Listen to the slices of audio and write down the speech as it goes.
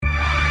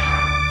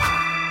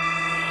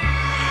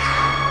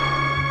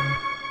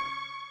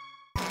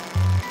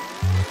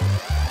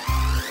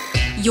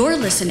You're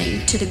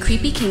listening to the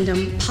Creepy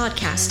Kingdom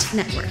Podcast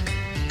Network,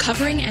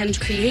 covering and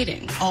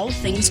creating all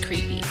things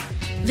creepy.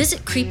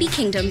 Visit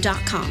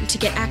creepykingdom.com to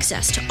get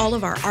access to all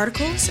of our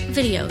articles,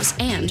 videos,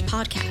 and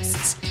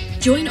podcasts.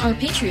 Join our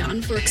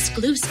Patreon for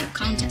exclusive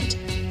content.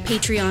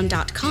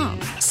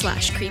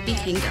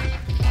 Patreon.com/creepykingdom.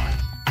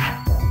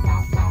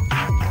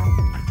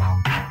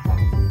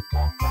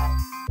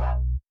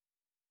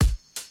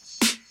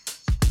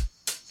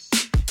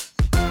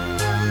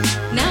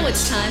 Now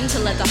it's time to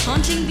let the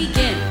haunting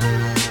begin.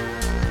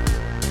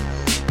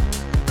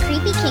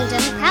 Creepy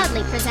Kingdom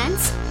proudly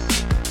presents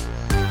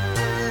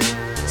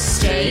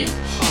Stay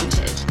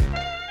Haunted.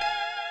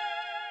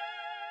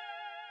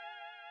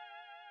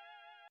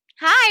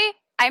 Hi,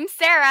 I'm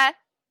Sarah.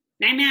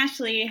 I'm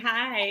Ashley.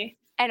 Hi.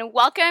 And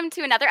welcome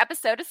to another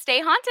episode of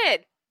Stay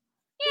Haunted.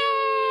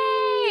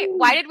 Yay!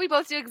 Why did we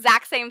both do the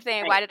exact same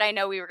thing? Right. Why did I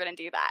know we were going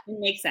to do that? It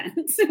makes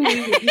sense.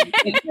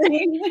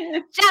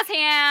 Jazz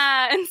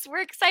hands!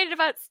 We're excited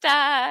about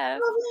stuff.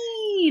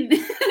 Halloween.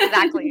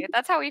 Exactly.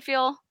 That's how we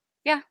feel.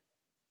 Yeah.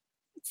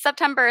 It's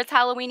September. It's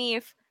Halloween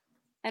Eve.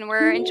 And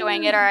we're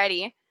enjoying it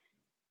already.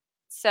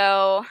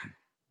 So,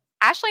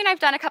 Ashley and I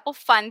have done a couple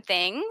fun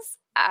things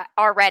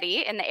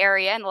already in the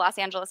area, in the Los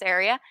Angeles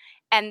area.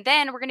 And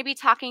then we're going to be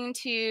talking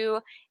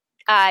to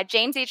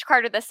James H.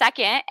 Carter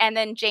II and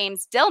then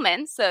James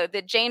Dillman, so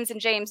the James and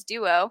James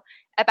duo,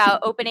 about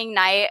opening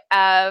night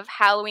of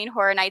Halloween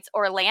Horror Nights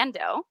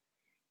Orlando.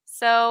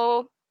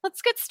 So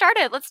let's get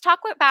started. Let's talk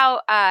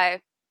about, I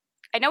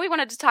know we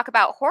wanted to talk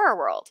about Horror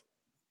World.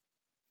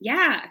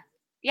 Yeah.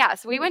 Yeah,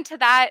 so we went to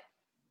that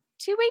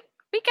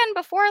weekend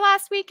before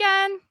last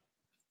weekend.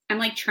 I'm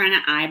like trying to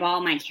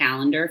eyeball my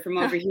calendar from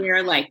over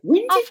here. Like,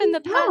 when did Off in we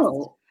the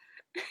go?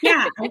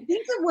 Yeah, I think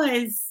it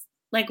was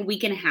like a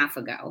week and a half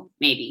ago,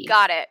 maybe.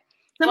 Got it.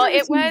 Well,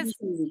 it was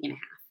a week and a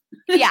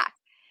half. yeah.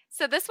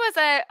 So this was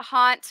a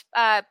haunt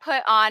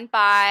put on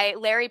by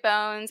Larry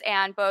Bones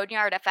and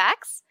Boneyard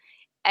FX.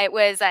 It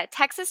was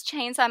Texas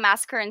Chainsaw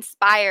Massacre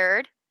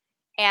inspired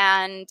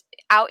and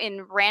out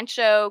in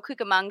Rancho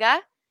Cucamonga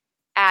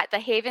at the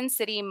Haven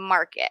City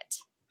Market.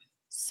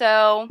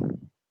 So,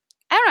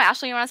 I don't know,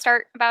 Ashley, you want to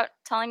start about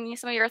telling me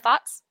some of your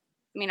thoughts?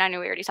 I mean, I know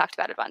we already talked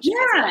about it a bunch.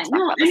 Yeah,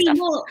 well,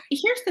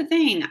 here's the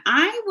thing.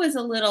 I was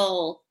a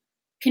little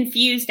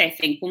confused, I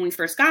think, when we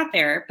first got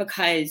there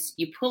because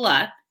you pull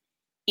up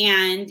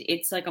and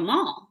it's like a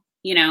mall,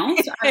 you know?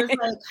 So I was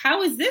like,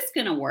 how is this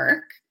going to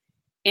work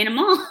in a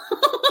mall?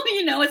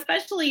 You know,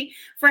 especially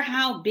for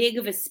how big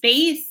of a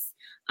space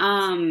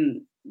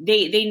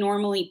they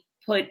normally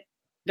put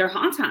their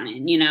haunt on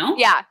in, you know?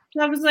 Yeah.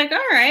 So I was like,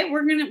 all right,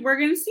 we're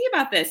gonna see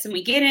about this. And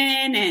we get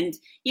in, and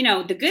you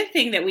know, the good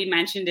thing that we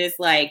mentioned is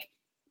like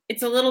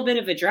it's a little bit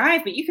of a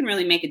drive, but you can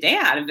really make a day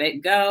out of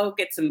it. Go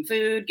get some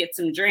food, get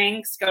some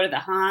drinks, go to the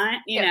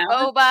haunt, you know.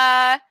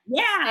 Boba.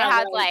 Yeah. They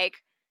had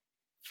like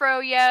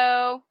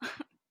froyo.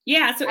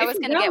 Yeah. So I was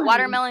gonna get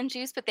watermelon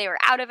juice, but they were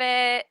out of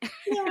it.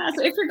 Yeah.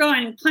 So if you're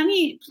going,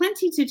 plenty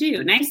to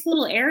do. Nice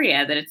little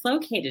area that it's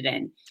located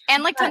in.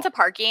 And like tons of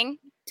parking.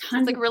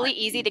 It's like really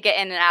easy to get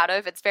in and out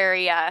of. It's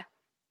very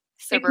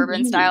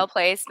suburban style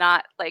place,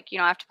 not like you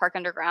don't have to park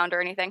underground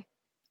or anything.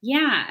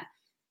 Yeah.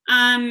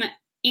 And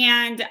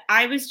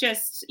I was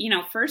just, you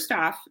know, first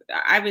off,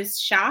 I was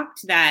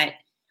shocked that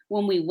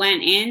when we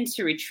went in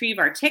to retrieve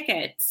our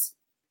tickets,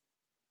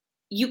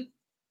 the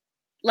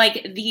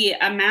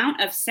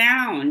amount of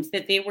sound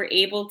that they were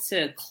able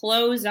to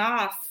close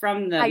off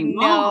from the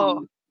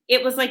mall.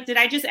 It was like, did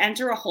I just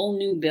enter a whole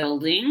new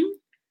building?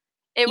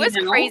 It was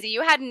crazy.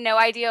 You had no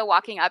idea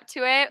walking up to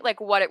it, like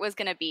what it was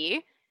going to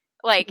be.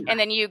 Like, and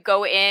then you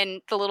go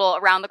in the little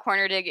around the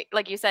corner to,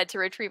 like you said, to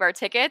retrieve our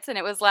tickets. And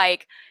it was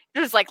like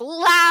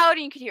loud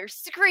and you could hear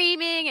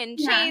screaming and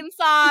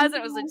chainsaws. And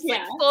it was just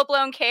like full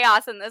blown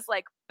chaos in this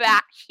like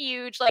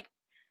huge, like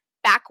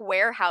back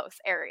warehouse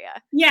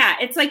area. Yeah.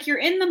 It's like you're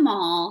in the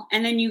mall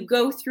and then you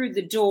go through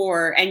the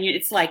door and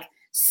it's like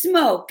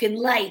smoke and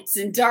lights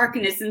and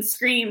darkness and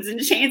screams and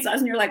chainsaws.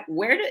 And you're like,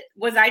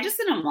 was I just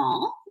in a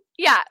mall?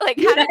 Yeah. Like,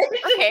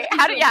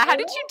 how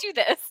did you do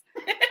this?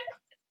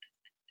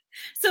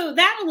 So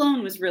that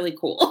alone was really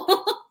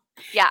cool.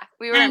 Yeah,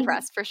 we were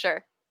impressed for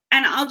sure.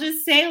 And I'll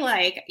just say,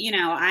 like, you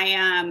know,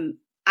 I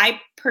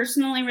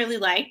personally really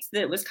liked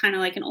that it was kind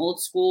of like an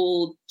old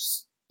school,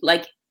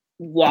 like,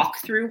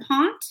 walk-through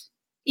haunt.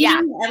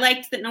 Yeah. I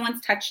liked that no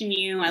one's touching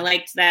you. I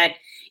liked that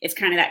it's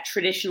kind of that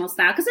traditional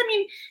style. Because, I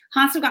mean,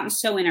 haunts have gotten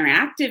so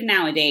interactive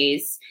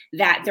nowadays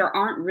that there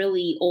aren't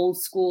really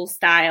old school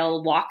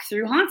style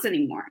walk-through haunts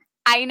anymore.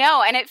 I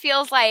know. And it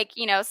feels like,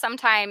 you know,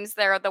 sometimes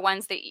they're the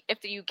ones that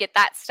if you get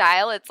that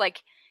style, it's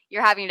like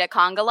you're having to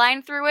conga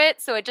line through it.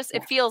 So it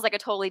feels like a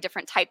totally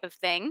different type of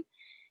thing.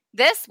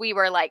 This, we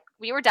were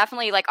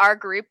definitely like our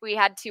group. We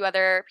had 2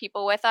 other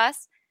people with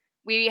us.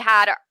 We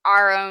had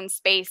our own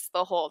space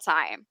the whole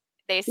time.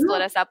 They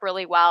split us up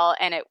really well.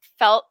 And it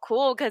felt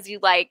cool because you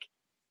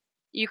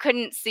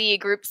couldn't see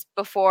groups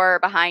before or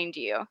behind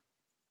you.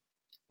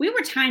 We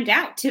were timed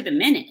out to the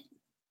minute.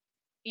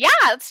 Yeah,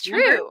 that's true.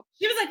 Remember?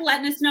 She was like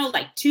letting us know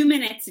like 2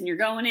 minutes and you're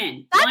going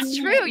in. That's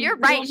true. You're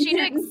right. She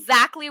knew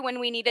exactly when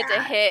we needed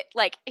to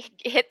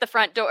hit the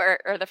front door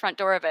or the front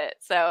door of it.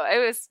 So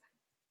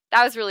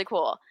that was really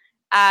cool.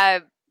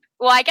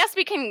 Well, I guess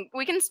we can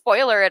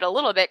spoiler it a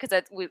little bit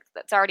because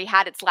it's already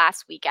had its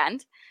last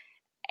weekend.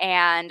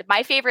 And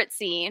my favorite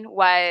scene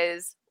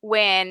was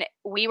when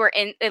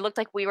it looked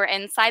like we were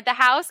inside the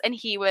house and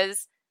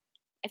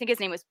I think his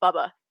name was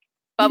Bubba.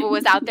 Bubba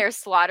was out there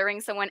slaughtering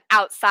someone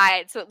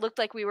outside. So it looked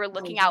like we were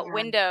looking out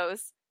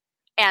windows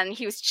and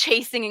he was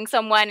chasing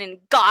someone and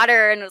got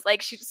her and was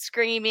like, she was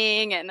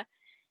screaming. And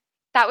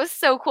that was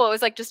so cool. It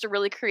was like just a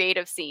really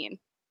creative scene.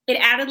 It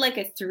added like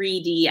a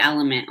 3D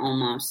element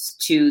almost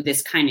to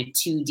this kind of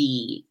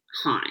 2D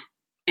haunt.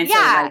 And so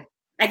like,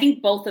 I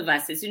think both of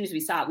us, as soon as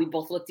we saw it, we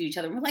both looked at each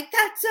other and we're like,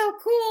 that's so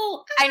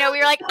cool. I know. We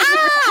were like,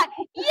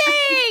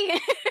 yay.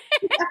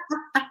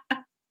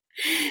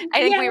 I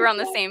think we were on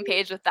the same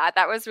page with that.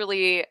 That was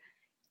it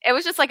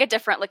was just like a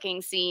different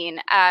looking scene.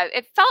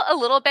 It felt a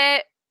little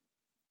bit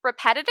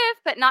repetitive,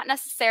 but not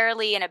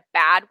necessarily in a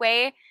bad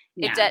way.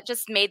 Yeah. It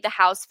just made the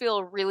house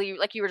feel really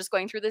like you were just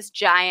going through this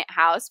giant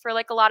house for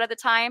like a lot of the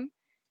time.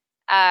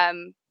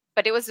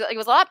 But it was a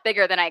lot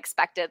bigger than I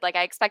expected. Like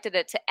I expected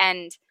it to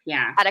end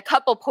at a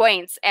couple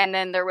points and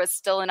then there was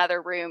still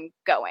another room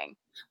going.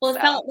 Well,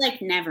 it felt like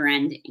never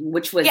ending,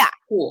 which was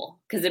cool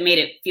because it made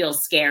it feel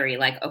scary.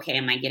 Like, okay,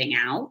 am I getting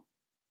out?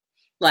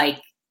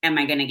 Like, am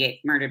I going to get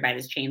murdered by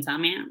this chainsaw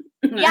man?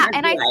 Yeah,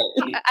 and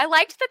I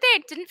liked that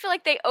they didn't feel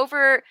like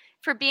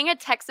for being a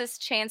Texas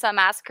Chainsaw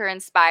Massacre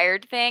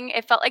inspired thing,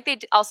 it felt like they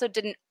also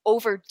didn't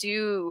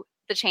overdo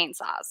the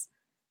chainsaws.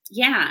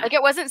 Yeah. Like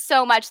it wasn't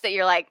so much that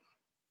you're like,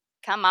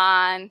 come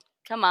on.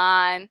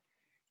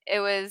 It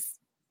was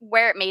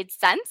where it made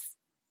sense.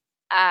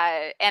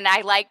 And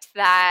I liked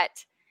that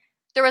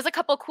there was a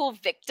couple cool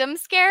victim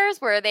scares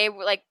where they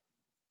were like,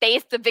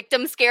 the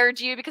victim scared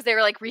you because they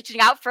were like reaching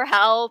out for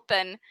help.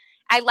 And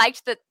I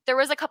liked that there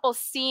was a couple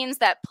scenes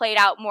that played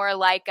out more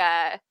like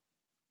a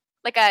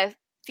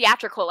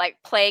theatrical, like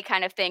play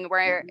kind of thing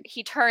where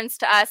he turns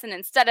to us and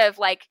instead of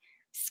like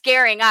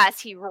scaring us,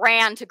 he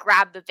ran to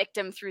grab the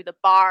victim through the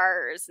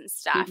bars and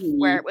stuff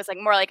where it was like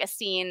more like a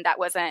scene that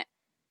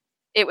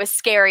it was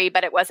scary,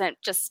 but it wasn't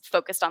just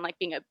focused on like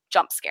being a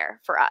jump scare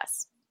for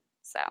us.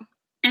 So.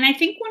 And I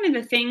think one of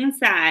the things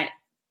that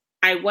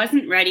I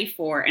wasn't ready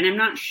for, and I'm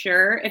not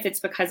sure if it's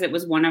because it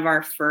was one of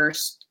our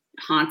first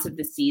haunts of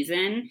the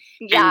season.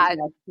 Yeah, and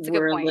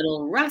we're a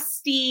little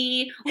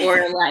rusty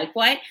or like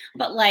what,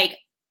 but like,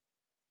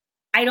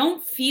 I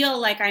don't feel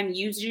like I'm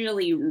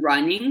usually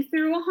running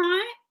through a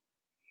haunt.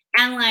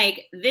 And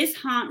like this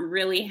haunt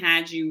really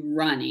had you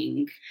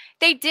running.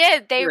 They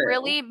did. They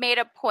really made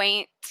a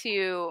point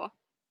to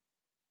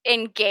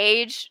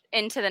engage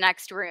into the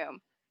next room.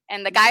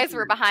 And the guys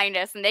were behind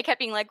us and they kept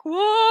being like,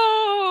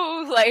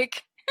 whoa,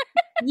 like.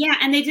 Yeah,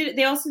 and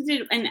they also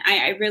did, and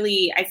I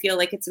feel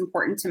like it's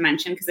important to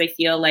mention because I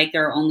feel like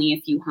there are only a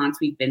few haunts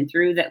we've been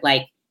through that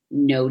like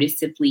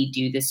noticeably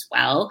do this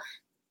well.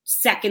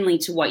 Secondly,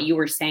 to what you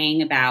were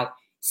saying about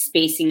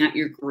spacing out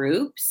your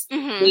groups,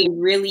 they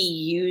really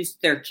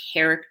used their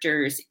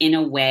characters in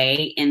a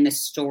way in the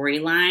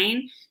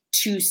storyline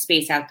to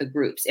space out the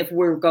groups. If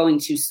we're going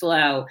too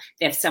slow,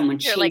 they have someone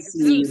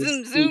chasing you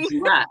to speed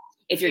you up.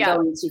 If you're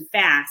going too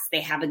fast,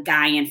 they have a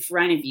guy in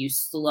front of you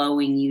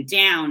slowing you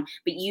down,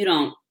 but you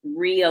don't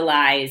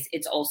realize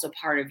it's also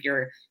part of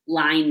your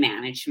line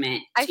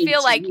management. I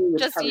feel like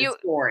just you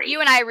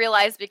and I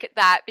realized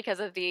because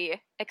of the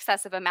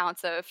excessive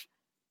amounts of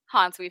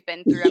haunts we've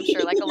been through. I'm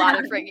sure like a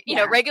lot of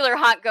regular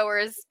haunt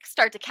goers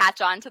start to catch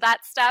on to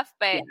that stuff.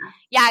 But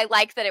I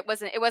like that it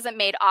wasn't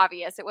made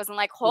obvious. It wasn't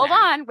like, hold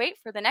on, wait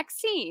for the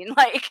next scene.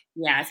 Like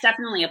it's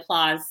definitely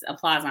applause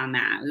on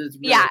that. It was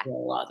really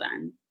well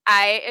done.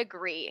 I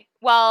agree.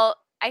 Well,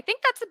 I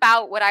think that's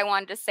about what I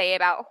wanted to say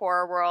about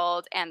Horror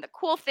World. And the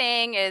cool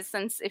thing is,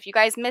 since if you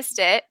guys missed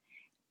it,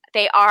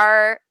 they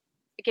are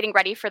getting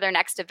ready for their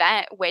next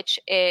event, which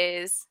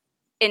is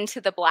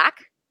Into the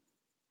Black.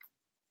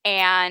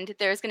 And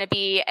there's going to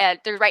be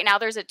right now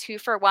there's a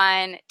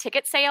 2-for-1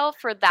 ticket sale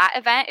for that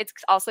event. It's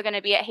also going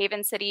to be at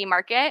Haven City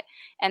Market,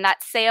 and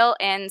that sale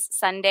ends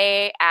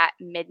Sunday at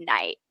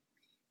midnight.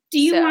 Do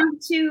you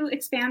want to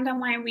expand on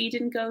why we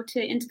didn't go to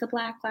Into the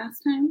Black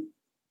last time?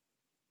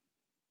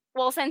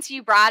 Well, since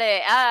you brought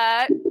it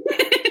up,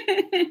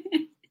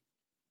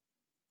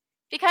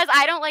 because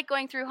I don't like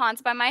going through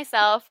haunts by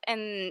myself,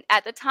 and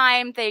at the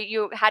time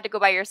you had to go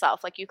by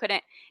yourself. Like you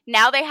couldn't.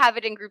 Now they have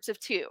it in groups of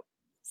 2.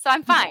 So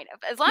I'm fine.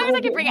 As long as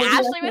I can bring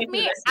Ashley with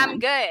me, I'm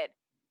good.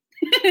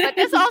 But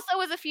this also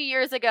was a few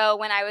years ago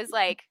when I was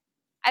like,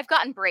 I've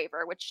gotten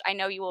braver, which I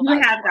know you will.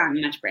 You have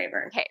gotten much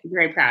braver. Okay. I'm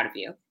very proud of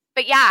you.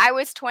 But yeah, I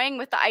was toying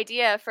with the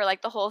idea for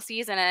like the whole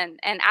season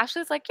and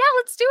Ashley's like, yeah,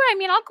 let's do it. I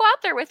mean, I'll go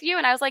out there with you.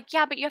 And I was like,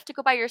 yeah, but you have to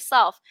go by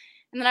yourself.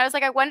 And then I was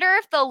like, I wonder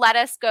if they'll let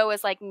us go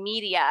as like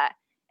media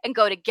and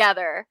go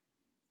together.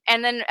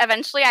 And then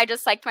eventually I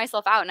just psyched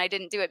myself out and I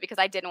didn't do it because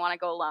I didn't want to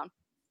go alone.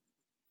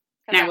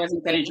 And I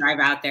wasn't going to drive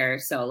out there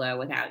solo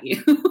without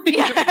you.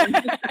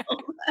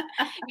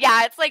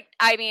 Yeah, it's like,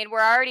 I mean,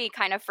 we're already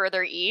kind of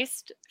further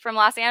east from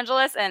Los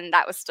Angeles, and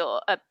that was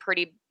still a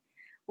pretty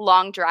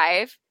long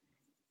drive.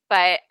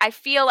 But I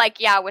feel like,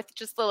 yeah, with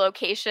just the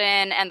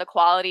location and the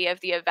quality of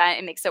the event,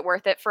 it makes it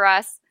worth it for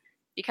us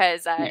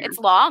because it's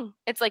long.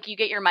 It's like you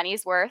get your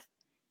money's worth,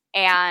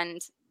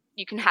 and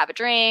you can have a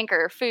drink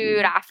or food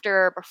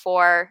after or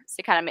before.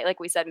 So kind of, like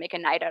we said, make a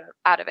night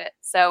out of it.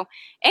 So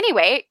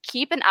anyway,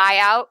 keep an eye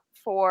out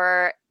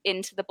for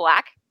Into the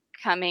Black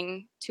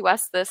coming to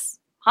us this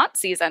haunt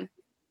season.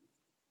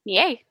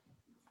 Yay.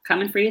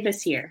 Coming for you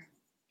this year.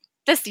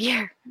 This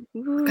year.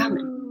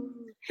 Coming.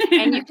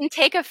 And you can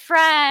take a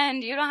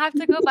friend. You don't have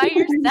to go by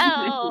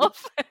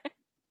yourself.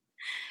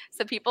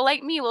 So people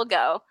like me will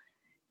go.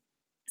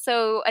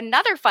 So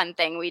another fun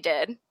thing we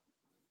did,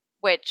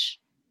 which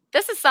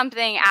this is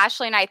something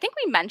Ashley and I think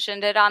we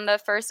mentioned it on the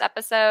first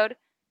episode.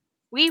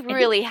 We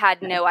really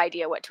had no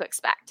idea what to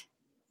expect,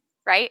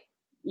 right?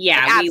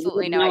 Yeah, like,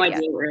 absolutely no idea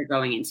what we were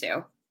going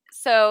into.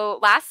 So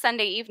last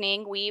Sunday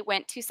evening, we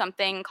went to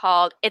something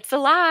called It's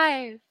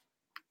Alive.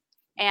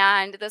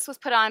 And this was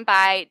put on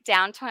by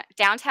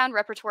Downtown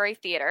Repertory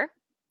Theater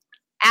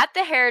at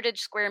the Heritage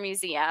Square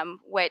Museum,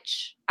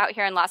 which out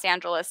here in Los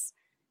Angeles,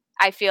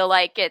 I feel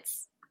like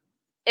it's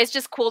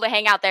just cool to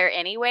hang out there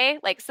anyway.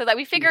 Like, so that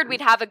we figured we'd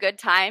have a good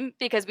time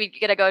because we'd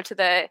get to go to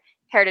the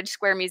Heritage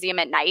Square Museum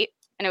at night,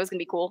 and it was going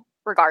to be cool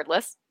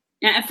regardless.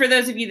 And for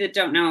those of you that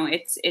don't know,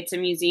 it's a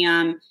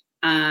museum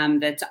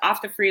that's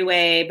off the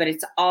freeway, but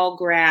it's all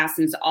grass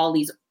and it's all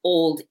these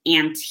old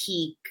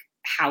antique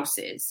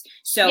houses.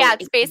 So yeah,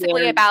 it's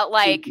basically about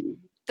like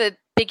the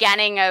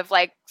beginning of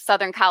like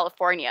Southern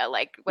California,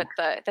 like with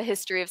the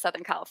history of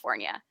Southern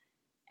California.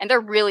 And they're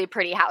really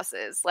pretty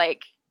houses.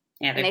 Like,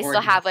 and they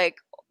still have like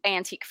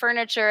antique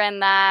furniture in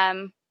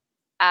them.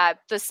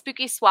 The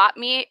Spooky Swap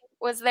Meet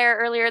was there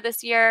earlier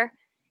this year,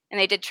 and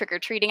they did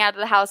trick-or-treating out of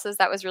the houses.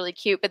 That was really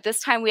cute. But this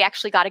time we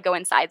actually got to go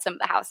inside some of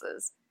the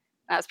houses.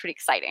 That was pretty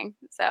exciting.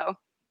 So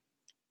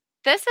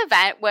this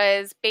event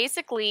was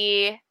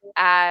basically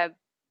an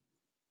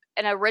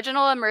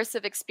original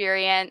immersive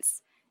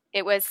experience.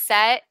 It was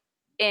set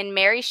in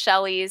Mary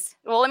Shelley's,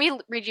 well, let me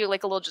read you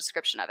like a little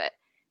description of it.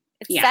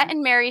 It's set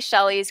in Mary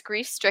Shelley's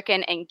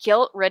grief-stricken and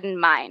guilt-ridden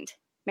mind.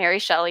 Mary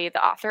Shelley,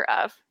 the author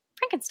of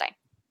Frankenstein.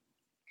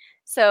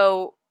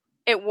 So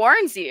it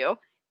warns you,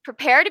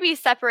 prepare to be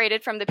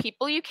separated from the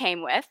people you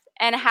came with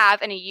and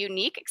have a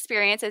unique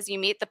experience as you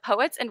meet the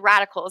poets and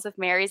radicals of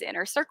Mary's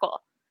inner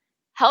circle.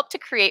 Help to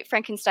create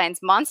Frankenstein's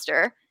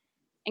monster,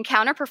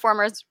 encounter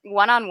performers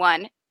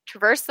one-on-one,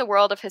 traverse the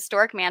world of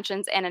historic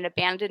mansions and an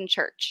abandoned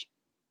church.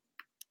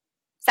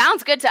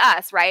 Sounds good to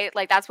us, right?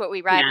 Like that's what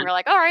we read and we're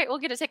like, all right, we'll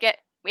get a ticket.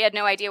 We had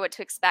no idea what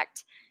to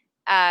expect.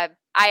 I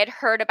had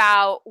heard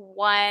about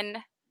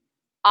one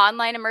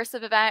online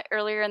immersive event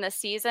earlier in the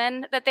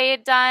season that they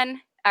had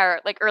done, or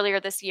like earlier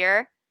this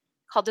year,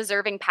 called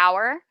Deserving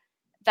Power,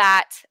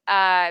 that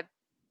a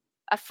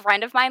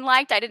friend of mine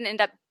liked. I didn't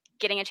end up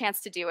getting a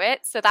chance to do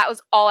it. So that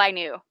was all I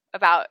knew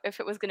about if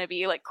it was going to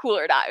be like cool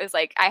or not. It was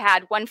like I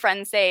had one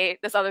friend say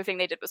this other thing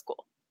they did was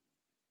cool.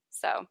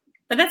 So,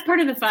 but that's part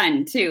of the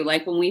fun too.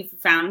 Like when we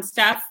found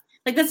stuff,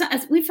 like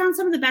we found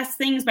some of the best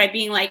things by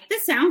being like,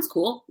 this sounds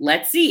cool.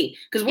 Let's see.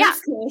 Because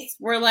worst case,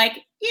 we're like,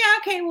 yeah,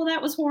 okay, well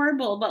that was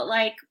horrible, but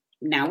like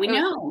now we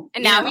know.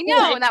 And now we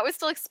know. And that was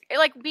still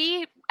like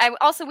we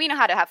know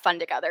how to have fun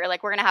together.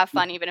 Like we're gonna have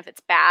fun even if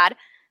it's bad.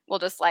 We'll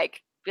just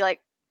like be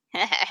like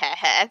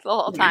the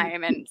whole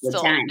time and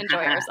still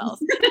enjoy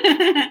ourselves.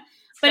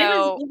 But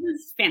it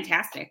was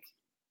fantastic.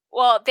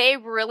 Well, they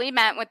really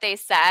meant what they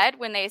said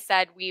when they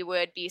said we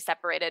would be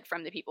separated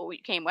from the people we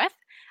came with.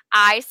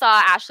 I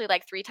saw Ashley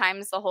like 3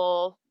 times the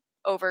whole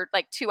over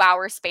like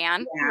 2-hour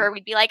span where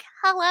we'd be like,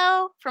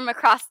 hello, from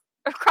across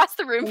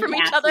the room from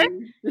each other.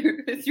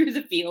 Through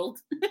the field.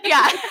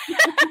 Yeah.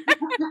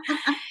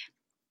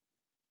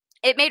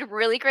 It made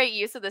really great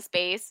use of the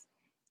space.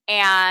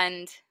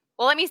 And,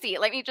 well, let me see.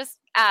 Let me just,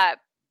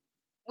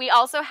 we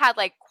also had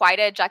like quite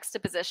a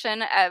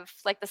juxtaposition of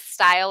like the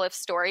style of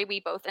story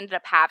we both ended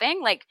up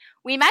having. Like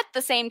we met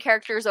the same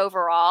characters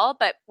overall,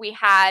 but we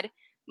had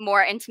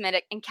more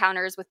intimate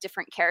encounters with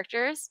different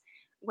characters,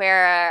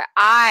 where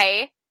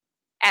I,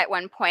 at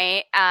one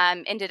point,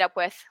 ended up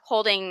with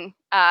holding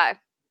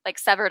like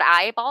severed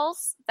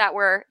eyeballs that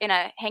were in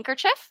a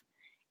handkerchief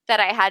that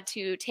I had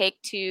to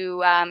take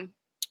to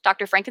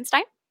Dr.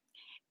 Frankenstein.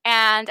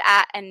 And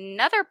at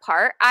another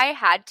part, I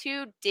had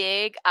to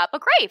dig up a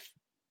grave.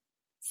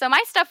 So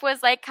my stuff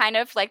was like kind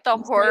of like the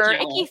horror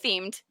icky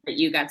themed. But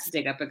you got to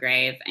dig up a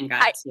grave and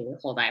got to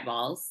hold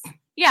eyeballs.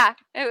 Yeah,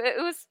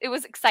 it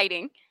was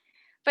exciting.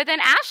 But then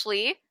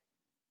Ashley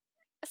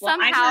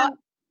somehow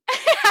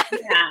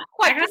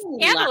quite a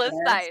scandalous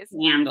size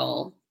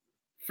scandal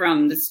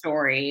from the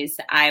stories.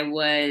 I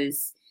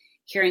was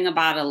hearing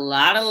about a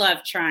lot of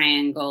love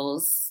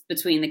triangles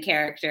between the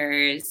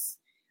characters.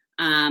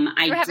 You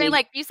were having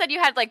like, you said you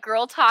had like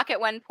girl talk at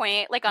one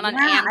point, like on a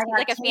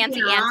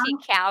fancy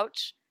antique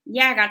couch.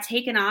 I got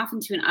taken off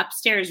into an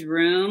upstairs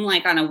room,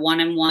 like on a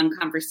one-on-one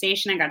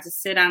conversation. I got to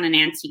sit on an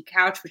antique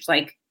couch, which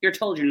like you're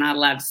told you're not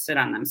allowed to sit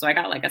on them. So I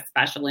got like a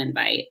special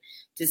invite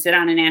to sit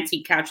on an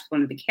antique couch with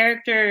one of the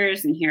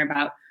characters and hear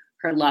about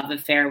her love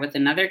affair with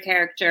another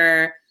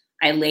character.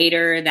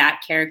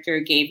 That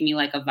character gave me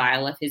like a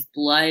vial of his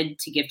blood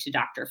to give to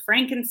Dr.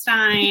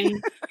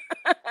 Frankenstein.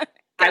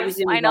 I was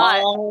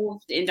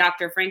involved in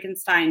Dr.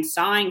 Frankenstein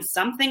sawing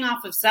something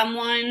off of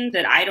someone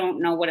that I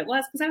don't know what it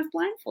was because I was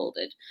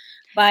blindfolded.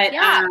 But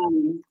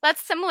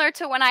that's similar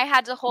to when I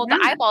had to hold the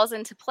eyeballs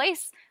into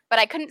place, but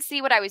I couldn't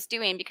see what I was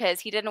doing because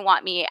he didn't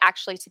want me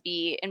actually to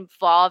be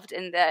involved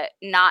in the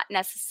not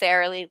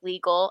necessarily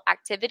legal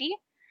activity.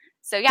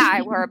 So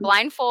I wore a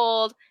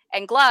blindfold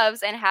and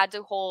gloves and had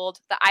to hold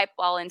the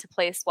eyeball into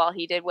place while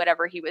he did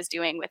whatever he was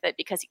doing with it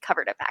because he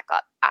covered it back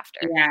up after.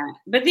 Yeah,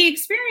 but the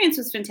experience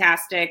was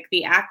fantastic.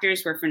 The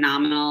actors were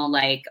phenomenal.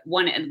 Like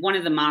one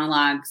of the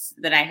monologues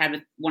that I had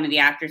with one of the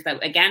actors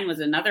that again was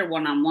another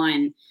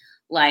one-on-one.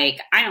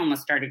 Like I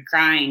almost started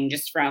crying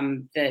just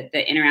from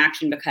the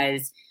interaction,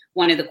 because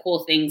one of the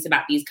cool things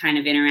about these kind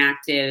of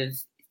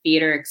interactive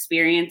theater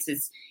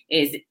experiences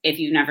is if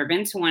you've never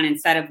been to one,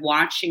 instead of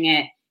watching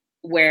it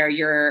where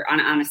you're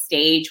on a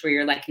stage where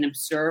you're like an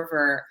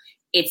observer,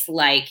 it's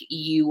like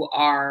you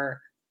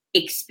are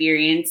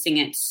experiencing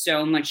it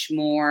so much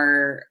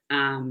more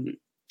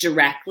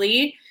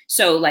directly.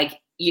 So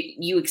like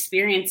you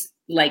experience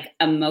like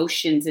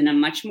emotions in a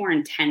much more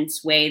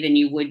intense way than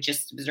you would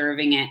just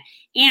observing it.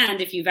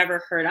 And if you've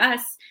ever heard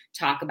us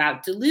talk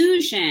about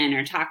delusion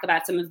or talk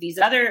about some of these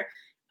other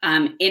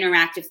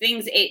interactive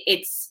things,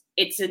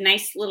 it's a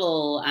nice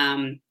little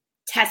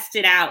test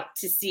it out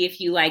to see if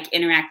you like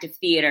interactive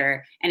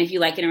theater. And if you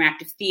like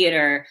interactive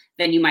theater,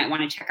 then you might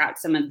want to check out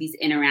some of these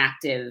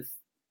interactive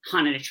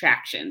haunted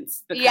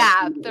attractions.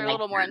 They're a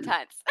little more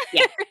intense.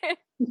 Yeah.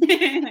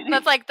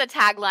 That's like the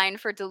tagline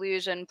for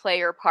Delusion, play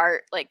your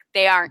part. Like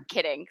they aren't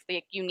kidding.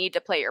 Like, you need to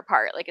play your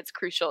part. Like it's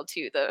crucial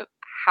to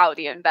how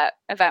the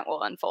event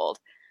will unfold.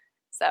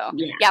 So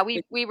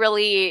we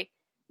really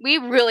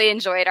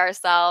enjoyed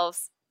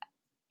ourselves.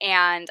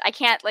 And I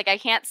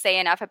can't say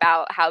enough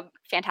about how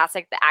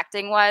fantastic the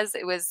acting was.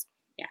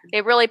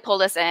 It really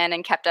pulled us in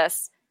and kept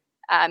us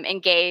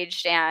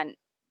engaged and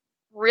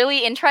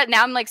really interested.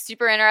 Now I'm like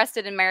super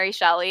interested in Mary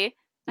Shelley.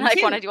 And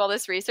like want to do all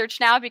this research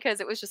now because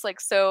it was just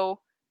like so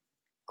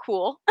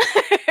cool.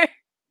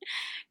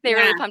 They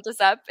really pumped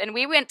us up. And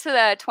we went to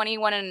the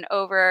 21 and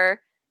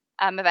over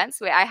events.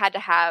 I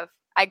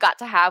got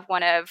to have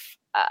one of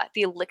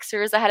the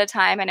elixirs ahead of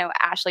time. I know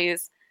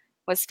Ashley's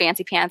was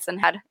fancy pants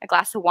and had a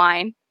glass of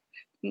wine.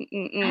 I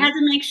had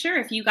to make sure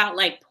if you got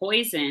like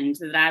poisoned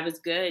that I was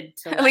good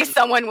to at least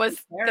someone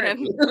was gonna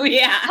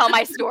tell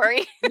my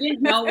story. You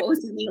didn't know what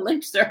was in the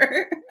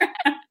elixir.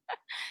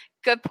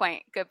 Good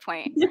point.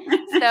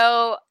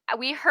 So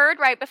we heard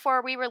right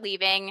before we were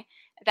leaving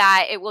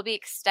that it will be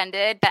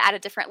extended, but at a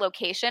different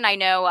location. I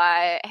know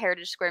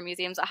Heritage Square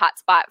Museum's a hot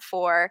spot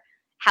for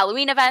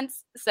Halloween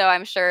events, so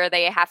I'm sure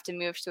they have to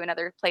move to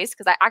another place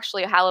because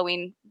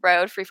Halloween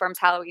Road, Freeform's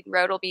Halloween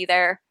Road will be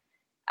there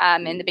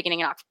in the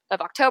beginning of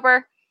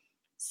October.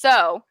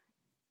 So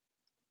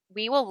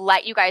we will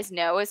let you guys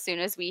know as soon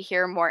as we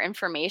hear more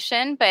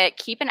information, but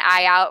keep an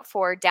eye out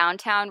for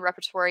Downtown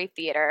Repertory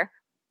Theater.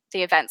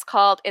 The event's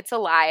called It's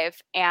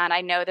Alive, and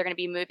I know they're going to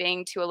be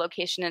moving to a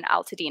location in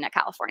Altadena,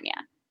 California.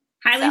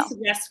 Highly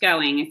suggest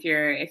going if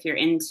you're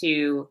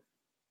into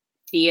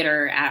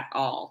theater at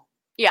all.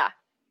 Yeah,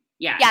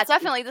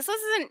 definitely. This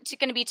isn't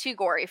going to be too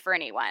gory for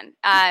anyone.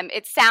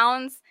 It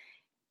sounds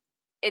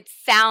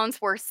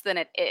worse than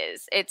it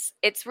is.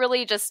 It's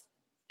really just,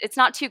 it's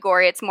not too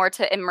gory. It's more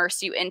to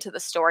immerse you into the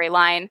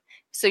storyline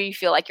so you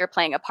feel like you're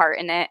playing a part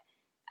in it.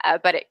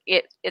 But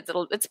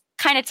it's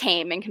kind of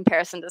tame in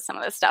comparison to some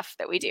of the stuff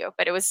that we do,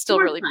 but it was still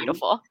really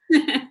beautiful.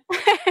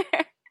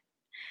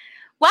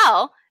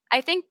 Well,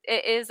 I think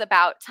it is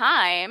about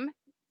time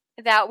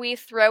that we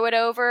throw it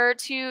over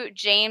to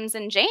James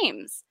and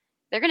James.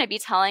 They're going to be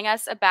telling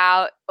us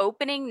about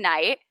opening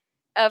night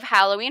of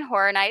Halloween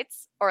Horror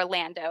Nights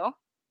Orlando.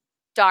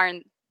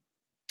 Darn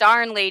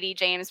Lady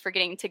James for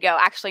getting to go.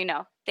 Actually,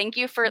 no. Thank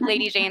you for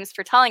Lady James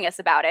for telling us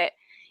about it,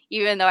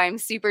 even though I'm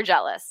super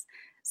jealous.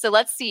 So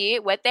let's see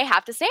what they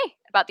have to say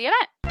about the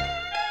event.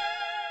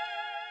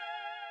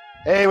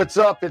 Hey, what's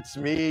up? It's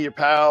me, your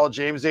pal,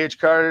 James H.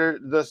 Carter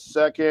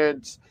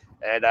II,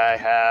 and I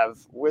have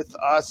with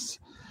us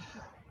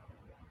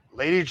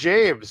Lady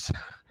James.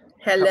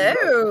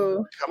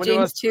 Hello.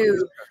 James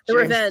 2, The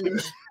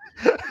Revenge.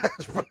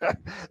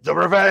 The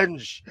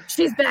Revenge.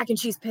 She's back and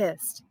she's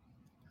pissed.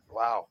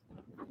 Wow.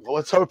 Well,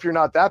 let's hope you're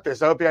not that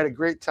pissed. I hope you had a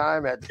great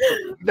time at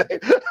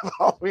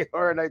Halloween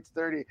Horror Nights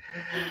 30.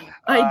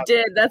 I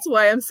did. That's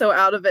why I'm so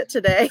out of it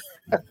today.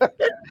 I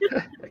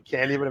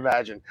can't even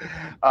imagine.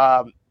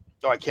 I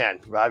can.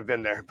 I've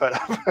been there. But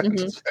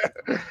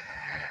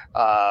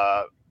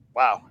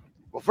wow.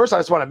 Well, first, I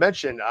just want to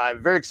mention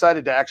I'm very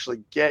excited to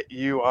actually get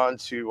you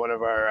onto one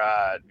of our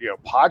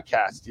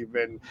podcasts. You've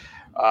been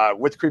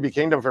with Creepy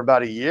Kingdom for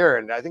about a year,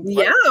 and I think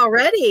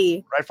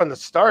already right from the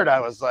start, I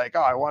was like,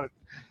 I want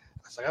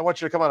you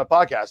to come on a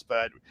podcast,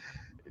 but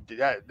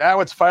now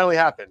it's finally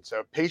happened.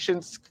 So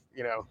patience,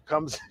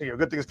 comes.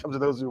 Good things come to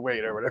those who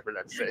wait, or whatever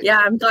that's saying. Yeah,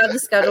 I'm glad the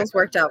schedule's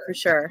worked out for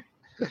sure.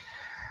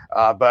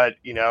 But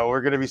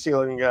we're going to be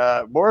seeing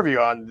more of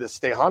you on the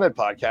Stay Haunted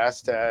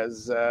podcast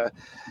as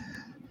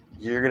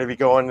you're going to be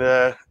going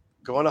to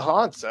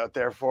haunts out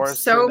there for us.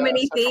 So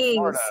many things.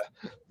 Florida.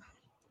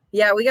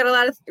 Yeah, we got a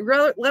lot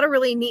of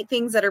really neat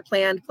things that are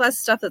planned, plus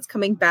stuff that's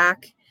coming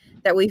back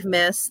that we've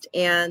missed.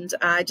 And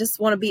I just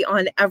want to be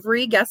on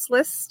every guest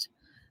list.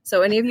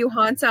 So any of you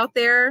haunts out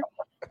there,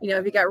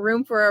 if you got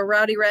room for a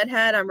rowdy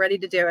redhead, I'm ready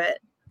to do it.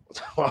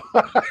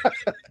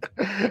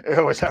 Everyone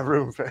always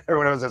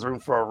has room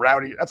for a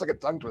rowdy. That's like a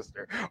tongue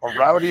twister. A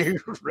rowdy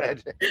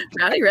redhead.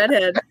 Rowdy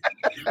redhead.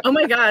 Oh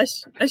my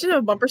gosh. I should have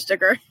a bumper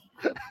sticker.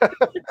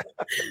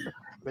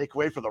 Make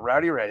way for the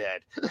rowdy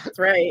redhead. That's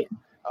right.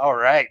 All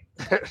right.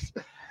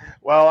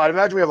 Well, I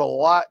imagine we have a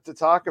lot to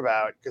talk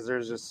about because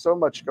there's just so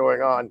much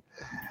going on.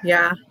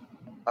 Yeah.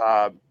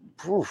 I'm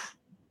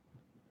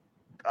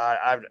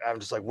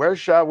just like, where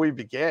shall we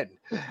begin?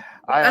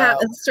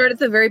 Let's start at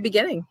the very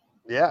beginning.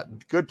 Yeah,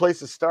 good place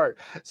to start.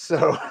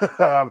 So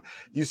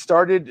you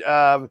started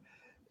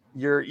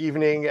your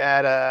evening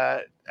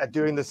at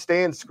doing the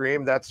Stay and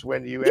Scream. That's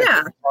when you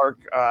enter the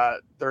park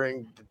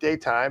during the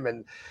daytime.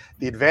 And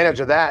the advantage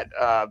of that,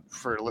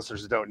 for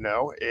listeners who don't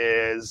know,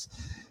 is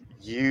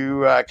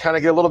you kind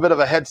of get a little bit of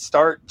a head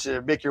start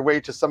to make your way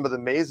to some of the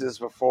mazes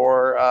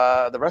before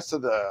the rest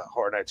of the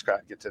Horror Nights crowd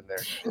gets in there.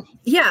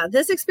 Yeah,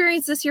 this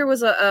experience this year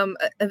was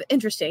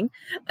interesting,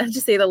 to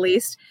say the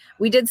least.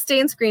 We did Stay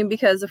and Scream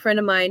because a friend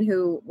of mine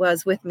who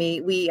was with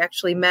me, we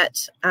actually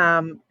met,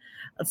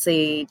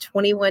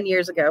 21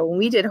 years ago when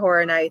we did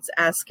Horror Nights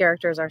as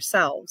characters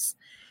ourselves.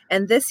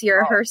 And this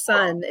year, her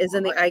son is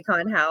in the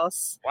Icon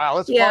House. Wow,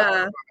 let's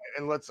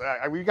and let's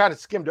we kind of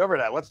skimmed over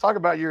that. Let's talk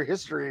about your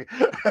history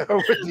with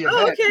the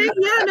event. Okay,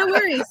 yeah, no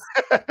worries.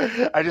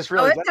 I just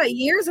realized I've got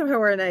years of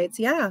Horror Nights,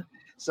 yeah.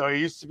 So you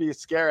used to be a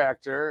scare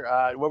actor.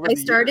 I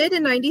started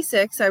in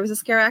 '96. I was a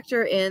scare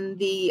actor in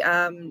the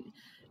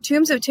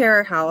Tombs of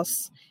Terror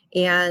house,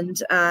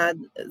 and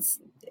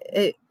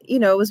it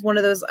was one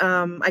of those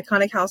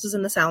iconic houses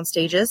in the sound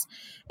stages.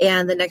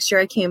 And the next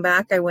year I came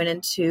back, I went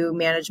into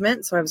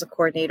management. So I was a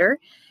coordinator,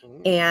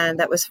 and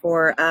that was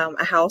for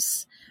a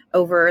house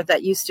over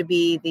that used to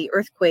be the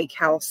Earthquake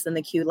house in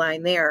the queue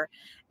line there.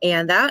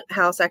 And that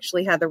house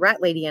actually had the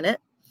Rat Lady in it.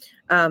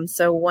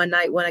 So one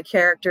night when a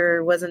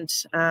character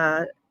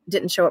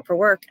didn't show up for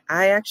work,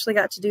 I actually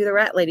got to do the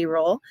Rat Lady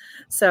role.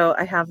 So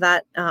I have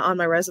that on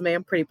my resume.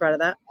 I'm pretty proud of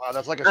that. Wow,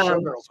 that's like a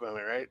Showgirls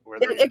moment, right?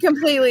 It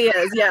completely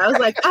is. Yeah, I was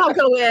like, I'll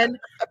go in.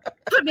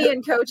 Put me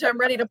in, coach. I'm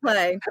ready to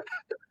play.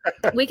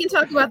 We can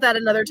talk about that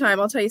another time.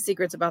 I'll tell you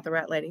secrets about the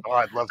Rat Lady. Oh,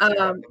 I'd love to.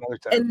 Another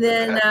time. And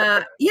then,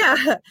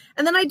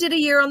 and then I did a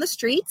year on the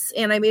streets,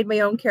 and I made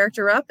my own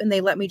character up, and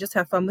they let me just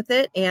have fun with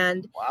it.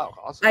 And wow,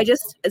 awesome! I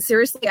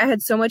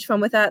had so much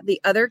fun with that. The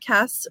other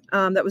cast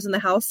that was in the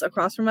house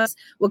across from us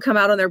would come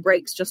out on their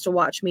breaks just to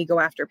watch me go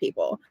after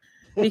people,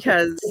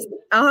 because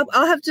I'll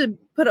have to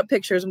put up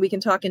pictures and we can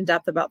talk in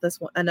depth about this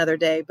another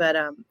day. But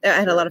I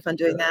had a lot of fun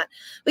doing that.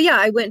 But yeah,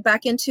 I went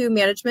back into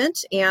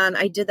management and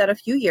I did that a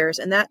few years.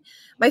 And that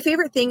my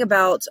favorite thing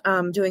about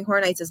doing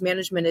Horror Nights as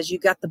management is you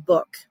got the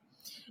book.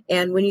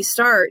 And when you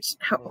start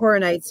Horror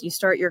Nights, you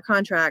start your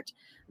contract.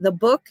 The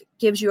book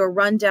gives you a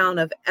rundown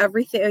of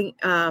everything,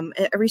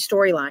 every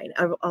storyline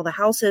of all the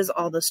houses,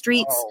 all the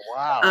streets.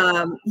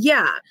 Oh,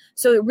 wow.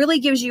 So it really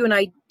gives you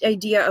an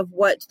idea of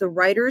what the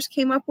writers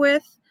came up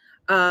with.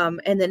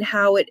 And then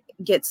how it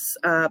gets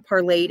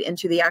parlayed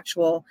into the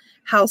actual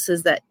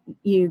houses that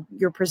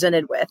you're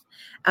presented with.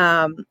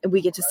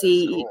 We got to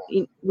see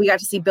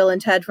Bill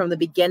and Ted from the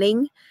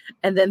beginning,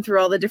 and then through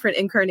all the different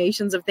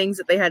incarnations of things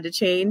that they had to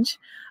change.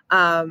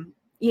 And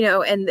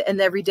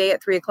every day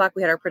at 3:00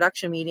 we had our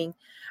production meeting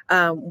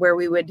where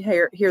we would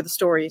hear the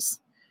stories.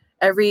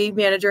 Every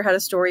manager had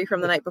a story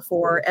from the night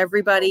before.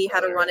 Everybody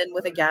had a run-in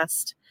with a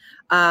guest.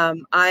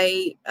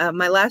 My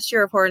last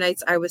year of Horror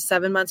Nights, I was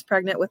 7 months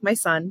pregnant with my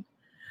son.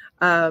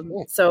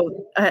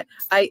 So I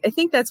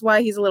think that's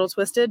why he's a little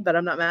twisted, but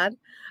I'm not mad.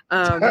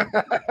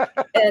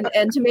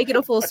 And to make it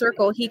a full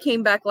circle, he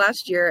came back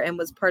last year and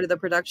was part of the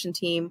production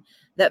team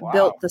that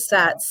built the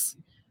sets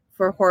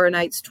for Horror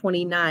Nights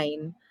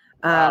 29.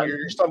 Wow,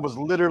 your son was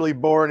literally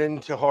born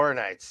into Horror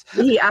Nights.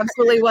 He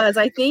absolutely was.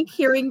 I think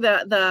hearing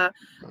the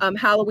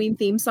Halloween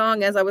theme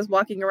song as I was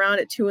walking around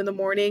at 2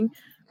 a.m.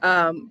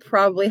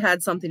 probably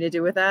had something to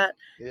do with that.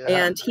 Yeah.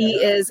 And he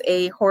is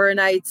a Horror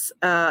Nights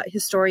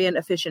historian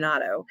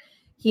aficionado.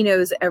 He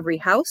knows every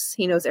house.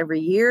 He knows every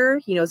year.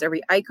 He knows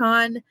every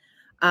icon,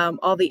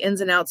 all the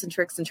ins and outs and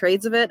tricks and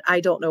trades of it.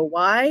 I don't know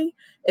why.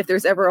 If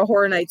there's ever a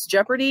Horror Nights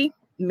Jeopardy,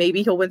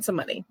 maybe he'll win some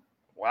money.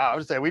 Wow, I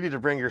was saying we need to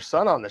bring your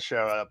son on the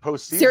show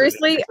post-season.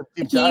 Seriously,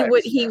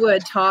 he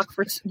would talk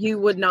for you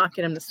would not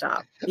get him to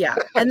stop. Yeah,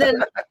 and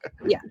then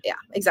yeah,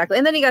 exactly.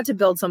 And then he got to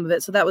build some of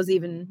it, so that was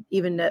even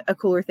a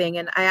cooler thing.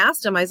 And I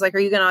asked him, I was like, "Are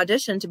you going to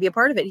audition to be a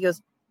part of it?" He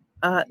goes,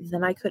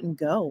 "Then I couldn't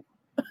go."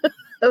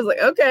 I was like,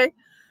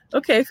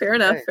 "Okay, fair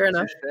enough."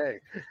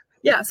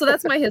 Yeah, so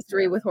that's my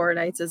history with Horror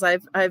Nights. Is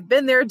I've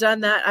been there, done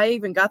that. I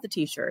even got the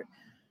T-shirt.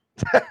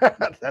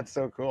 That's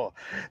so cool.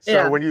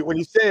 So when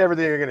you say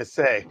everything you're going to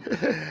say,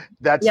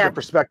 that's the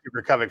perspective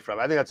you're coming from.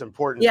 I think that's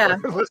important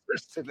for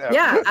listeners to know.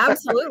 Yeah,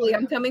 absolutely.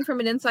 I'm coming from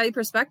an inside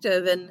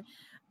perspective,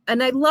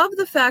 and I love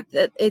the fact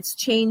that it's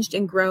changed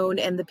and grown,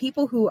 and the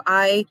people who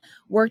I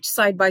worked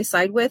side by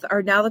side with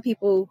are now the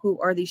people who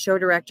are the show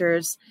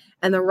directors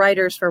and the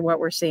writers for what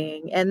we're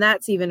seeing. And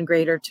that's even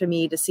greater to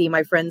me to see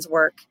my friends'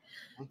 work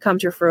come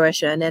to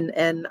fruition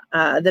and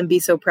them be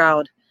so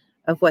proud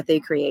of what they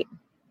create.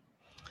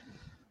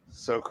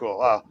 So cool.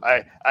 Wow.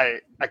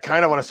 I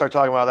kind of want to start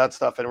talking about that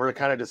stuff, and we're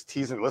kind of just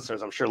teasing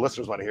listeners. I'm sure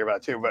listeners want to hear about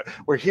it too, but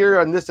we're here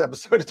on this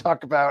episode to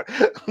talk about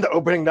the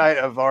opening night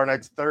of Horror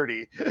Nights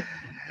 30.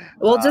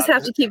 We'll just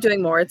have to keep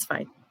doing more. It's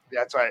fine.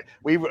 That's right.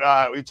 We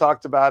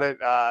talked about it.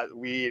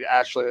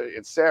 Ashley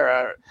and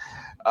Sarah,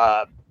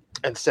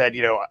 and said,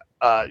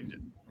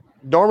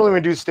 normally when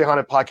we do Stay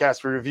Haunted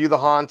podcast, we review the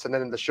haunts, and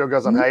then the show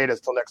goes on hiatus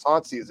till next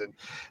haunt season.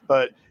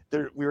 But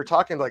we were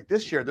talking like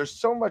this year, there's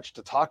so much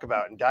to talk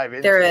about and dive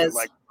into. There is.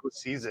 Like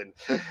season.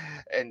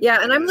 And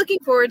I'm looking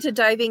forward to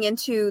diving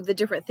into the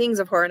different things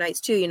of Horror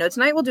Nights too.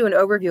 Tonight we'll do an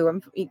overview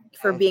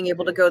for being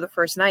able to go the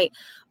first night,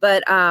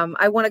 but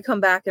I want to come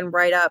back and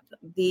write up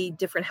the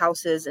different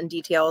houses and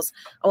details.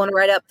 I want to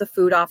write up the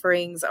food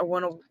offerings. I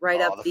want to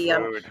write up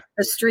the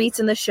streets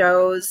and the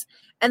shows,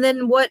 and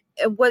then what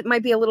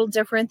might be a little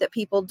different that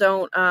people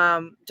don't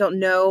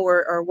know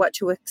or what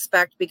to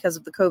expect because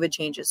of the COVID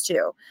changes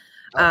too.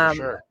 For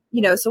sure.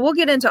 So we'll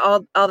get into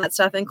all that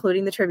stuff,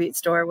 including the tribute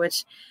store,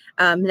 which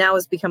now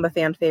has become a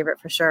fan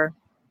favorite for sure.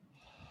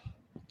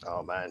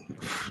 Oh man,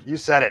 you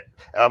said it.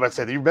 I'm gonna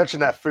say that you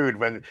mentioned that food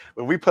when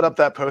we put up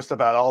that post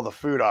about all the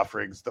food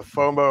offerings. The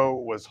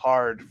FOMO was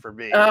hard for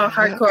me. Oh,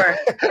 hardcore.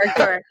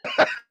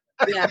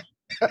 Yeah.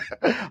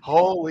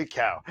 Holy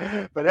cow!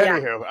 But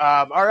anywho,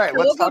 all right. So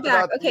let's we'll talk go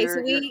back. about Okay, so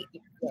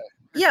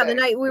the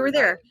night we were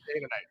there.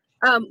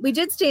 We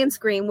did stay and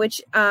Scream,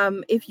 which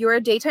if you're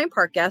a daytime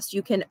park guest,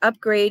 you can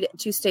upgrade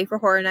to stay for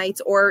Horror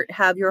Nights or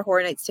have your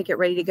Horror Nights ticket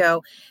ready to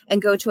go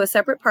and go to a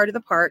separate part of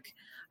the park.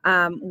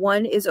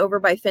 One is over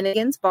by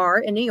Finnegan's Bar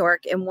in New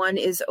York, and one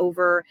is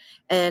over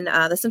in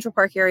the Central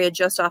Park area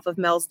just off of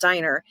Mel's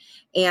Diner.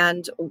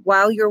 And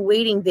while you're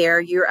waiting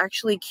there, you're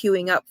actually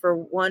queuing up for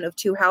one of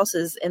two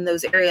houses in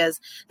those areas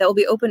that will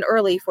be open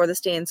early for the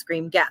Stay and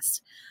Scream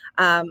guest.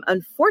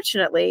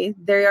 Unfortunately,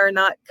 they are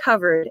not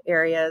covered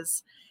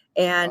areas.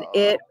 And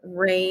it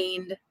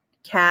rained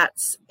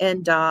cats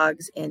and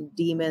dogs and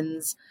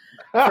demons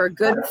for a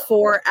good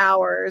 4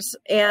 hours.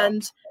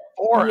 And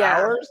 4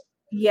 hours?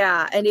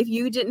 Yeah. And if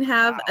you didn't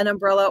have an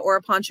umbrella or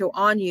a poncho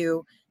on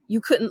you,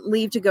 you couldn't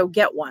leave to go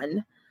get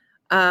one.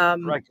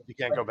 Right, you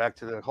can't go back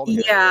to the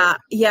holding area.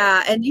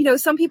 Yeah. And,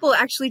 some people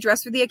actually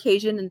dress for the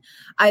occasion. And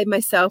I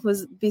myself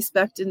was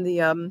bespecced in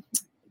the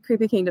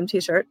Creepy Kingdom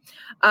t-shirt.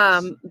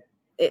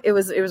 It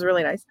was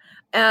really nice.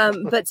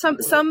 But some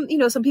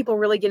people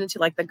really get into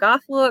like the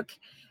goth look,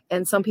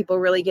 and some people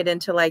really get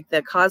into like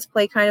the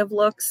cosplay kind of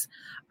looks.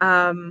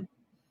 And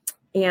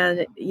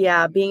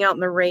being out in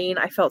the rain,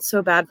 I felt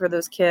so bad for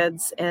those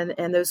kids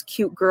and those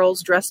cute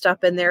girls dressed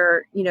up in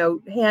their,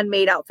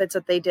 handmade outfits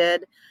that they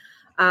did.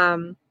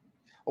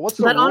 What's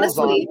the rules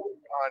on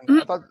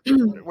I thought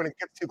when it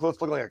gets too close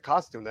to looking like a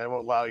costume, then it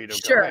won't allow you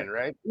to go in,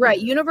 right? Right.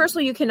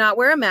 Universal, you cannot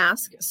wear a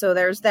mask. So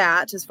there's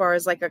that as far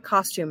as like a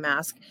costume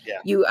mask. Yeah.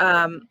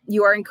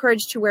 You are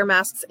encouraged to wear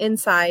masks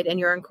inside, and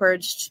you're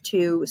encouraged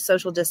to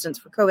social distance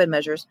for COVID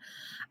measures.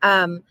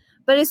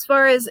 But as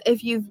far as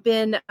if you've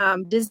been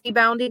Disney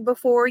bounding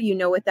before, you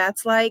know what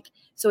that's like.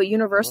 So at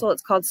Universal,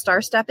 it's called Star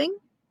Stepping.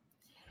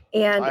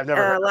 And I've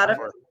never heard a lot of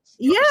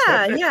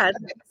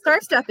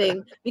Star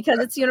Stepping, because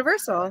it's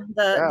Universal,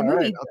 the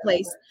movie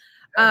place.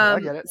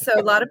 So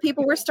a lot of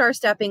people were star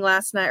stepping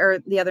last night or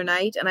the other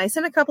night, and I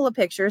sent a couple of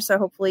pictures, so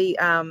hopefully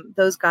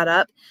those got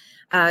up.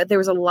 There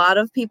was a lot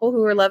of people who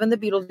were loving the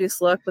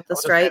Beetlejuice look with the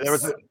stripes. There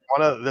was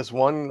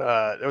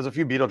there was a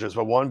few Beetlejuice,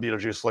 but one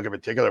Beetlejuice look in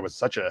particular was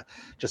such a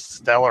just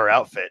stellar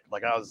outfit.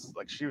 Like I was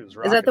like, she was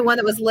rocking. Is that the one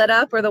that was lit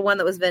up or the one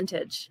that was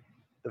vintage?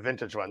 The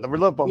vintage one. The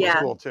lit up one was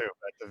cool too.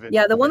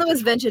 The one that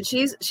was vintage.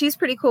 She's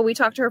pretty cool. We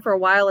talked to her for a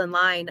while in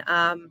line.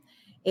 And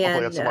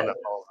that's the one that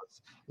follows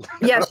us.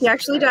 Yeah, she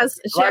actually does.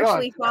 She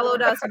actually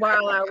followed us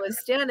while I was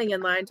standing in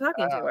line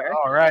talking to her.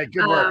 All right,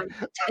 good work.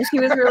 And she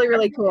was really,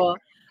 really cool.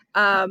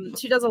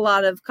 She does a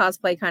lot of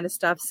cosplay kind of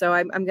stuff, so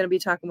I'm going to be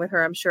talking with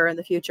her, I'm sure, in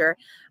the future.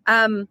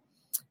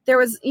 There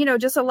was,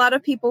 just a lot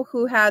of people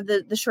who had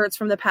the shirts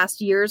from the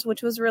past years,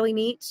 which was really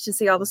neat to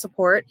see all the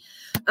support.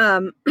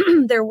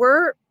 There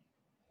were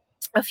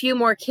a few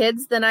more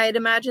kids than I had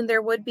imagined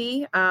there would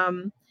be.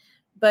 But,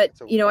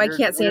 I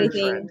can't say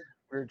anything.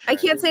 I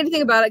can't say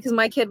anything about it because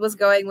my kid was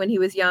going when he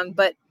was young,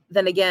 but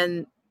then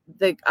again,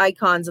 the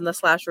icons and the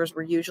slashers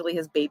were usually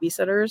his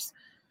babysitters.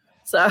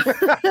 So,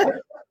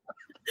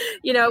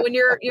 when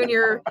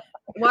you're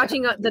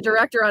watching the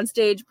director on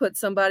stage put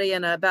somebody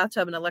in a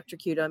bathtub and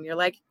electrocute them, you're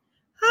like,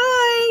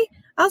 "Hi,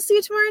 I'll see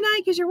you tomorrow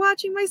night because you're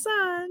watching my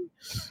son."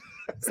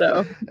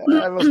 So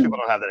most people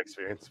don't have that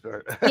experience,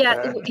 but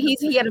yeah,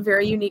 he had a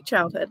very unique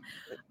childhood.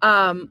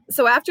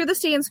 So after the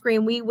Stand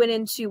Scream, we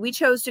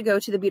chose to go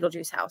to the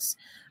Beetlejuice house.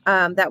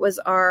 That was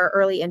our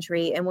early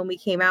entry. And when we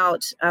came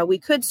out, we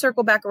could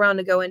circle back around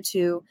to go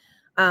into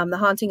the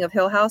Haunting of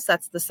Hill House.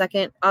 That's the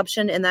second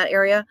option in that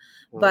area,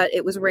 but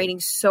it was raining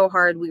so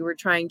hard. We were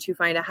trying to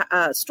find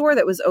a store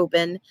that was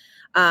open,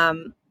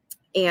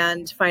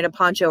 and find a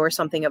poncho or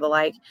something of the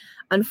like.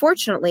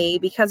 Unfortunately,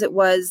 because it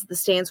was the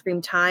Stand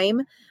Scream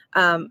time,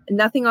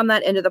 nothing on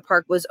that end of the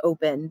park was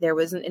open. There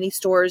wasn't any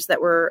stores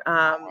that were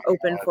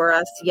open for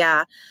us.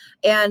 Yeah.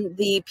 And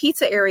the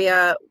pizza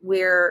area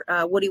where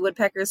Woody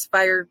Woodpecker's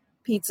Fire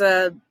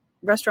Pizza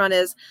restaurant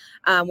is,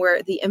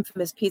 where the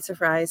infamous pizza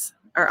fries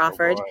are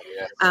offered. Oh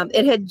boy, yes.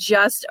 It had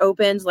just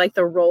opened like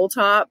the roll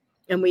top,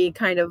 and we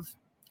kind of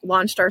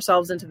launched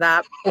ourselves into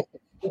that.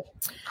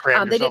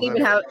 They didn't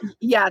even have,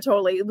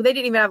 totally. They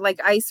didn't even have like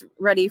ice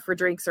ready for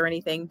drinks or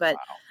anything, but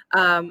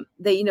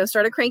they,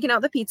 started cranking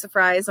out the pizza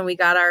fries, and we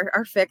got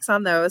our fix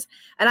on those.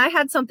 And I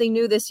had something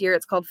new this year.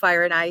 It's called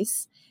Fire and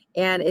Ice,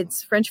 and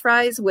it's French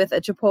fries with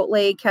a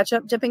Chipotle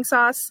ketchup dipping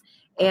sauce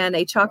and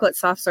a chocolate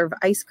soft serve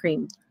ice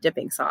cream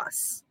dipping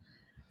sauce.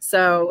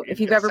 So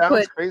if you've ever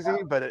put crazy,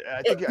 but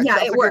I think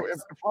it works.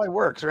 It probably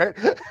works, right?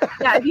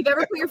 Yeah, if you've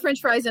ever put your French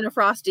fries in a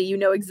Frosty, you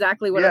know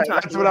exactly what I'm talking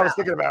about. That's what I was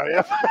thinking about.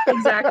 Yeah,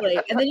 exactly.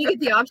 And then you get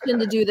the option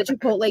to do the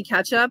Chipotle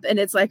ketchup, and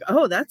it's like,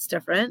 oh, that's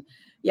different.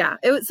 Yeah,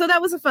 so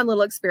that was a fun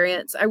little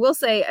experience. I will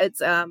say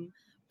it's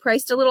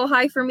priced a little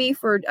high for me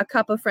for a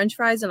cup of French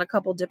fries and a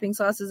couple dipping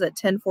sauces at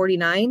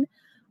 $10.49,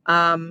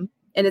 and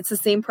it's the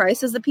same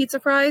price as the pizza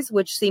fries,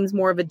 which seems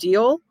more of a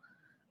deal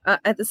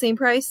at the same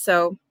price.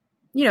 So,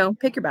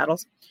 pick your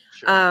battles.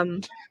 Sure.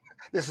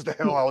 This is the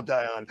hill I'll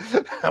die on.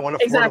 I want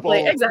to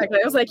exactly.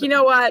 I was like, you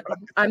know what?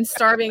 I'm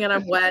starving and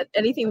I'm wet.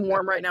 Anything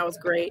warm right now is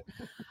great.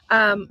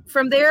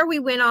 From there, we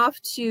went off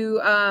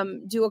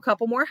to do a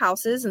couple more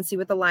houses and see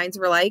what the lines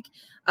were like.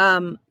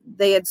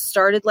 They had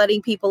started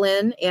letting people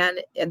in,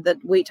 and the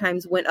wait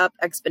times went up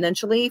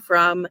exponentially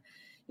from,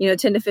 10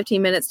 to 15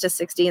 minutes to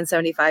 60 and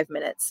 75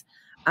 minutes.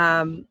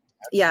 The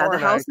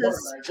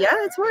houses,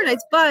 it's Horror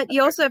Nights, but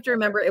you also have to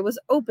remember it was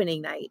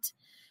opening night.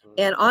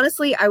 And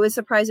honestly, I was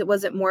surprised it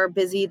wasn't more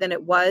busy than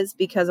it was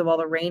because of all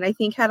the rain, I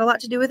think, had a lot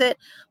to do with it.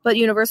 But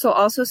Universal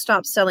also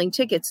stopped selling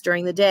tickets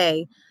during the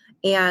day.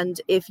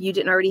 And if you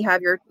didn't already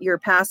have your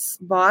pass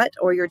bought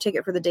or your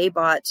ticket for the day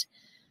bought,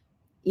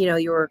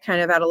 you were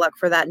kind of out of luck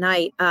for that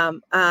night.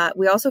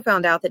 We also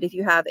found out that if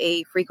you have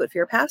a Frequent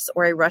Fear Pass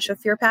or a Rush of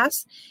Fear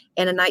Pass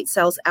and a night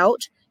sells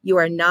out, you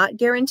are not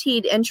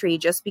guaranteed entry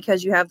just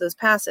because you have those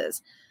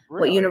passes.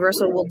 Really? What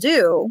Universal will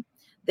do,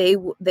 they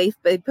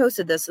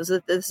posted this, so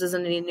this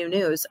isn't any new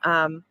news.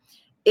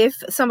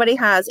 If somebody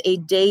has a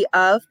day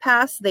of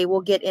pass, they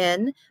will get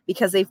in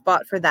because they've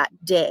bought for that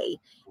day.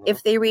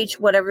 If they reach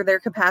whatever their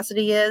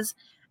capacity is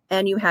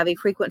and you have a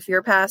Frequent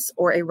Fear Pass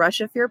or a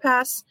Rush of Fear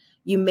Pass,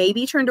 you may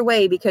be turned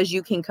away because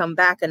you can come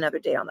back another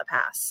day on the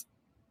pass.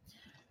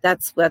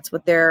 That's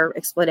what their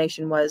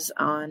explanation was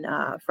on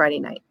Friday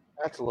night.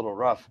 That's a little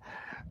rough.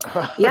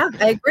 Yeah,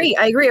 I agree.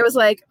 I was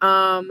like,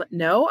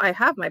 no, I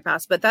have my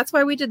pass, but that's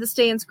why we did the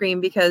Stay and Scream,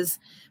 because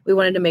we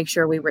wanted to make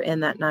sure we were in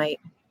that night.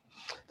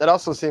 That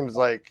also seems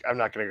like, I'm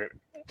not going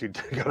to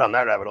go down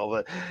that rabbit hole,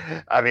 but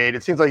I mean,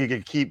 it seems like you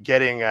could keep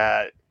getting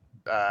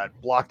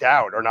blocked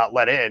out or not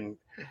let in.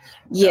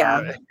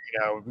 Yeah.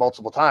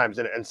 Multiple times.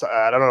 And so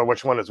I don't know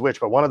which one is which,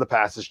 but one of the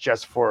passes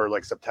just for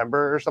like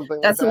September or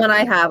something. That's like the one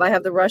I have. I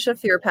have the Rush of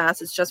Fear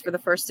Pass. It's just for the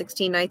first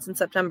 16 nights in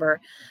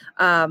September.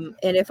 And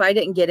if I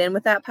didn't get in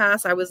with that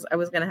pass, I was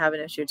going to have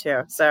an issue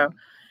too. So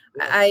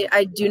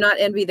I do not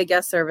envy the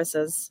guest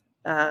services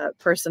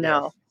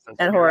personnel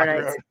at Horror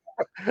Nights.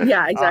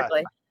 Yeah,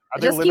 exactly.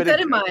 Just keep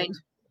that in mind.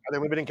 Are they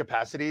limiting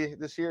capacity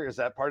this year? Is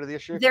that part of the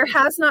issue? There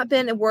has not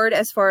been a word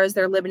as far as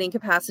their limiting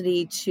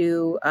capacity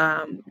to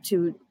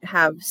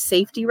have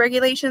safety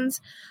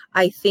regulations.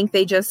 I think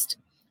they just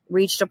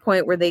reached a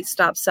point where they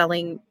stopped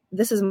selling.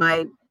 This is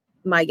my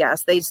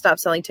guess. They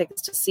stopped selling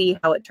tickets to see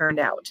how it turned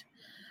out.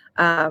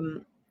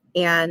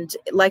 And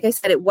like I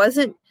said, it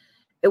wasn't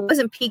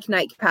peak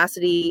night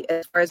capacity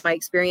as far as my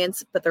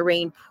experience, but the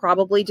rain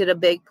probably did a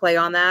big play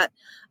on that.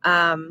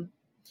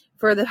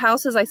 For the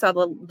houses, I saw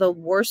the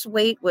worst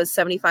wait was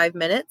 75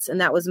 minutes,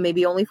 and that was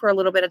maybe only for a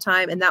little bit of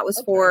time. And that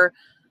was for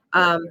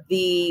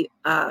the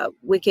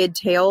Wicked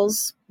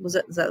Tales. Is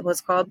that what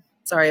it's called?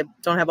 Sorry, I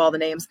don't have all the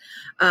names.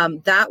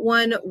 That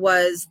one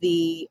was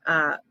the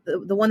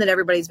one that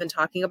everybody's been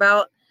talking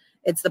about.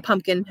 It's the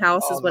Pumpkin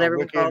House is what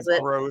everyone calls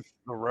it. Growth,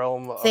 the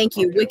realm. Thank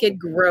you. Wicked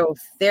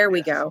Growth. There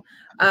we go.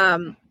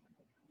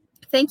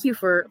 Thank you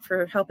for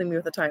helping me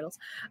with the titles.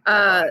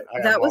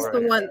 That was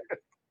the one.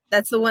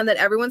 That's the one that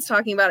everyone's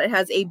talking about. It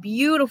has a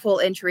beautiful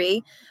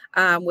entry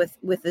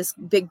with this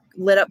big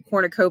lit up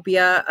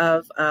cornucopia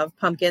of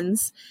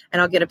pumpkins.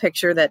 And I'll get a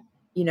picture that,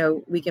 you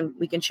know, we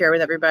can share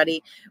with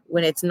everybody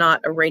when it's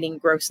not a raining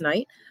gross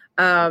night.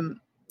 And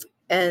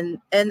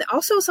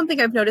also something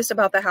I've noticed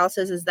about the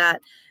houses is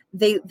that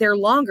they're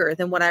longer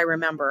than what I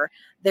remember.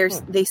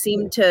 They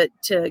seem to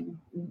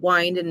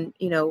wind and,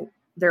 you know,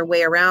 their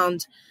way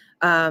around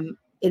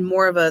in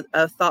more of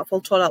a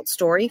thoughtful told out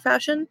story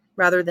fashion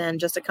rather than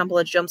just a couple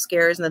of jump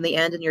scares and then the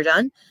end and you're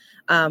done.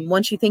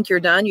 Once you think you're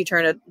done, you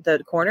turn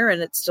the corner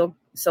and it still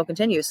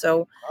continues.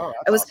 So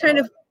I was kind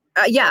of,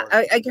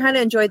 I kind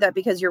of enjoyed that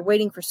because you're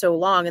waiting for so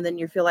long and then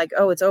you feel like,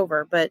 oh, it's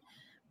over. But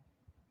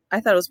I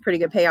thought it was a pretty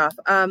good payoff.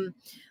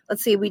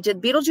 Let's see. We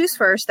did Beetlejuice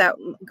first. That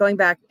going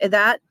back,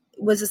 that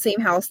was the same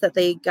house that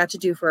they got to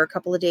do for a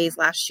couple of days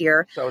last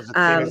year. So it was the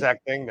same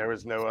exact thing. There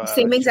was no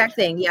same exact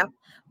thing. Yeah.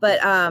 But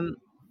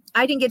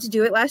I didn't get to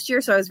do it last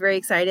year, so I was very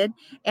excited.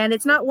 And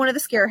it's not one of the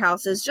scare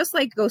houses, just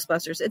like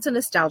Ghostbusters. It's a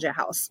nostalgia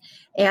house.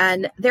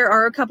 And there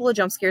are a couple of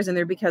jump scares in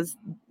there because,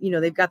 you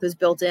know, they've got those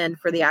built in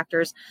for the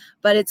actors.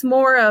 But it's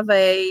more of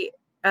a,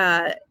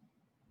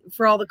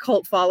 for all the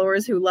cult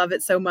followers who love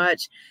it so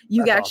much,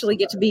 you actually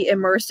get to be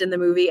immersed in the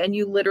movie and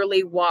you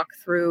literally walk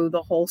through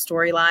the whole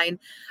storyline.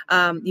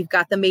 You've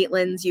got the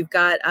Maitlands, you've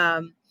got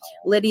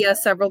Lydia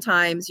several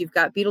times, you've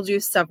got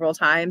Beetlejuice several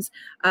times.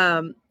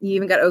 You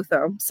even got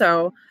Otho.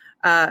 So,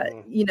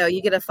 you know,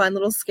 you get a fun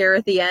little scare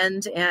at the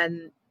end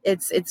and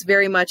it's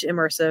very much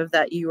immersive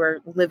that you are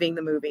living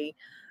the movie.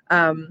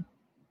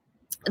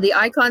 The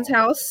Icons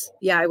house.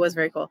 Yeah, it was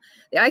very cool.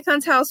 The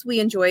Icons house we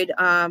enjoyed.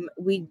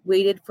 We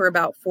waited for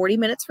about 40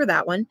 minutes for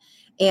that one.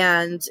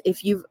 And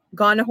if you've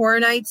gone to Horror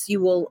Nights, you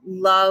will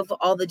love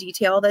all the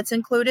detail that's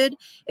included.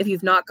 If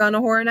you've not gone to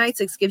Horror Nights,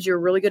 it gives you a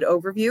really good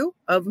overview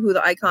of who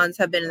the icons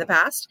have been in the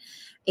past.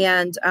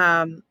 And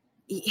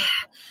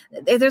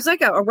there's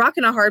like a rock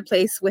and a hard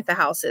place with the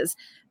houses.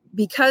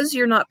 Because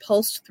you're not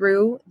pulsed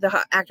through,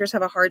 the actors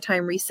have a hard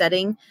time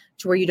resetting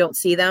to where you don't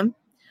see them.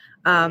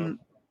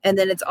 And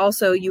then it's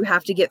also, you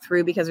have to get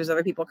through because there's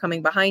other people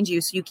coming behind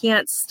you. So you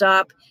can't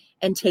stop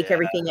and take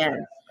everything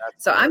in.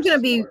 So I'm going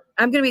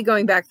to be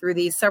going back through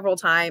these several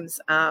times.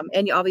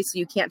 And obviously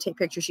you can't take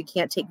pictures. You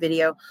can't take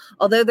video,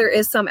 although there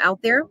is some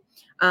out there,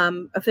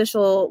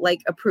 official,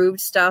 like approved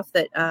stuff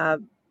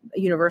that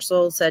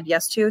Universal said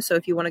yes to. So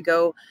if you want to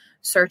go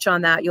search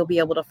on that, you'll be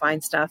able to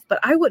find stuff, but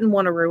I wouldn't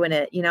want to ruin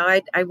it. You know,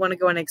 I want to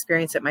go and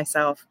experience it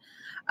myself.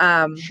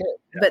 But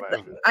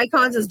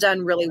Icons is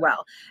done really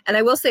well. And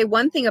I will say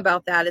one thing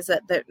about that is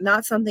that they're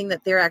not something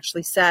that they're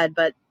actually said,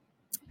 but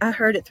I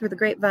heard it through the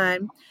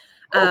grapevine.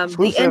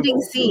 The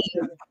ending scene.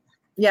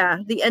 Yeah.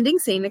 The ending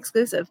scene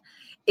exclusive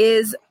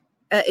is,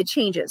 it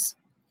changes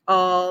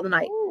all the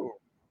night. Ooh.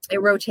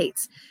 It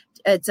rotates.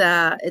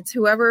 It's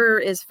whoever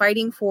is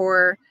fighting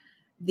for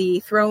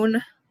the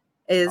throne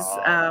is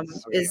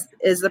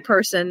the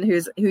person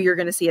who you're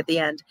going to see at the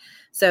end.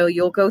 So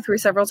you'll go through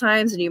several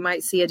times and you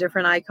might see a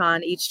different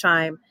icon each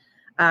time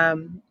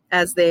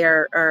as they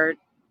are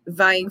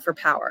vying for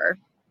power.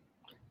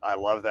 I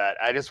love that.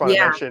 I just want to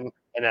mention,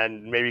 and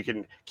then maybe you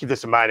can keep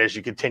this in mind as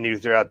you continue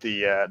throughout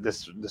the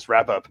this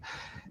wrap up,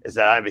 is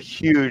that I'm a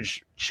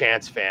huge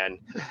Chance fan.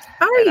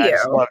 How are you? I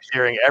just love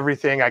hearing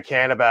everything I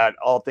can about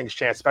all things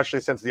Chance, especially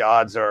since the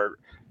odds are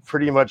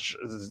pretty much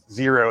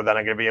zero that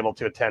I'm going to be able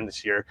to attend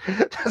this year.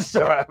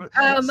 So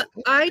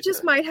I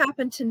just might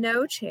happen to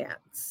know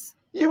Chance.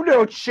 You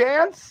know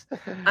Chance?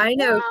 I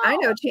know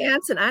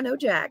Chance and I know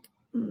Jack.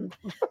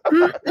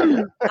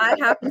 I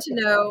happen to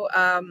know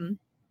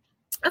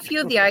a few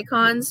of the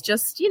icons,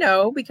 just, you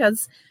know,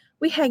 because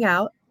we hang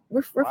out.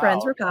 We're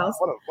friends. We're pals.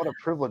 What a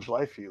privileged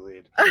life you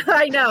lead.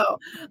 I know.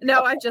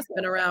 No, I've just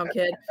been around,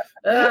 kid.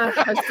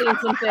 I've seen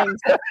some things.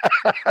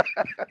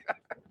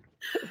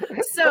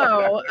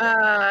 So,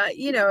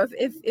 you know,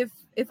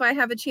 if I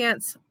have a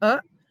chance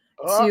to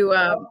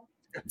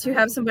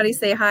have somebody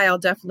say hi, I'll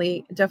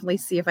definitely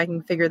see if I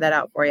can figure that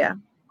out for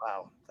you.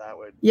 Wow, that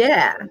would.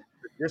 Yeah.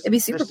 It'd be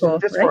super cool.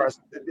 Just right? for us,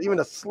 even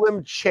a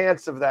slim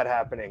chance of that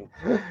happening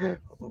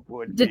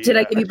would. Did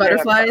I give you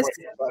butterflies?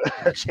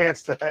 A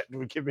chance that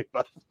would give me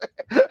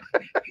butterflies.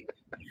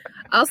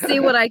 I'll see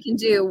what I can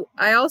do.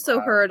 I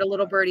also heard a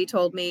little birdie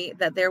told me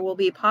that there will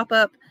be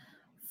pop-up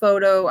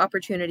photo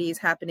opportunities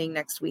happening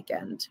next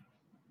weekend.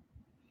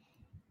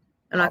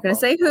 I'm not going to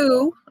say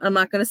who. I'm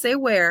not going to say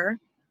where,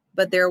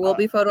 but there will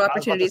be photo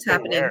opportunities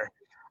happening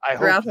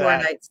throughout Horror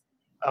Nights.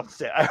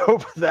 I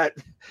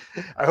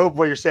hope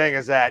what you're saying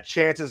is that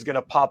Chance is going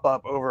to pop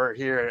up over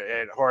here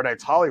at Horror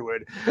Nights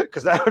Hollywood,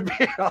 because that would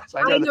be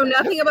awesome. I know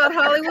nothing about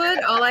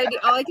Hollywood. All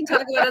I can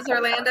talk about is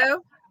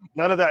Orlando.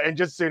 None of that, and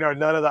just so you know,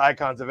 none of the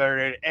icons have ever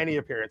made any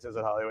appearances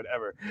in Hollywood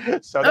ever.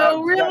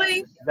 So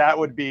really? That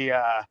would be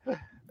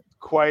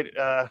quite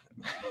a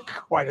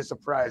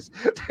surprise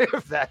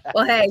if that happens.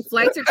 Well, hey,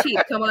 flights are cheap.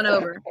 Come on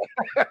over.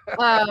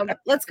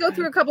 Let's go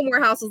through a couple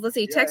more houses. Let's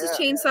see. Texas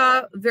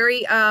Chainsaw,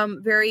 very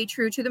very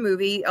true to the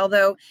movie,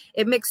 although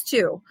it mixed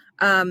too.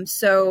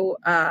 So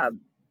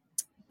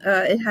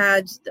It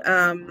had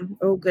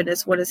oh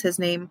goodness, what is his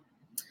name?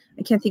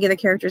 I can't think of the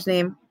character's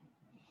name.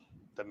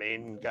 The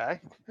main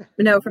guy?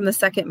 No, from the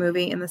second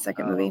movie. In the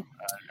second movie.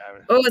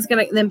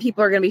 Then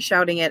people are gonna be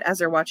shouting it as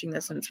they're watching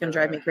this, and it's gonna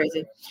drive me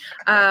crazy.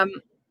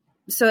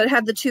 So it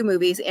had the 2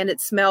 movies, and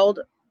it smelled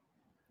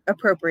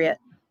appropriate.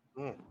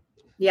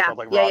 Yeah,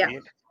 like raw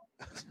meat.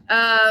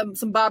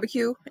 Some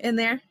barbecue in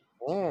there.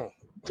 Mm.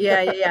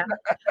 Yeah.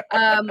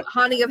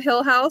 Haunting of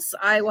Hill House,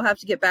 I will have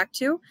to get back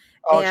to.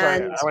 I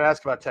want to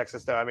ask about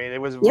Texas, though. I mean,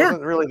 it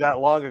wasn't really that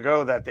long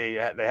ago that they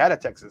had a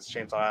Texas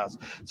Chainsaw House.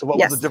 So what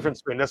was the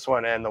difference between this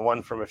one and the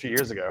one from a few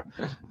years ago?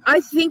 I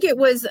think it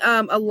was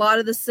a lot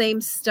of the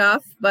same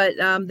stuff, but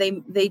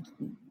they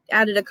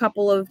added a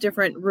couple of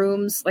different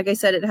rooms. Like I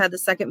said, it had the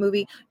second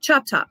movie,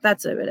 Chop Top.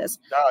 That's what it is.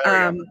 Oh,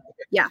 there you go.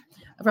 Yeah.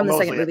 From the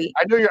second movie.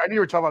 I knew you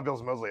were talking about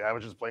Bill Moseley. I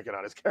was just blanking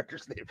on his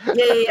character's name.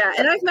 Yeah.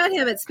 And I've met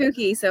him at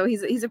Spooky, so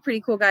he's a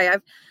pretty cool guy.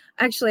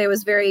 I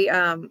was very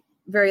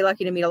very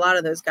lucky to meet a lot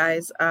of those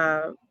guys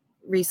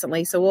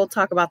recently. So we'll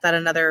talk about that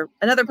another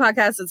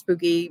podcast at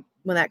Spooky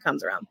when that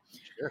comes around.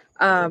 Sure.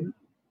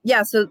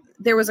 So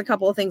there was a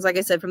couple of things, like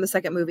I said, from the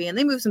second movie, and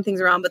they moved some things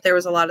around, but there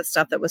was a lot of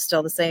stuff that was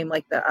still the same,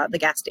 like the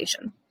gas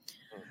station.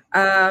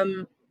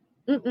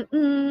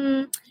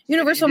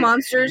 Universal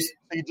Monsters.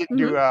 You didn't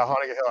do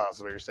Haunting of Hill House,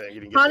 is what you're saying.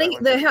 You didn't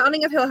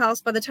Haunting of Hill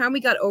House. By the time we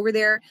got over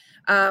there,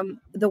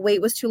 the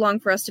wait was too long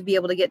for us to be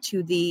able to get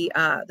to the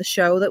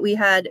show that we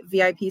had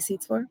VIP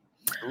seats for.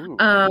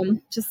 Ooh.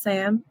 Just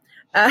saying.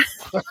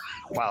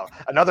 Wow,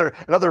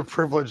 another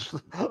privilege.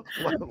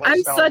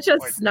 I'm such a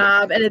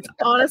snob, and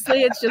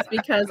it's just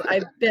because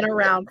I've been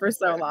around for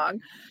so long.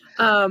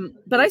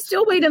 But I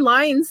still wait in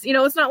lines.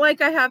 It's not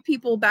like I have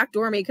people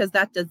backdoor me, because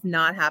that does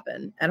not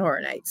happen at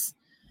Horror Nights,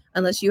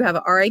 unless you have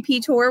an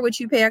RIP tour, which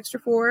you pay extra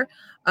for,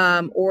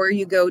 or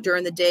you go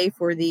during the day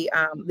for the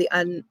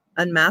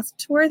unmasked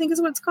tour, I think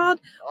is what it's called.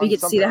 Where you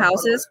get to see the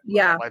houses.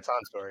 Yeah. Lights on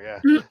tour.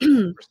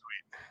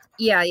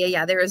 Yeah.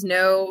 Yeah. There is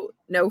no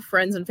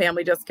friends and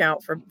family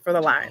discount for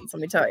the lines.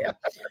 Let me tell you.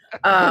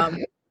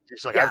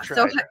 So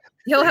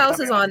Hill House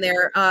is on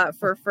there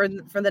for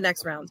the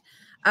next round.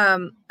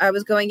 I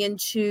was going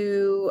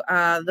into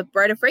the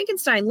Bride of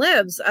Frankenstein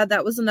Lives.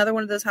 That was another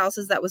one of those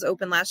houses that was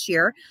open last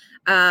year,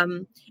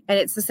 and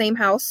it's the same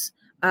house.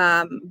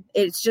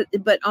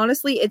 But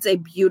honestly, it's a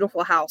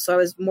beautiful house. So I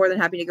was more than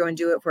happy to go and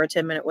do it for a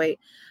 10-minute wait.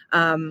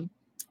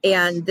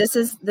 And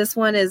this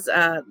one is.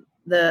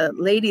 The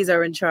ladies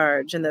are in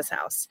charge in this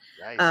house.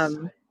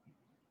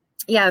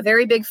 Nice.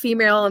 Very big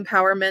female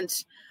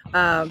empowerment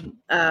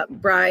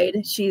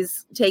bride.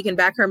 She's taken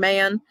back her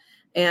man,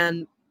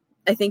 and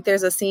I think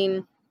there's a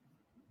scene.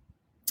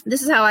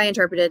 This is how I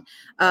interpreted,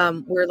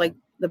 where like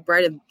the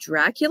bride of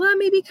Dracula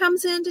maybe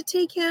comes in to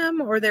take him,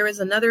 or there is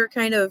another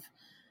kind of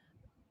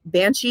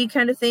banshee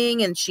kind of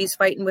thing, and she's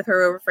fighting with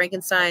her over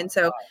Frankenstein.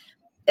 So,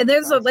 and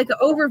there's an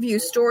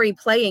overview story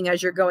playing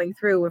as you're going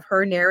through with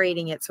her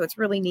narrating it. So it's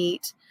really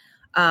neat.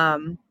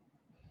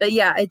 But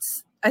yeah,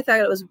 I thought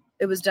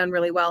it was done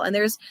really well. And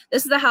this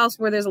is a house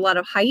where there's a lot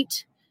of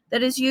height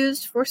that is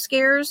used for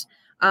scares.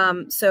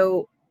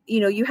 So,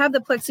 you have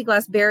the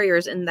plexiglass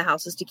barriers in the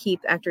houses to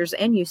keep actors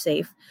and you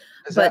safe.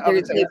 Is that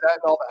in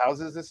all the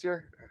houses this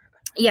year?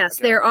 Yes,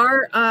 okay. There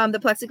are the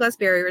plexiglass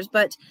barriers,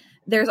 but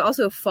there's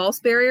also false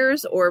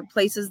barriers or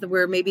places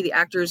where maybe the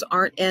actors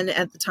aren't in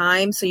at the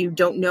time, so you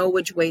don't know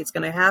which way it's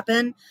going to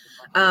happen.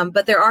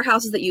 But there are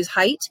houses that use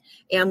height.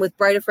 And with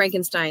Bride of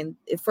Frankenstein,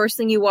 the first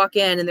thing you walk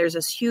in and there's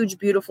this huge,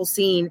 beautiful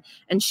scene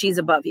and she's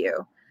above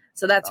you.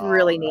 So that's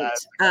really neat.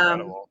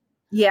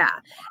 Yeah.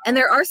 And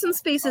there are some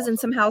spaces in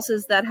some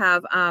houses that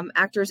have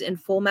actors in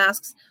full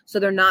masks, so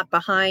they're not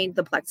behind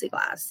the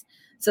plexiglass.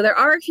 So there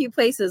are a few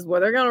places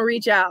where they're going to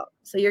reach out.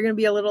 So you're going to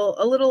be a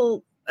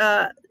little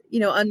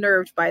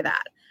unnerved by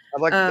that. I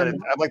like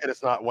that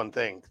it's not one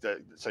thing,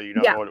 so you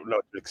don't know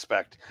what to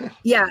expect.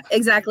 Yeah,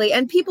 exactly.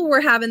 And people were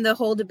having the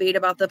whole debate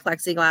about the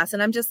plexiglass,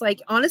 and I'm just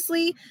like,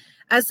 honestly,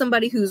 as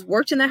somebody who's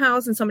worked in the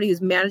house and somebody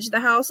who's managed the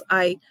house,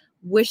 I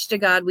wish to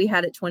God we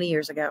had it 20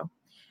 years ago.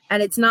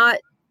 And it's not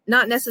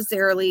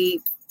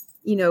necessarily,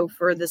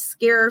 for the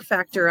scare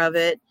factor of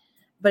it,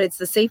 but it's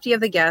the safety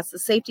of the guests, the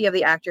safety of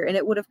the actor, and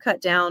it would have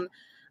cut down,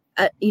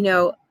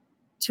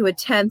 to a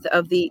 10th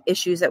of the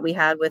issues that we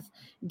had with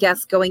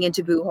guests going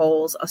into boo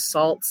holes,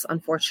 assaults,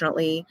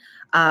 unfortunately,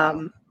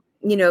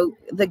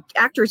 the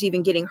actors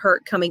even getting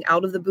hurt coming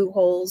out of the boo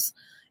holes,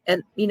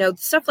 and,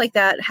 stuff like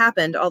that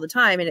happened all the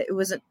time. And it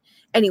wasn't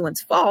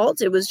anyone's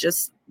fault. It was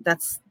just,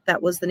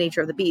 that was the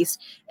nature of the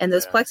beast. And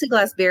those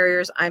plexiglass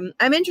barriers, I'm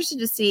interested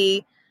to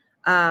see,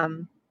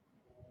 or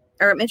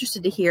I'm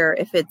interested to hear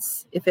if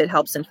it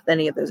helps in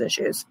any of those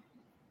issues.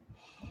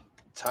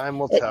 Time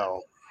will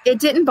tell. It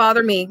didn't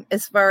bother me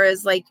as far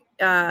as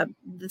the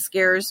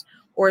scares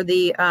or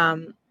the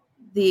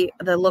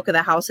look of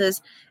the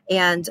houses.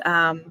 And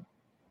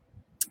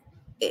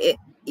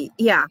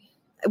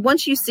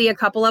once you see a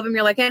couple of them,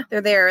 you're like,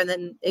 they're there. And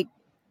then it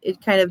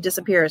kind of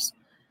disappears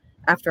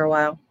after a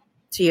while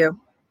to you.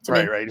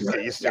 Right. You just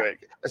get used to it,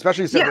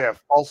 especially since they have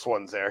false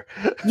ones there.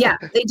 Yeah,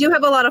 they do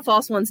have a lot of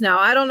false ones now.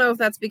 I don't know if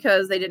that's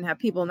because they didn't have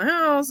people in the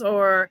house,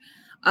 or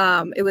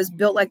it was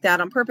built like that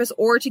on purpose,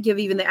 or to give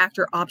even the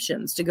actor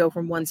options to go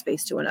from one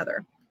space to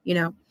another.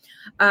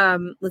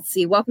 Let's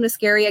see. Welcome to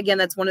Scary. Again,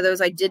 that's one of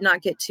those I did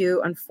not get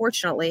to,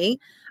 unfortunately.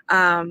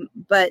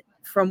 But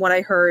from what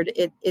I heard,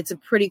 it's a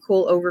pretty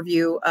cool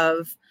overview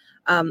of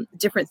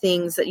different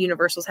things that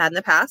Universal's had in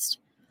the past.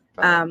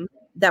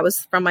 That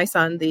was from my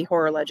son, the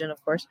horror legend,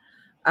 of course.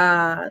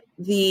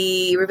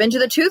 The Revenge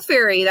of the Tooth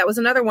Fairy, that was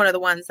another one of the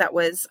ones that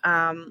was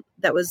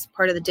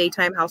part of the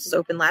Daytime Houses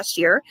Open last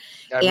year.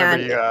 I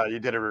remember you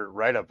did a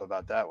write-up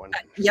about that one.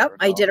 Yep,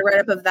 I did a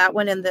write-up of that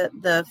one, and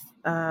the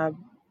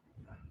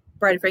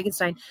Bride of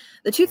Frankenstein.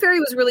 The Tooth Fairy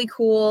was really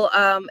cool.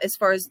 As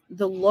far as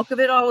the look of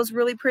it all was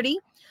really pretty.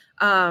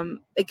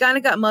 It kind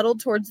of got muddled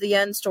towards the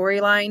end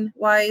storyline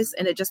wise,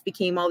 and it just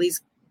became all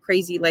these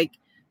crazy, like,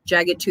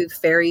 jagged tooth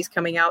fairies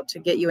coming out to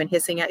get you and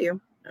hissing at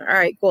you. All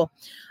right, cool.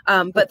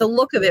 But the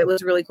look of it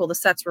was really cool. The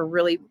sets were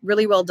really,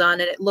 really well done,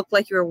 and it looked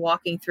like you were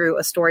walking through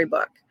a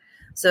storybook.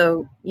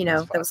 So,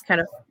 that was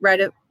kind of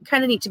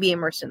neat to be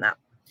immersed in that.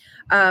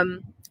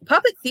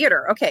 Puppet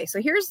theater. Okay,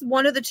 so here's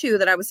one of the two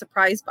that I was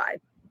surprised by.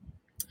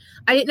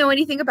 I didn't know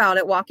anything about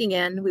it walking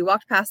in. We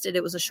walked past it.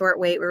 It was a short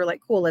wait. We were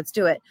like, cool, let's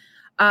do it.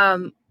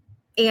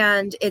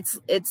 And it's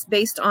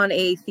based on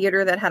a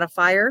theater that had a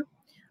fire,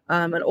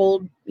 an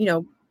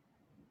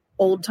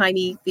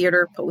old-timey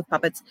theater with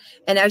puppets.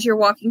 And as you're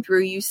walking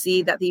through, you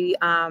see that the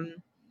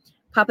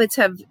puppets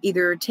have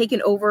either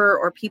taken over,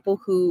 or people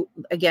who,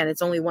 again,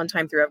 it's only one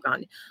time through I've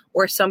gone,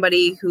 or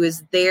somebody who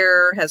is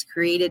there has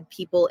created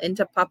people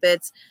into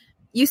puppets.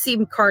 You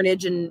see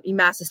carnage and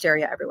mass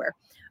hysteria everywhere.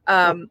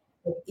 And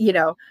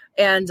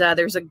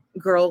there's a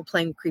girl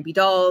playing creepy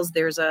dolls.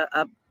 There's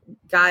a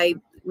guy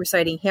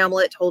reciting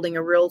Hamlet holding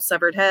a real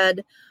severed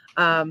head.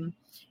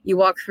 You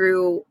walk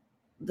through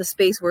the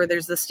space where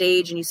there's the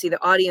stage, and you see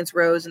the audience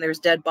rows, and there's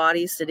dead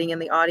bodies sitting in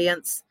the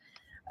audience.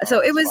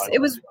 So it was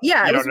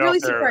really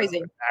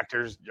surprising.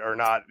 Actors or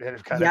not, kind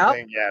of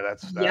thing. Yeah,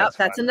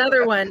 that's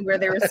another one where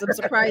there was some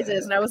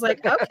surprises, and I was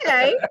like,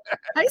 okay,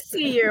 I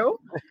see you.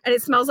 And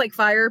it smells like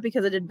fire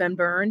because it had been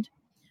burned.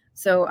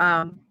 So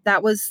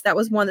that was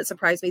one that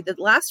surprised me. The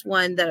last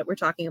one that we're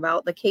talking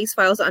about, the Case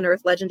Files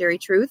Unearthed Legendary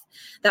Truth,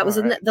 that was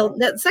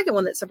the second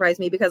one that surprised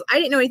me because I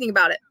didn't know anything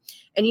about it.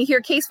 And you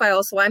hear Case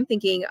Files, so I'm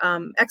thinking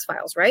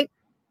X-Files, right?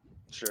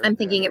 Sure. I'm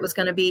thinking it was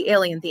going to be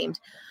alien themed.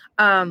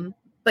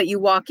 But you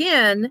walk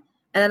in,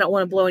 and I don't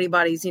want to blow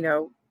anybody's,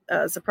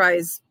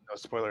 surprise. No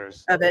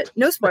spoilers of it.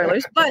 No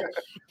spoilers, but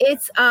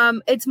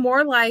it's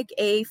more like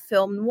a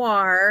film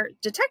noir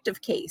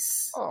detective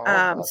case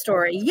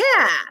story.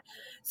 Yeah.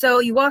 So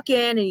you walk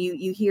in and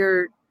you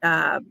hear,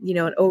 an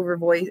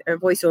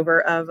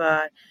voiceover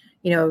of,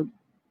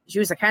 she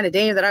was the kind of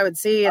dame that I would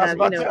see in a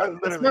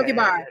smoky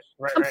bar.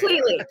 Right,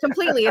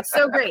 completely. It's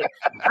so great.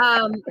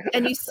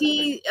 And you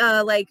see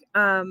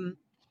office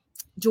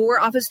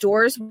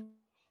doors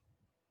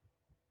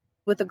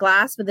with the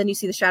glass, but then you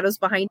see the shadows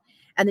behind,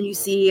 and then you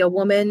see a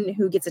woman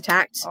who gets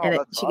attacked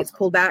she gets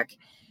pulled back.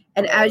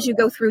 And as you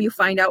go through, you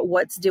find out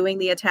what's doing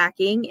the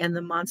attacking and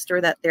the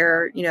monster that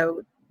they're,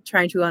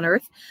 trying to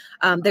unearth.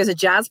 There's a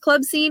jazz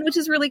club scene, which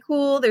is really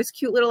cool. There's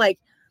cute little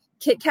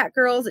Kit Kat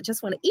girls that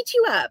just want to eat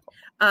you up.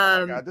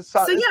 This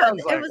sounds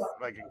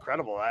like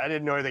incredible. I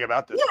didn't know anything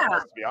about this. Yeah,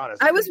 to be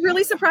honest, I was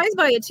really surprised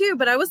by it too.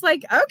 But I was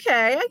like,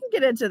 okay, I can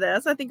get into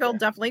this. I think I'll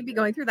definitely be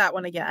going through that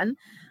one again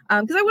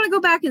because I want to go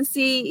back and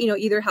see,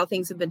 either how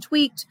things have been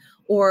tweaked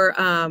or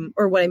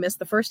what I missed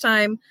the first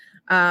time.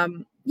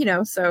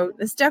 So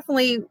it's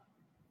definitely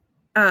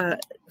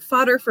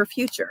fodder for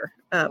future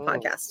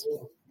podcasts.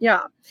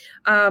 Yeah.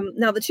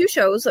 Now the two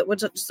shows that we'll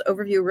just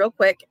overview real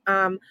quick.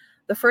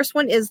 The first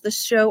one is the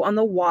show on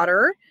the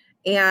water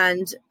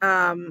and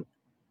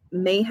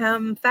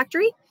Mayhem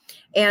Factory.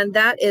 And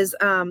that is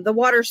the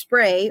water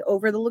spray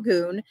over the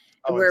lagoon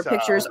where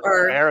pictures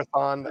are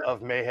Marathon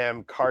of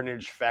Mayhem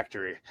Carnage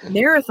Factory.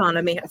 Marathon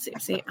of Mayhem.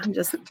 See, I'm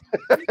just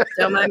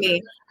don't mind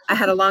me. I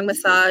had a long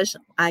massage.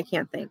 I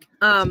can't think.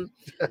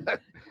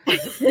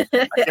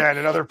 Again,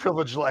 another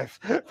privileged life.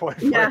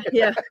 Yeah.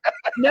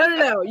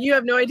 No. You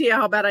have no idea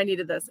how bad I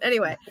needed this.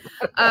 Anyway,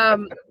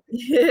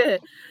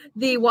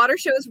 the water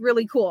show is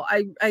really cool.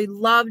 I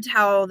loved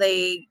how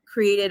they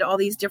created all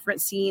these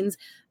different scenes.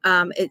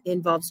 It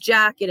involves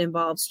Jack. It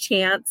involves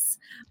Chance.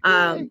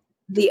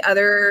 The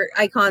other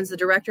icons, the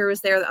director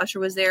was there. The usher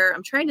was there.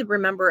 I'm trying to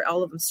remember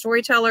all of them.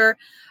 Storyteller.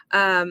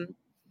 And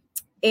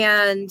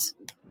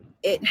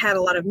it had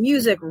a lot of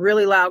music,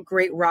 really loud,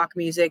 great rock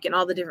music, and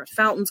all the different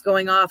fountains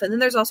going off. And then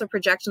there's also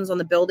projections on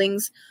the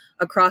buildings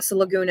across the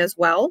lagoon as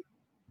well.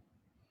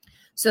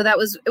 So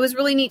it was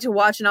really neat to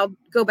watch, and I'll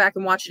go back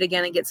and watch it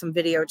again and get some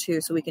video too,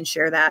 so we can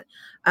share that.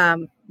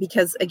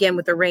 Because again,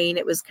 with the rain,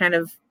 it was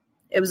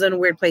in a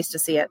weird place to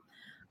see it.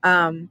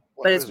 But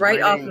it's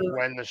right off of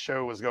when the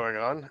show was going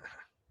on.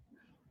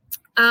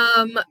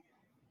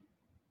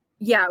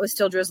 Yeah, it was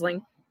still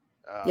drizzling.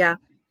 Yeah.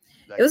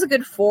 it was a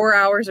good 4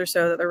 hours or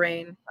so that the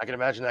rain. I can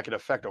imagine that could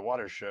affect a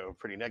water show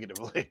pretty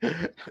negatively.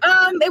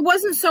 It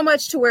wasn't so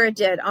much to where it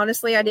did.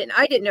 Honestly, I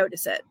didn't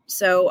notice it.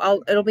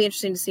 So it'll be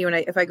interesting to see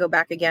if I go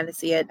back again to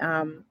see it.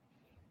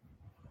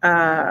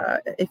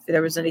 If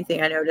there was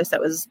anything I noticed that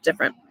was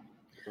different.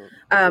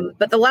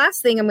 But the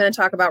last thing I'm going to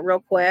talk about real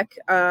quick,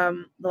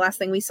 the last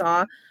thing we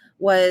saw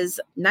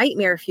was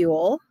Nightmare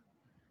Fuel,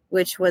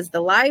 which was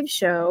the live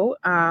show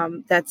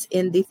that's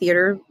in the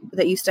theater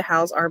that used to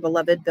house our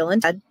beloved Bill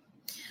and Ted.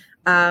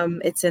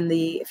 It's in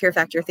the Fear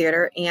Factor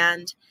Theater,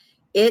 and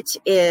it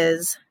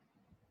is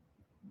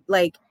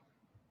like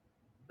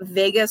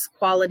Vegas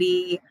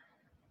quality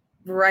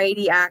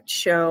variety act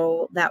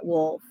show that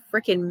will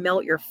freaking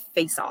melt your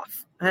face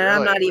off. And really?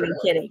 I'm not even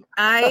kidding.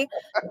 I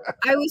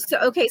was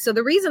so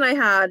the reason I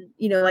had,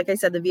 like I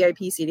said, the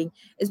VIP seating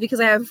is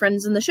because I have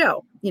friends in the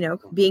show.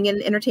 Being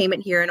in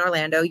entertainment here in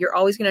Orlando, you're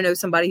always going to know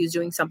somebody who's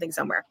doing something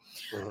somewhere.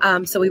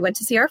 So we went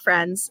to see our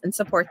friends and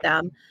support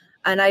them.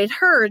 And I had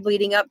heard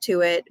leading up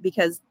to it,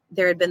 because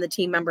there had been the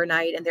team member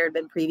night and there had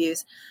been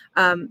previews,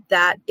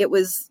 that it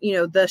was,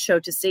 the show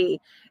to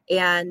see.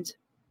 And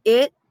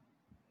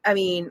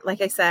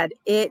like I said,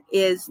 it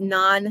is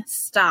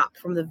nonstop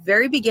from the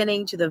very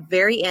beginning to the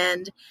very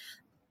end.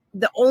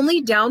 The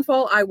only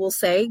downfall I will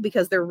say,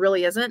 because there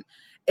really isn't,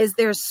 is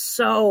there's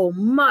so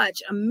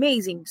much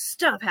amazing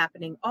stuff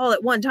happening all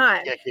at one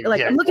time.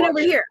 I'm looking over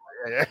here.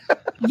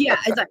 Yeah,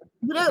 exactly.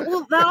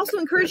 But that also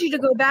encourages you to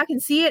go back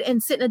and see it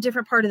and sit in a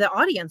different part of the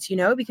audience,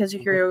 because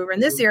if you're over in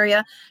this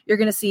area, you're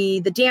going to see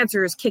the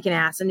dancers kicking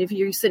ass. And if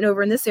you're sitting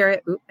over in this area,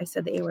 I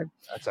said the A word.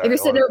 If you're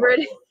sitting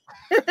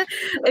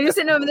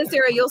over in this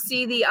area, you'll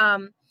see the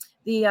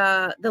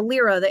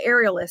Lyra, the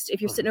aerialist.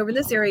 If you're sitting over in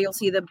this area, you'll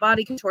see the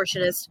body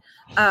contortionist,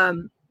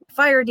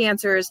 fire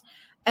dancers,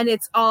 and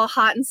it's all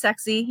hot and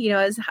sexy,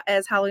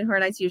 as Halloween Horror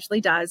Nights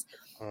usually does.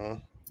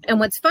 And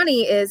what's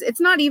funny is it's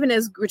not even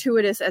as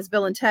gratuitous as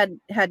Bill and Ted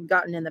had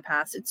gotten in the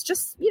past. It's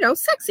just,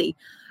 sexy.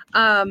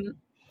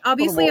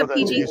 Obviously a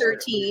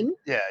PG-13.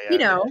 Yeah.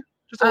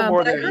 Just a little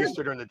more than used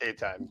to during the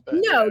daytime. But,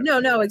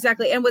 no,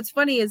 exactly. And what's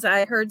funny is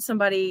I heard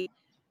somebody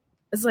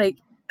is like,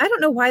 I don't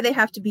know why they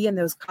have to be in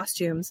those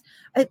costumes.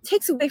 It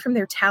takes away from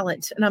their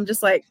talent. And I'm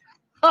just like,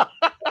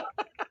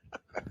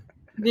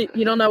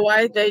 you don't know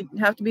why they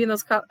have to be in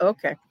those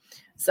okay.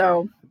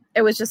 So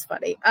it was just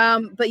funny.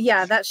 But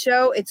yeah, that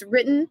show, it's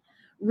written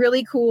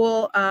really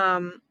cool.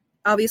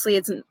 Obviously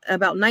it's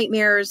about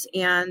nightmares,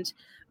 and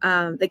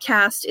the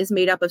cast is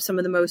made up of some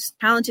of the most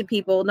talented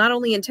people, not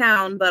only in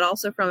town, but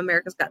also from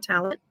America's Got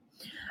Talent.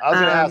 I was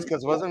going to ask,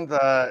 because wasn't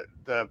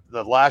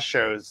the last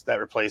shows that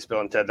replaced Bill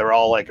and Ted, they're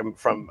all like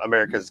from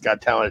America's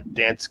Got Talent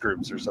dance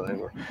groups or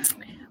something?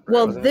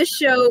 Well, this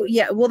show,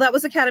 that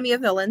was Academy of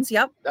Villains.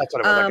 Yep. That's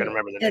what I couldn't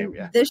remember the name.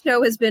 Yeah. This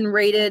show has been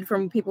rated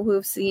from people who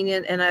have seen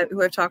it and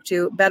who I've talked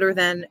to better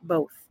than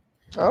both.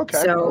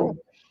 Okay. So cool.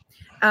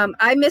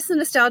 I miss the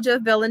nostalgia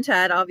of Bill and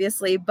Ted,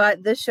 obviously,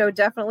 but this show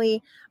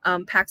definitely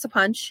packs a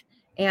punch,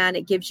 and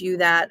it gives you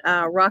that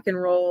rock and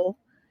roll,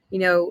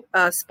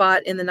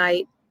 spot in the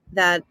night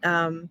that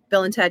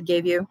Bill and Ted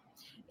gave you,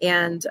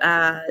 and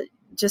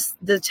just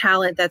the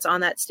talent that's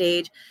on that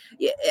stage.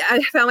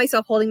 I found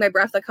myself holding my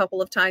breath a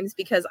couple of times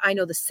because I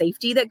know the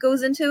safety that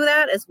goes into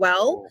that as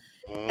well.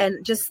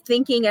 And just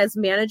thinking as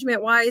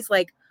management wise,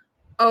 like,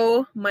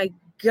 oh my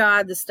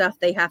God, the stuff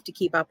they have to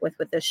keep up with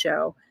this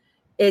show.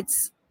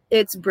 It's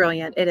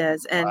brilliant. It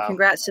is. And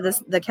congrats to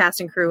the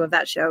cast and crew of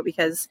that show,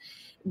 because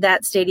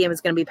that stadium is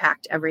going to be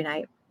packed every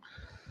night.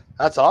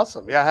 That's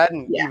awesome. Yeah. I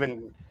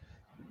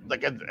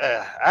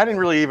hadn't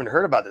really even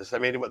heard about this. I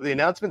mean, the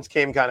announcements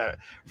came kind of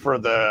for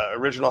the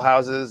original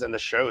houses, and the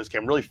shows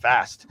came really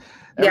fast.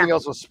 Everything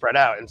else was spread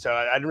out. And so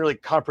I didn't really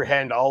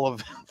comprehend all of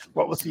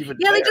what was even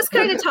there. They just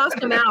kind of tossed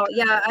them out.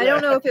 Yeah. I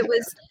don't know if it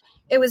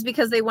was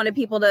because they wanted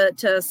people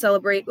to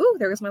celebrate. Ooh,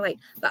 there goes my light.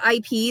 The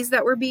IPs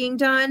that were being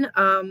done,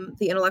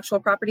 the intellectual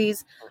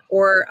properties,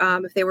 or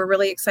if they were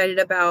really excited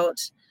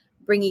about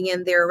bringing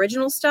in their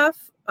original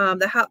stuff.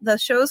 The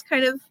shows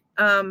kind of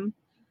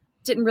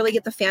didn't really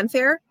get the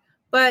fanfare.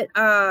 But,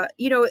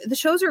 the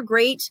shows are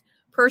great,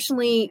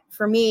 personally,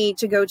 for me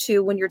to go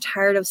to when you're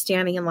tired of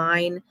standing in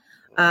line.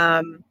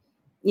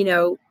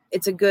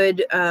 It's a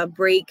good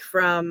break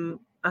from,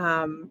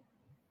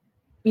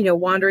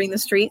 wandering the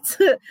streets.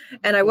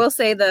 And I will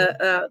say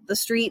the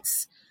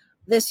streets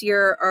this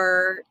year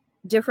are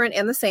different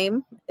and the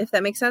same, if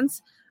that makes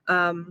sense.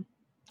 The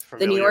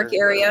New York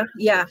area.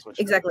 Yeah,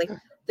 exactly.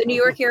 The New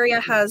York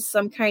area has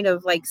some kind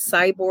of like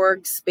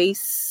cyborg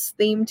space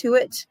theme to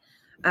it.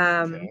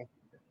 Okay.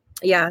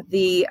 Yeah,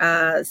 the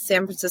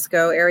San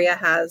Francisco area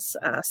has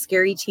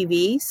Scary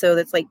TV, so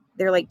that's like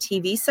they're like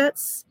TV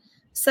sets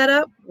set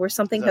up where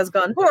something has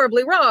gone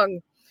horribly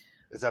wrong.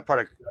 Is that part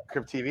of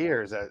Crypt TV,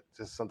 or is that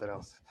just something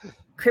else?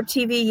 Crypt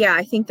TV, yeah,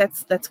 I think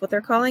that's what they're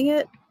calling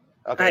it.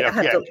 Okay,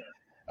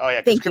 Oh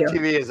yeah, Thank Script you.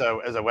 TV is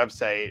a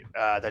website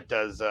that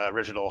does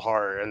original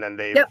horror, and then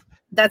they. Yep,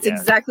 that's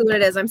exactly what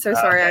it is. I'm so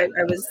sorry. Okay.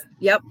 I was.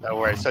 Yep. No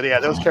worries. So yeah,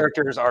 those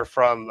characters are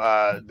from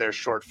their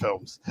short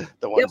films,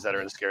 the ones that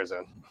are in Scare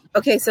Zone.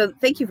 Okay, so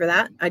thank you for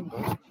that.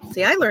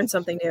 I learned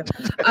something new.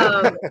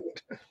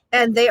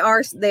 And they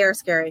are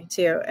scary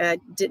too. I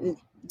didn't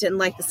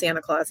like the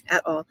Santa Claus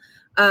at all.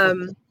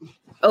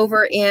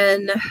 Over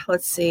in,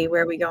 let's see,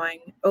 where are we going?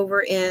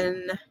 Over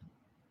in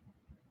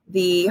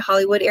the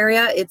Hollywood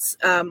area, it's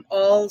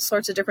all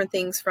sorts of different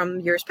things from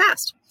years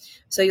past.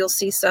 So you'll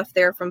see stuff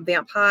there from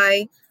Vamp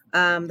High,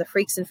 the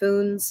Freaks and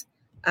Foons.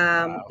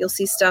 Wow. You'll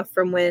see stuff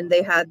from when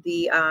they had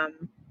the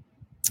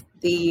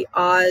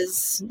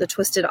Oz, the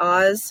Twisted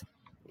Oz,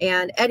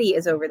 and Eddie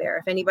is over there.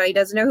 If anybody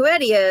doesn't know who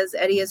Eddie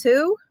is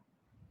who?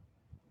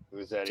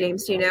 Who's Eddie?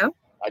 James, do you know?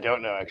 I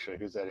don't know, actually.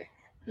 Who's Eddie?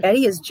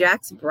 Eddie is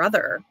Jack's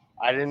brother.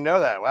 I didn't know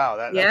that. Wow.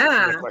 That's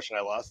a question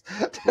I lost.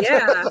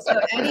 Yeah.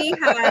 So Eddie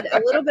had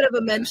a little bit of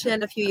a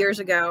mention a few years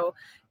ago.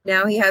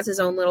 Now he has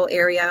his own little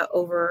area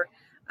over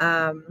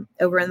in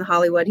the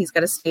Hollywood. He's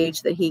got a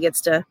stage that he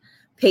gets to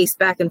pace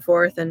back and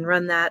forth and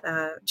run that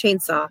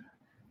chainsaw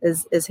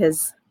is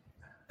his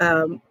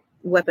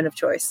weapon of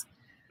choice.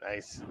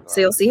 Nice. Wow.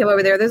 So you'll see him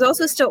over there. There's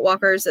also stilt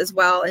walkers as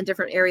well in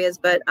different areas,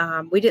 but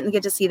we didn't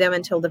get to see them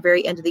until the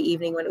very end of the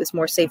evening when it was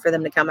more safe for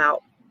them to come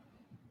out.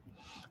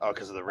 Oh,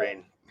 because of the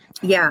rain.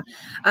 Yeah.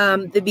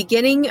 The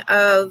beginning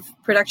of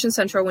Production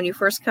Central, when you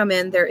first come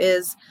in, there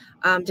is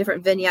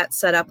different vignettes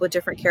set up with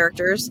different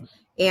characters,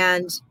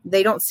 and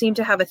they don't seem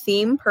to have a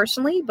theme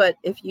personally, but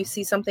if you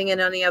see something in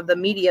any of the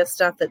media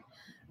stuff that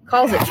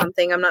calls it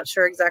something, I'm not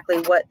sure exactly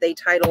what they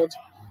titled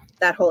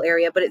that whole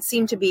area, but it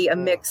seemed to be a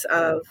mix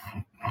of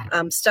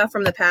stuff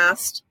from the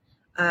past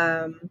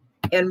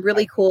and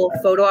really cool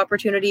photo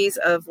opportunities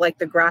of like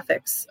the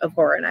graphics of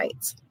Horror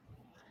Nights.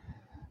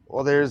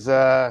 Well, there's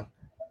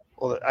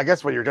well, I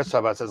guess what you're just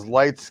talking about says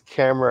Lights,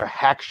 Camera,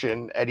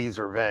 Haction, Eddie's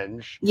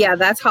Revenge. Yeah,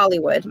 that's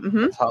Hollywood.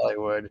 Mm-hmm. That's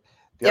Hollywood.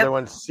 The other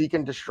one's Seek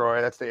and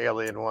Destroy. That's the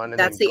alien one. And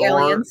that's the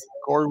aliens.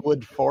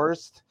 Gorewood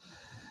Forest.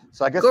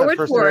 So I guess Gorewood that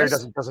first Forest,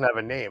 area doesn't have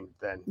a name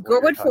then.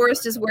 Gorewood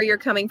Forest is where you're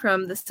coming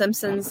from, the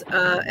Simpsons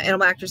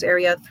Animal Actors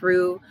area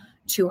through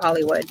to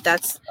Hollywood.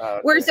 That's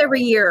where it's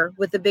every year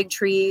with the big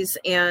trees,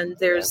 and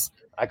there's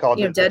I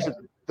call it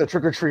the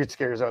Trick or Treat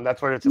Scare Zone.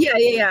 That's what it's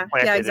yeah,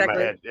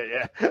 exactly.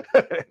 Yeah.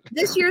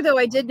 This year though,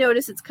 I did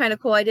notice it's kind of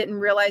cool. I didn't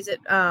realize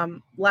it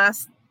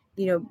last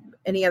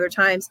any other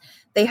times.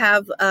 They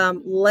have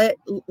lit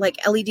like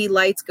LED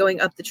lights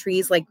going up the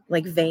trees like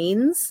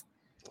veins.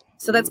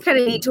 So that's kind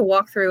of neat to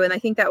walk through. And I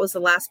think that was the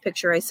last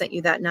picture I sent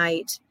you that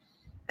night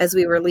as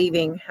we were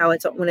leaving, how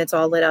when it's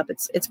all lit up.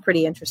 It's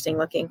pretty interesting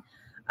looking.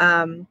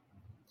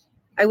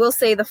 I will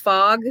say the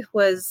fog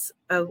was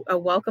a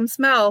welcome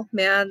smell,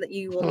 man. That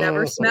you will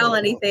never smell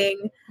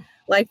anything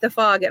like the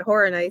fog at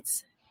Horror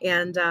Nights.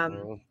 And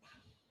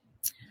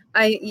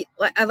I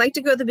like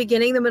to go at the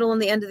beginning, the middle,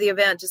 and the end of the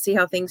event to see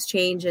how things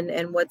change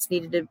and what's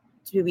needed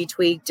to be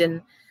tweaked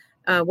and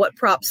what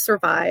props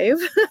survive.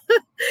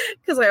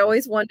 Because I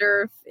always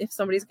wonder if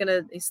somebody's going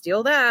to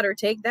steal that or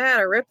take that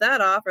or rip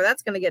that off, or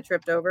that's going to get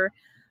tripped over.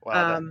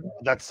 Wow,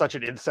 that's such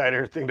an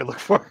insider thing to look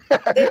for.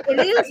 It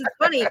is. It's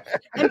funny,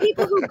 and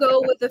people who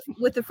go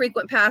with the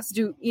frequent pass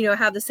do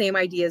have the same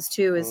ideas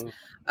too. Is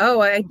oh,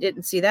 I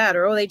didn't see that,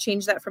 or oh, they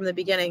changed that from the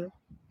beginning.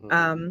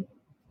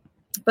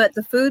 But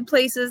the food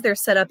places, they're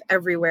set up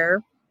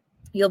everywhere.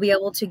 You'll be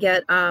able to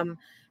get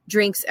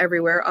drinks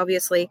everywhere.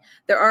 Obviously,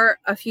 there are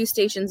a few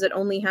stations that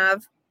only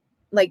have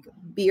like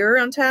beer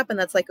on tap, and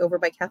that's like over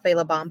by Cafe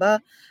La Bamba.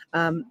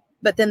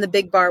 But then the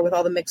big bar with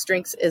all the mixed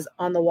drinks is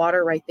on the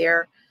water right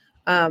there.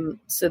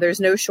 So there's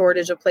no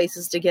shortage of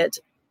places to get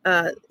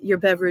your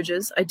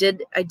beverages. I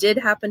did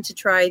happen to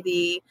try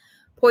the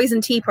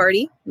Poison Tea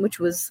Party, which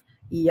was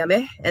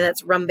yummy, and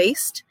that's rum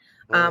based.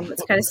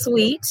 It's kind of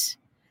sweet.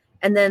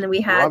 And then we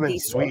had rum and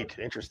sweet.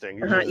 Interesting.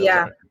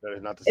 Yeah,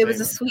 not the same. It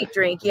was a sweet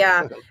drink.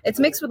 Yeah, it's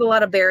mixed with a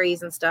lot of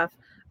berries and stuff.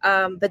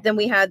 But then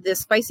we had this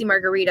spicy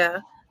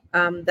margarita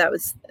that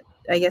was,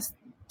 I guess,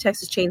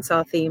 Texas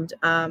Chainsaw themed,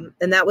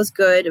 and that was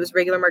good. It was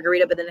regular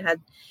margarita, but then it had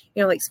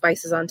like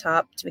spices on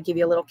top to give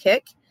you a little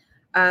kick.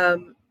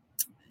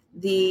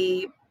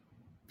 The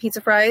pizza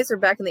fries are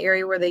back in the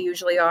area where they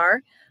usually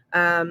are,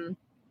 and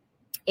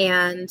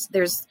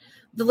there's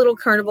the little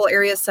carnival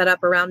area set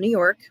up around New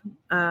York,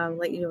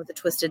 like with the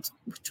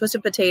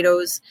twisted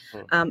potatoes.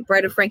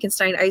 Bride of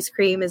Frankenstein ice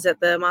cream is at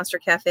the Monster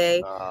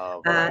Cafe.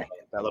 That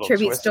little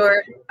tribute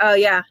store. Oh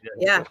yeah,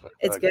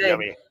 it's good.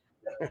 Yummy.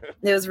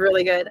 It was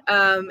really good.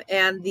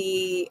 And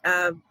the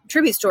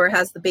tribute store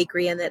has the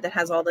bakery in it that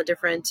has all the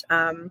different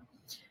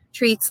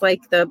treats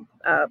like the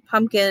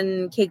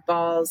pumpkin cake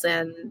balls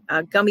and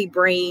gummy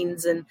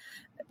brains. And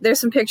there's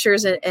some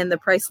pictures and the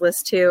price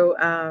list too,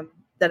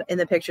 that in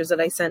the pictures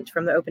that I sent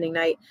from the opening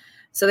night.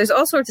 So there's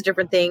all sorts of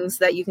different things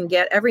that you can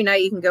get. Every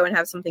night you can go and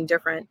have something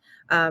different.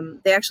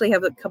 They actually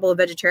have a couple of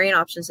vegetarian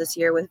options this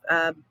year with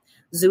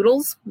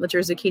zoodles, which are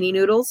zucchini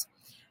noodles,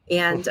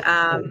 and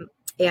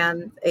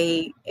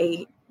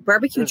a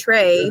barbecue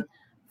tray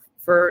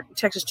for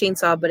Texas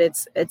Chainsaw, but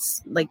it's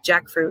like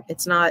jackfruit.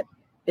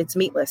 It's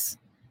meatless.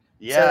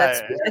 Yeah,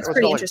 so that's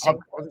pretty interesting.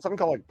 Something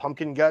called like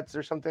pumpkin guts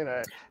or something.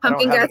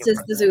 Pumpkin guts is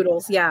the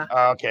zoodles. Yeah.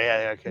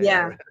 Okay.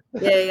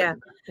 Yeah.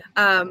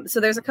 So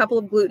there's a couple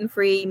of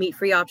gluten-free,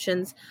 meat-free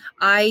options.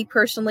 I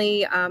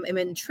personally am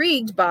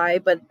intrigued by,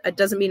 but it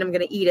doesn't mean I'm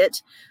going to eat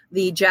it,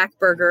 the Jack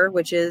Burger,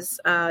 which is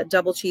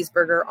double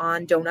cheeseburger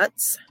on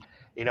donuts.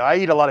 You know, I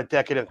eat a lot of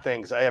decadent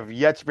things. I have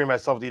yet to bring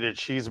myself to eat a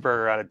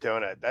cheeseburger on a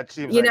donut. That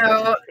seems like that's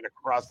going to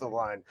cross the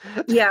line.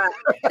 Yeah.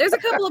 There's a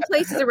couple of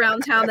places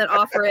around town that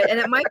offer it. And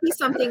it might be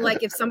something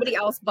like if somebody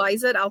else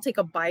buys it, I'll take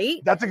a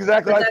bite. That's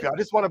exactly what I feel. I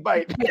just want a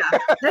bite. Yeah.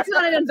 That's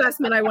not an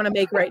investment I want to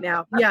make right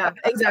now. Yeah,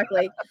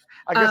 exactly.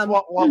 I guess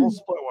we'll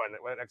split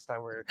one next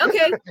time we're...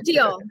 Okay,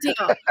 deal.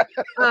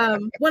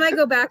 When I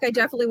go back, I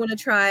definitely want to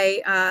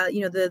try,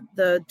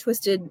 the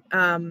twisted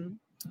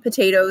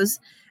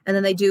potatoes. And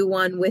then they do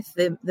one with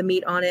the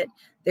meat on it.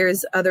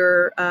 There's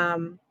other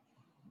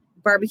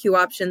barbecue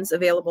options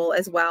available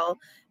as well.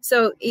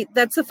 So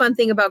that's the fun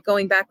thing about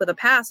going back with a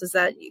pass is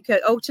that you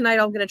could,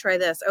 tonight I'm going to try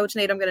this.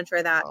 Tonight I'm going to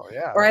try that.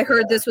 Or I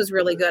heard this was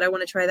really good. I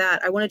want to try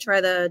that. I want to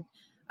try the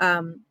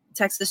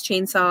Texas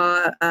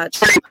Chainsaw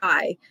cherry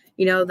pie.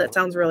 That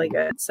sounds really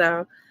good.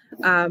 So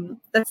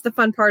that's the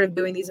fun part of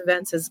doing these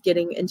events is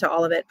getting into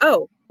all of it.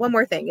 Oh, one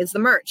more thing is the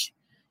merch.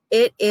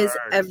 It is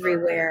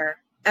everywhere.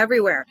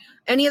 Everywhere.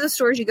 Any of the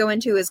stores you go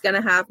into is going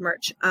to have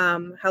merch.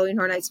 Halloween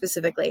Horror Nights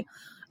specifically.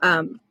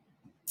 The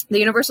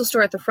Universal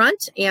store at the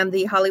front and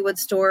the Hollywood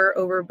store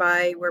over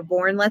by where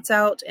Bourne lets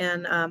out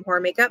and Horror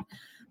Makeup.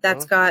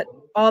 That's got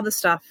all the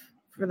stuff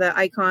for the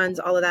icons,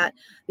 all of that.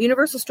 The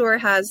Universal store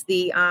has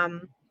the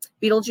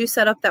Beetlejuice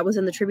setup that was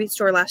in the Tribute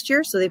store last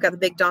year. So they've got the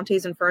big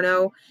Dante's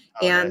Inferno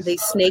and the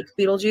snake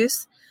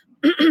Beetlejuice.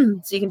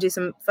 So you can do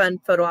some fun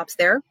photo ops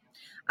there.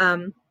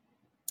 The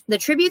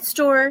Tribute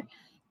store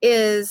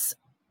is...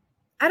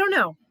 I don't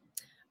know.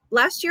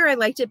 Last year I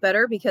liked it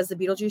better because the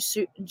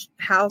Beetlejuice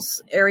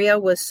house area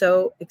was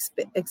so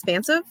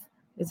expansive.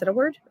 Is that a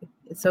word?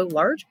 It's so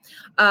large.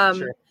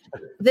 Sure.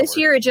 This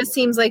year it just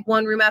seems like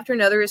one room after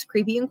another is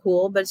creepy and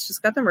cool, but it's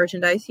just got the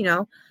merchandise,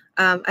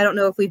 I don't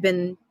know if we've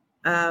been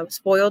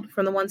spoiled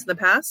from the ones in the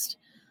past.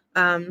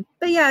 But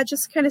yeah, it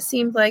just kind of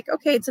seemed like,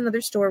 okay, it's another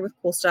store with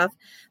cool stuff.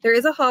 There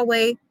is a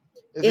hallway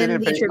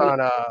in the tribute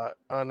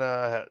on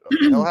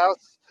Hill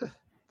House.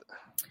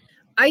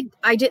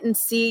 I didn't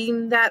see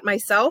that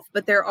myself,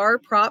 but there are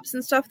props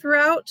and stuff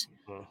throughout.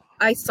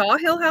 I saw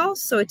Hill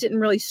House, so it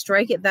didn't really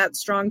strike it that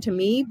strong to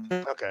me.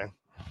 Okay.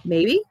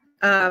 Maybe.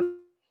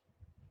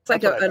 It's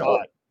like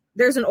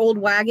there's an old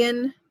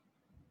wagon,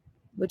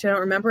 which I don't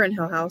remember in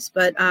Hill House,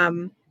 but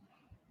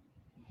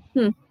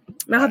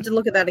I'll have to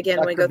look at that again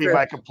when I go through.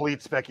 My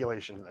complete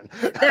speculation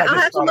then. I'll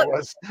have to look.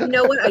 You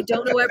know what? I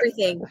don't know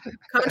everything.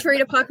 Contrary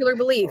to popular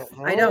belief,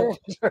 I don't.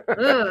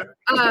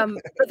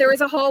 But there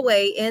was a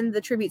hallway in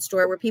the Tribute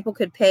store where people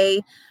could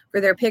pay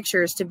for their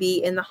pictures to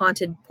be in the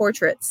haunted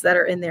portraits that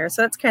are in there.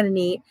 So that's kind of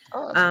neat.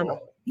 Oh, that's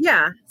cool.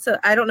 Yeah. So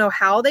I don't know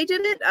how they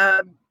did it.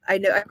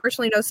 I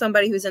personally know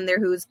somebody who's in there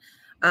who's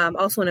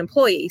also an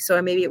employee.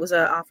 So maybe it was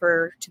an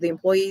offer to the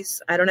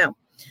employees. I don't know.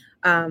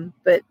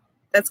 But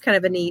that's kind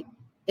of a neat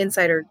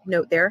insider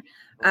note there.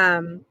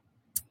 And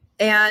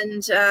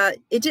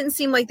it didn't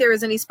seem like there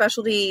was any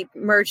specialty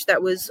merch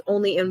that was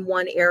only in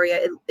one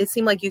area. It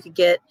seemed like you could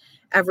get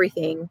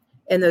everything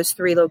in those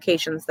 3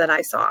 locations that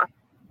I saw.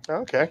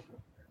 Okay.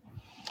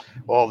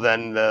 Well,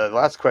 then the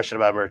last question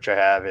about merch I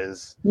have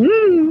is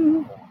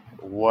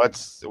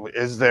what's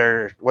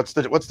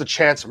the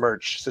chance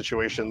merch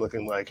situation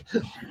looking like?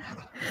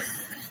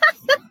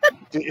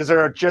 Is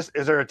there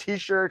a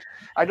T-shirt?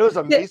 I know there's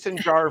a mason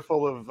jar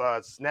full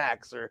of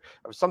snacks or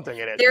something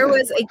in it. There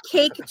was a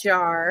cake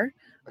jar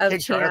of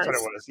Chance that's what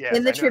it was. Yes,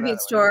 in the Tribute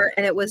store,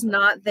 and it was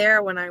not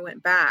there when I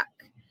went back.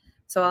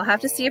 So I'll have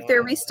to see if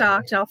they're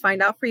restocked, and I'll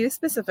find out for you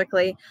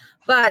specifically.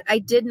 But I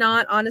did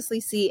not honestly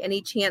see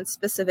any Chance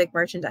specific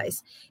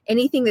merchandise.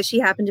 Anything that she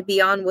happened to be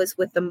on was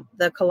with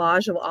the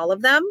collage of all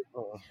of them.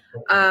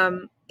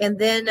 And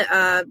then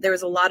there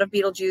was a lot of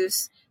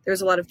Beetlejuice. There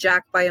was a lot of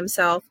Jack by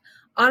himself.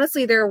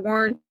 Honestly, there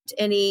weren't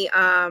any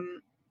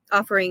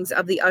offerings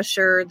of the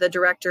usher, the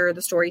director,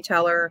 the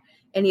storyteller,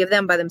 any of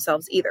them by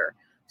themselves either.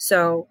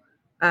 So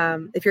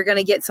if you're going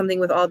to get something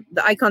with all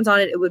the icons on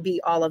it, it would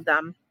be all of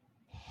them.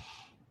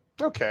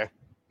 Okay.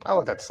 I'll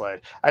let that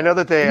slide. I know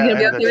that they in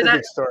the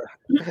Tribute store.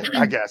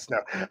 I guess no.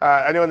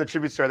 I know in the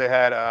Tribute store they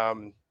had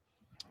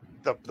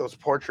those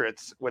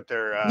portraits with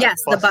their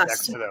the bust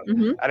next to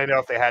them. I didn't know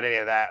if they had any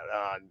of that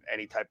on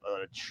any type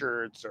of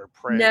shirts or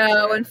prints.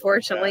 No,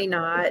 unfortunately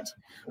not.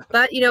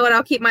 But you know what?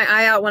 I'll keep my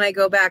eye out when I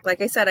go back. Like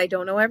I said, I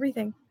don't know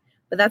everything,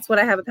 but that's what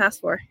I have a pass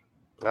for.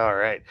 All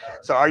right.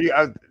 So are you?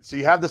 So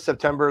you have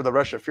the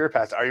Rush of Fear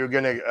pass. Are you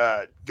going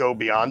to go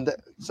beyond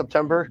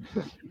September?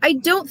 I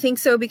don't think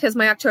so because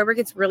my October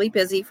gets really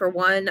busy. For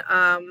one,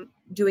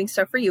 doing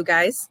stuff for you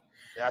guys.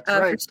 That's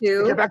right. For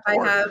 2, I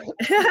have.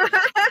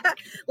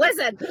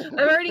 Listen,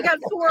 I've already got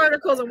 4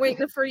 articles I'm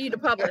waiting for you to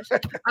publish.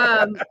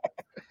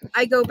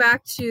 I go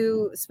back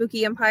to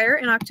Spooky Empire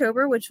in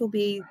October, which will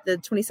be the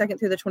 22nd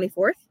through the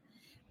 24th.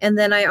 And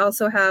then I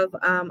also have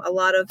a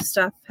lot of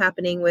stuff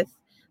happening with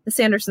the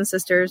Sanderson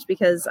sisters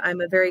because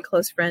I'm a very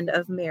close friend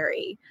of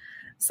Mary.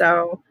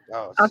 So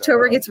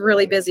October gets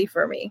really busy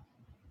for me.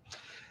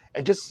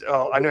 And just,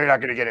 I know you're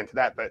not going to get into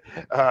that, but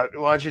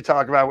why don't you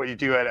talk about what you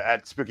do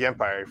at Spooky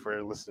Empire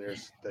for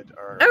listeners that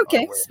are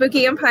okay.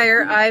 Spooky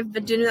Empire. I've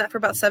been doing that for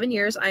about 7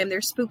 years. I am their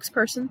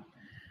spooksperson,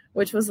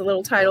 which was a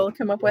little title to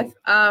come up with.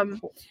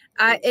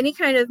 Any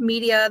kind of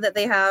media that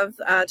they have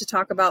to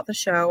talk about the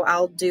show,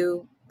 I'll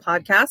do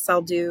podcasts.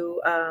 I'll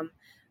do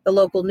the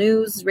local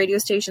news, radio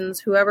stations,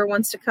 whoever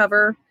wants to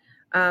cover,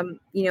 and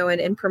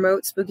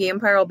promote Spooky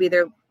Empire. I'll be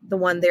the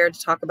one there to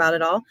talk about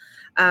it all.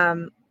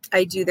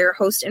 I do their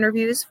host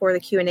interviews for the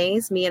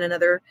Q&As. Me and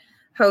another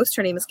host,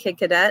 her name is Kid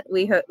Cadet.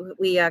 We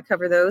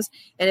cover those.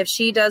 And if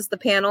she does the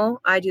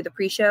panel, I do the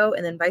pre-show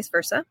and then vice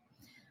versa.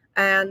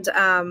 And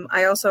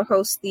I also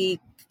host the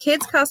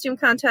kids costume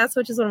contest,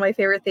 which is one of my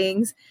favorite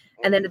things.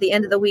 And then at the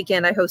end of the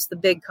weekend, I host the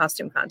big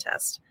costume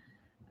contest.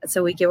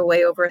 So we give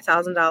away over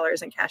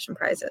 $1,000 in cash and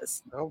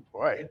prizes. Oh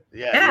boy.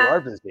 Yeah. You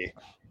are busy.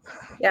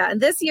 Yeah. And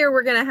this year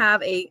we're going to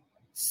have a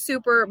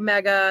super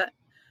mega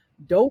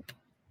dope.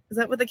 Is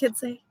that what the kids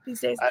say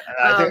these days?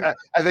 I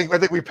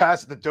think we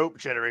passed the dope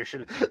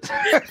generation.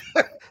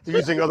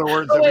 Using other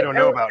words that we don't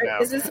know about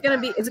now. Is it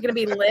going to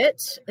be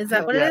lit? Is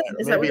that what it is?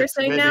 Is that what they're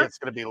saying now? It's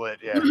going to be lit.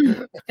 Yeah.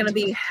 It's going to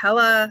be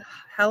hella.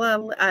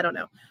 I don't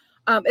know.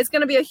 It's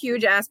going to be a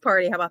huge ass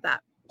party. How about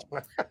that?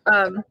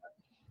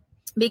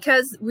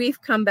 Because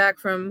we've come back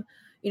from,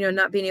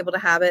 not being able to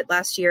have it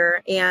last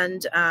year,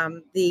 and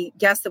the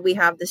guests that we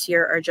have this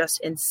year are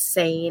just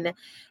insane.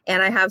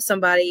 And I have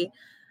somebody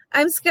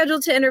I'm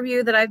scheduled to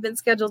interview that I've been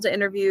scheduled to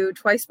interview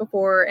twice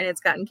before, and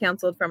it's gotten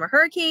canceled from a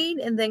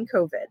hurricane and then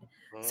COVID.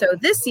 So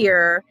this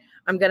year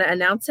I'm going to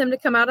announce him to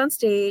come out on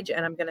stage,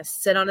 and I'm going to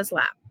sit on his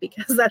lap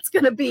because that's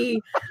going to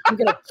be, I'm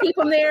going to keep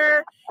him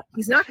there.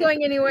 He's not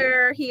going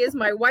anywhere. He is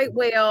my white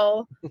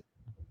whale.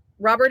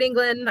 Robert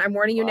Englund, I'm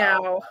warning you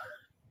now.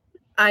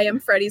 I am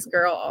Freddie's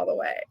girl all the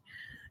way.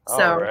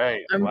 So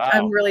right.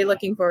 I'm really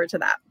looking forward to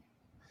that.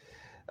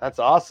 That's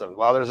awesome.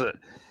 Wow,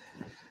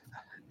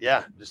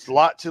 just a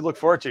lot to look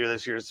forward to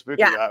this year.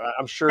 Spooky. Yeah.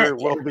 I'm sure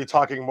we'll be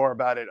talking more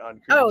about it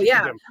on. We're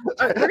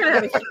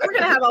gonna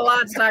have a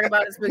lot to talk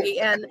about at Spooky,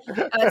 and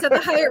it's at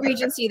the Hyatt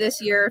Regency this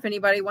year. If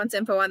anybody wants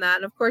info on that,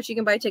 and of course you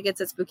can buy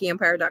tickets at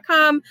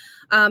SpookyEmpire.com.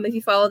 If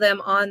you follow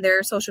them on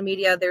their social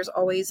media, there's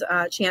always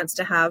a chance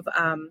to have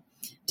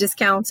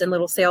discounts and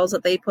little sales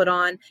that they put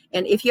on.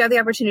 And if you have the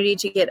opportunity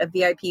to get a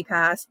VIP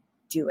pass,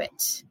 do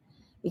it,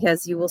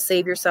 because you will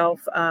save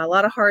yourself a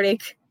lot of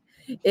heartache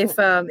if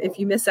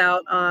you miss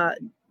out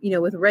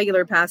with a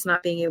regular pass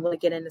not being able to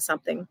get into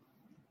something.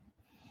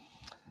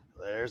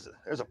 There's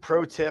a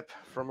pro tip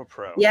from a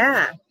pro.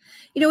 Yeah.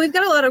 We've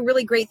got a lot of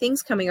really great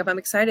things coming up. I'm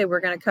excited.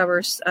 We're going to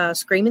cover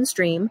Scream and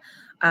Stream.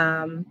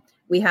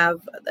 We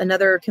have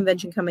another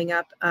convention coming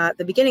up at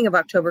the beginning of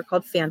October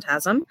called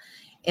Phantasm,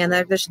 and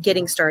they're just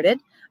getting started.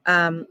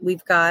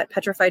 We've got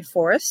Petrified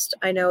Forest.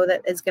 I know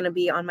that is going to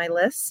be on my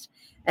list.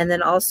 And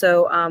then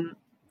also,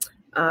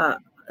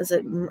 is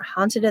it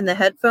Haunted in the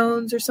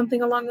Headphones or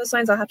something along those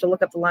lines? I'll have to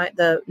look up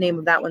the name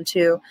of that one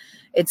too.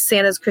 It's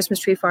Santa's Christmas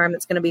Tree Farm.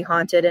 It's going to be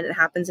haunted, and it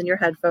happens in your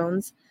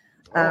headphones.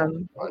 Right.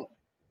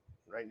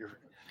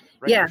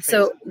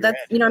 So that's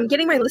I'm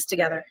getting my list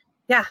together.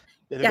 Yeah.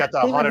 They got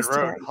the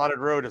Haunted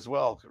Road as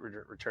well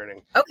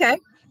returning. Okay.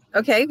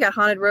 Got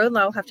Haunted Road.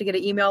 I'll have to get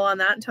an email on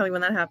that and tell me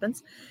when that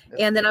happens. Yep.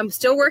 And then I'm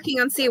still working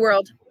on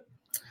SeaWorld.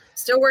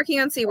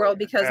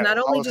 Because not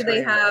only do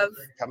they have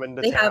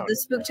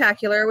the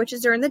Spooktacular, which is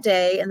during the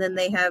day, and then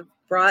they have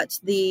brought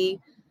the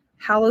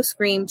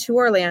Hallowscream to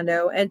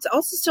Orlando, and it's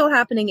also still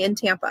happening in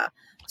Tampa.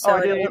 So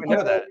I didn't even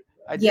know that.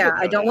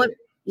 I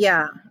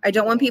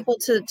don't want people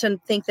to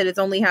think that it's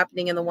only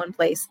happening in the one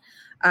place.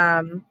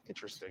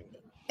 Interesting.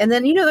 And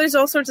then, there's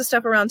all sorts of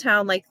stuff around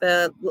town, like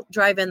the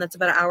drive-in that's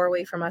about an hour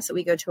away from us that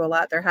we go to a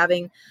lot. They're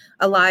having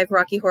a live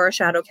Rocky Horror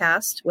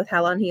Shadowcast with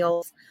Hell on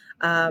Heels.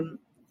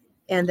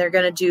 And they're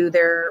going to do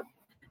their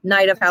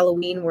night of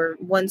Halloween, where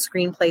one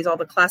screen plays all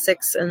the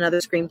classics and another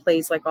screen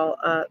plays like all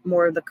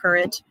more of the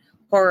current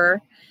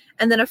horror.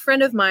 And then a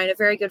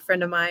very good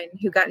friend of mine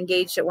who got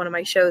engaged at one of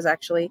my shows,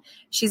 actually,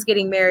 she's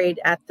getting married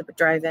at the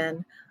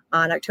drive-in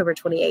on October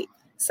 28th.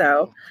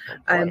 So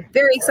I'm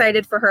very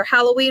excited for her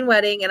Halloween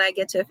wedding, and I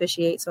get to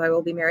officiate. So I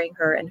will be marrying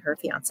her and her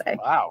fiance.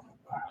 Wow.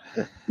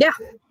 Yeah.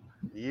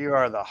 You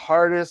are the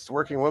hardest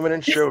working woman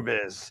in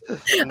showbiz.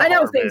 I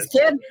know things,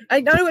 kid. I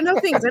know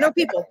things. I know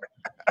people.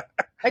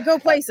 I go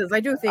places. I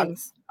do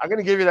things. I'm going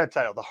to give you that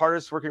title, the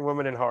hardest working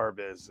woman in horror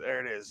biz.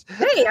 There it is.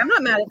 Hey, I'm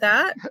not mad at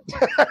that.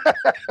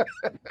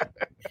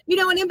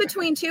 And in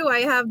between too, I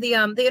have the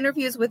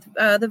interviews with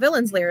the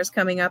Villains Lairs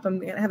coming up. I'm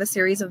going to have a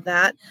series of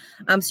that.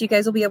 So you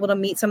guys will be able to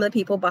meet some of the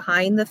people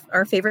behind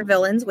our favorite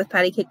villains with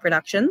Patty Cake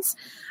Productions.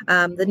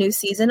 The new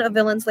season of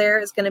Villains Lair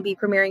is going to be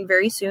premiering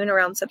very soon,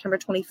 around September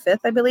 25th,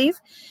 I believe,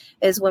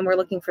 is when we're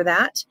looking for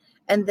that.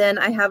 And then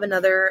I have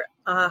another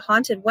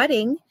haunted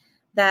wedding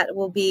that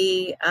will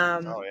be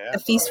a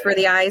feast for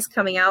the eyes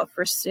coming out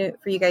for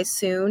you guys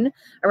soon,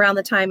 around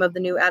the time of the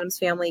new Addams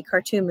Family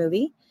cartoon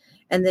movie.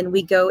 And then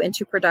we go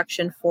into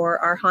production for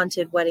our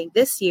haunted wedding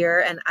this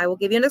year. And I will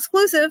give you an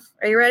exclusive.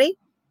 Are you ready?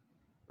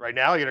 Right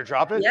now, you're going to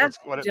drop it? Yeah, I'm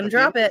going to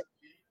drop it.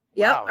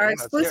 Yep, wow, our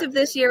exclusive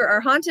this year,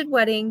 our haunted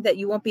wedding that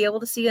you won't be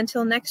able to see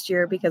until next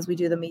year because we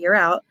do them a year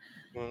out.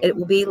 It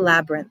will be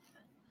Labyrinth.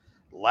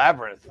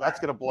 Labyrinth. That's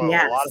going to blow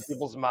a lot of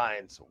people's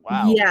minds.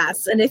 Wow.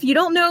 Yes. And if you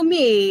don't know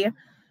me,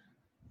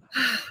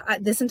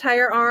 this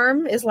entire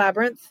arm is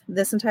Labyrinth.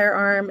 This entire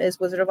arm is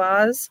Wizard of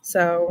Oz.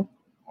 So,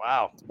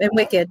 wow. And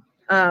Wicked.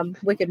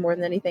 Wicked more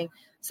than anything.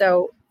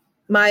 So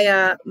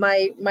my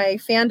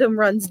fandom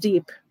runs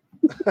deep.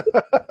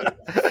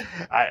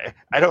 I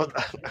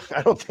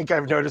don't think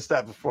I've noticed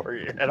that before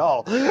at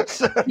all.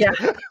 So, yeah.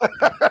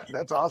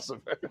 That's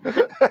awesome.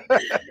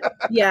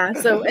 Yeah,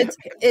 so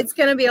it's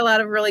going to be a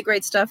lot of really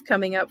great stuff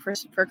coming up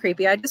for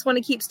Creepy. I just want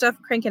to keep stuff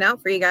cranking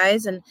out for you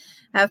guys and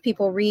have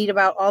people read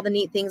about all the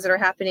neat things that are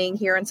happening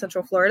here in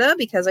Central Florida,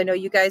 because I know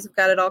you guys have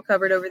got it all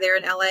covered over there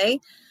in LA.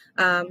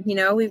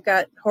 We've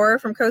got horror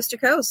from coast to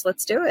coast.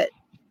 Let's do it.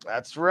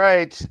 That's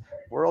right.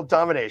 World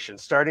domination,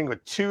 starting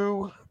with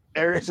 2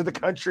 areas of the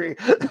country,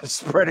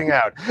 spreading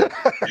out.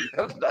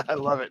 I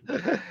love it.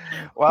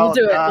 Well,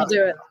 we'll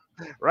do it.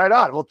 Right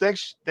on. Well,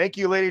 thank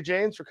you, Lady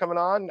James, for coming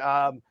on,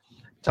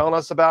 telling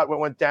us about what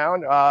went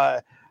down.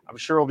 I'm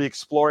sure we'll be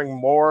exploring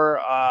more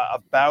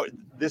about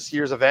this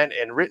year's event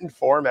in written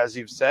form, as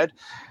you've said.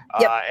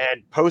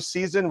 And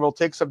postseason, we'll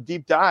take some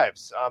deep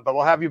dives. But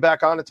we'll have you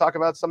back on to talk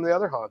about some of the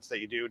other haunts that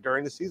you do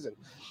during the season.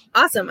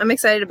 Awesome. I'm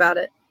excited about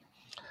it.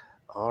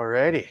 All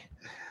righty.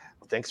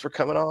 Well, thanks for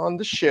coming on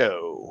the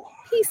show.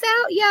 Peace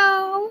out,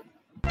 y'all.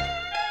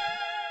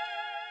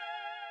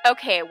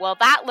 Okay, well,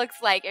 that looks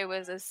like it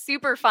was a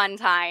super fun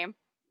time,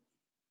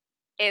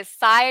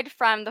 aside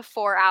from the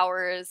 4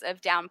 hours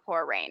of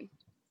downpour rain.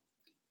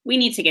 We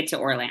need to get to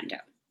Orlando.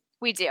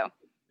 We do.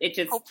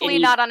 Hopefully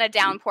not on a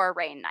downpour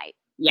rain night.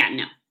 Yeah,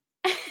 no.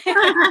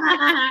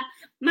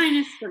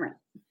 Minus the rain.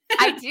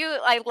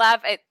 I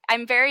love it.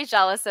 I'm very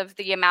jealous of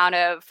the amount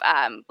of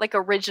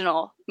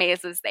original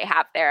mazes they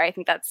have there. I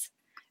think that's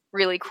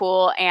really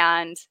cool.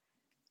 And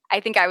I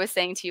think I was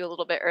saying to you a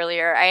little bit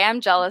earlier, I am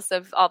jealous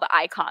of all the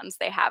icons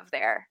they have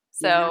there.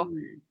 So,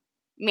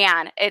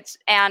 man,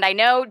 and I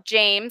know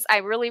James, I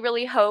really,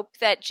 really hope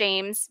that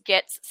James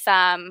gets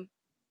some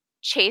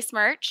Chase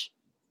merch.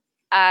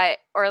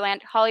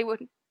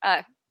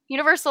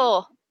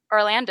 Universal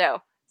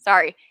Orlando.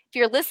 Sorry. If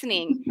you're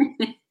listening,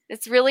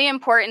 it's really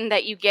important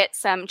that you get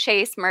some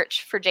Chase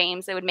merch for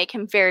James. It would make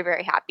him very,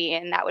 very happy.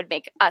 And that would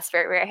make us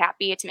very, very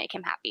happy to make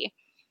him happy.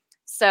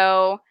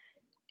 So,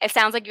 it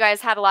sounds like you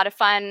guys had a lot of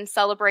fun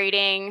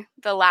celebrating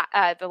the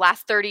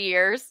last 30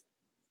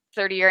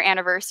 year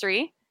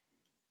anniversary.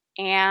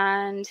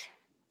 And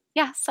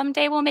yeah,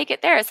 someday we'll make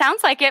it there. It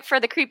sounds like it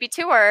for the Creepy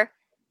Tour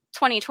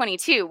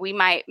 2022. We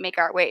might make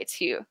our way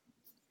to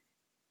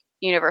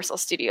Universal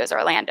Studios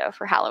Orlando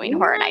for Halloween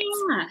Horror Nights.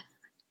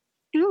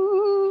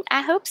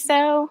 I hope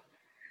so.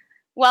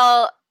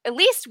 Well, at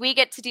least we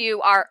get to do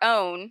our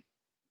own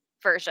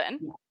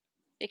version,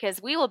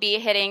 because we will be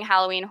hitting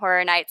Halloween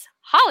Horror Nights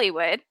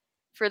Hollywood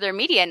for their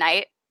media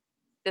night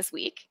this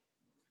week.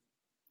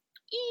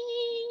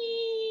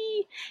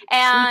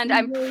 And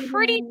I'm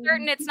pretty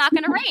certain it's not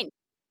going to rain.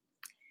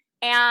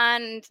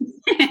 And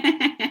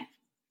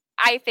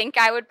I think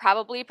I would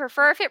probably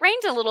prefer if it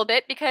rained a little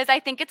bit, because I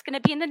think it's going to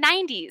be in the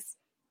 90s.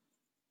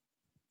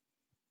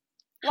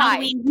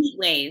 Halloween heat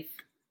wave.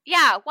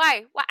 Yeah,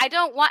 why? I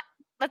don't want,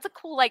 that's a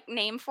cool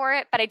name for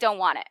it, but I don't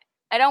want it.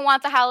 I don't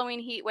want the Halloween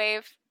heat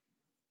wave.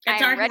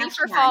 I'm ready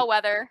for fall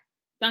weather.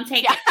 Don't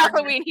take it.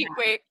 Halloween heat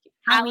wave.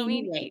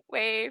 Halloween heat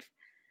wave.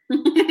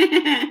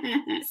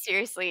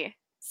 Seriously.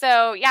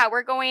 So, yeah,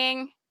 we're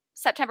going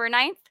September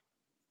 9th.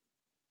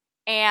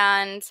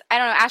 And I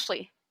don't know,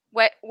 Ashley,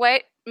 what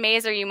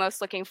maze are you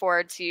most looking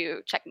forward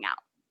to checking out?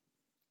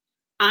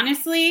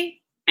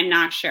 Honestly, I'm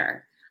not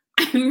sure.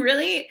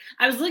 I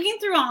was looking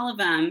through all of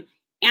them,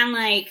 and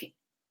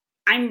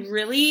I'm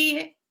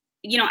really,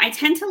 I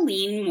tend to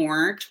lean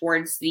more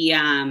towards the,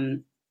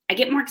 I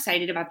get more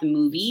excited about the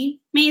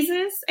movie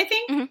mazes, I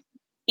think. Mm-hmm.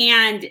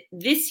 And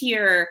this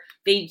year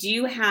they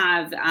do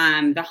have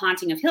The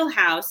Haunting of Hill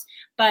House,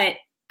 but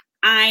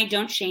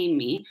don't shame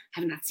me, I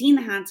have not seen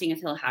The Haunting of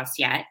Hill House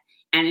yet.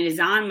 And it is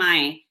on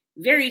my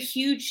very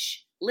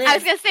huge list. I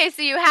was going to say,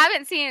 so you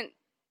haven't seen,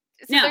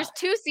 no. There's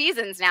 2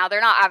 seasons now.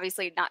 They're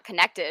obviously not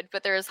connected,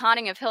 but there's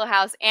Haunting of Hill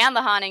House and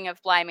The Haunting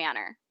of Bly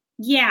Manor.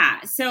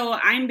 Yeah. So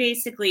I'm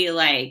basically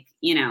I'm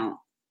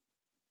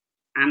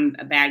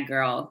a bad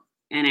girl.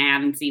 And I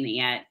haven't seen it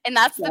yet. And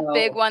that's the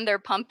big one they're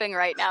pumping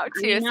right now,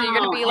 too. So you're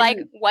going to be like,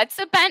 what's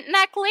a bent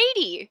neck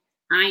lady?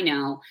 I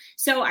know.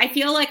 So I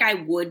feel like I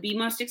would be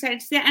most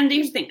excited to see that. And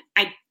here's the thing.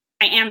 I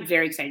am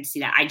very excited to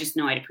see that. I just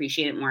know I'd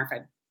appreciate it more if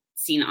I've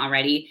seen it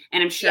already.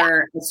 And I'm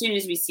sure as soon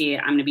as we see it,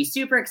 I'm going to be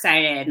super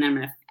excited. And I'm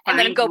going to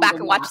then go back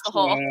and watch the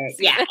whole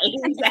season. Yeah,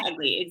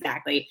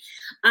 exactly.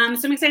 So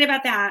I'm excited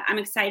about that. I'm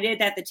excited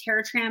that the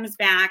Terror Tram is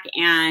back.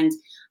 And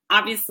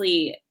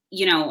obviously,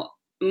 you know,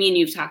 me and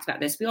you've talked about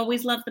this. We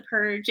always love The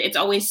Purge. It's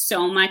always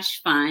so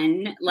much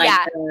fun, like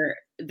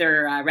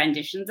their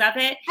renditions of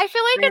it. I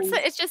feel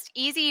like it's just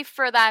easy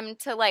for them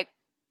to like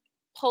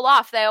pull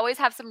off. They always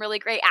have some really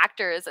great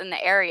actors in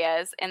the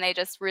areas, and they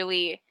just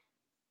really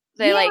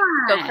like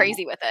go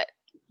crazy with it.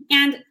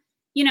 And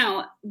you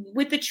know,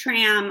 with the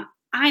tram,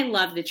 I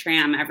love the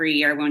tram every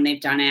year when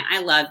they've done it. I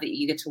love that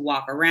you get to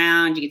walk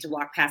around, you get to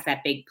walk past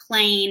that big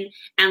plane,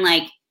 and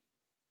like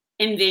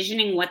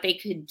envisioning what they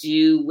could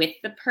do with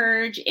the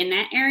Purge in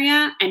that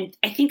area. And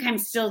I think I'm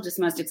still just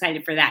most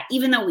excited for that.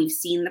 Even though we've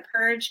seen the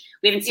Purge,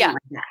 we haven't seen it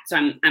like that. So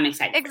I'm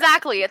excited.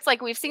 Exactly. It's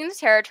like we've seen the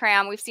Terror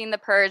Tram, we've seen the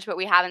Purge, but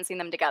we haven't seen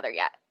them together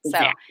yet.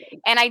 Exactly. So,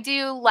 and I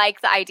do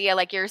like the idea,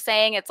 like you're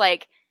saying, it's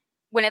like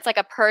when it's like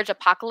a Purge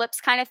apocalypse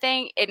kind of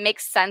thing, it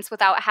makes sense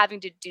without having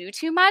to do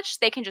too much.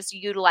 They can just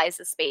utilize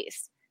the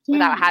space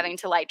without having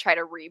to like try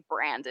to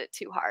rebrand it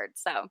too hard.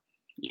 So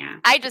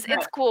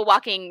it's cool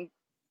walking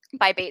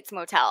by Bates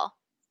Motel,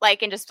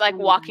 like, and just like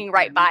walking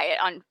right by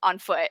it on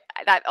foot.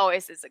 That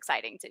always is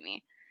exciting to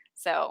me.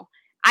 So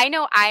I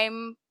know I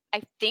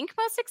think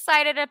most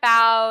excited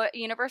about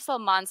Universal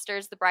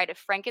Monsters, The Bride of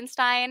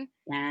Frankenstein.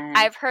 Yes.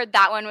 I've heard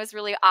that one was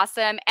really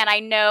awesome. And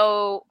I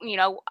know, you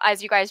know,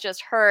 as you guys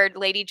just heard,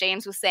 Lady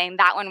James was saying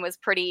that one was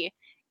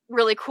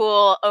really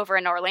cool over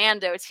in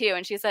Orlando too.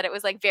 And she said it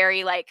was like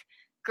very like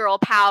girl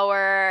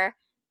power.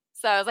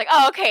 So I was like,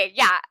 oh, okay.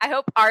 Yeah. I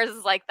hope ours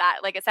is like that.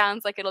 Like, it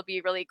sounds like it'll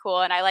be really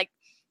cool. And I like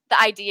the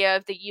idea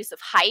of the use of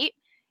height.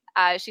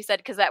 She said,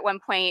 because at one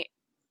point,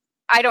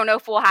 I don't know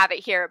if we'll have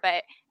it here,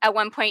 but at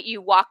one point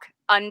you walk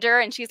under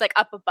and she's like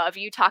up above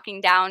you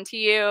talking down to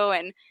you,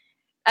 and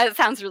it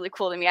sounds really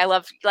cool to me. I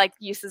love like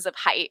uses of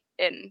height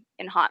in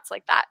haunts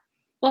like that.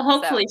 Well,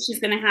 hopefully she's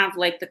going to have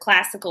like the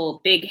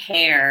classical big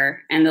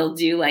hair and they'll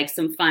do like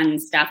some fun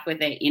stuff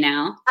with it, you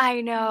know?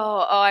 I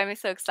know. Oh, I'm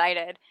so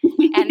excited.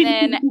 And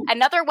then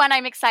another one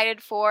I'm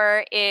excited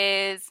for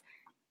is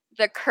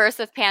The Curse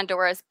of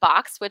Pandora's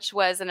Box, which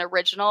was an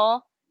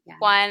original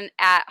one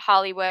at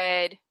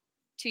Hollywood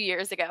 2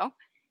 years ago.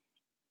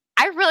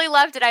 I really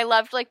loved it. I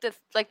loved like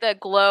the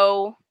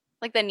glow,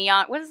 like the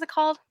neon. What is it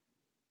called?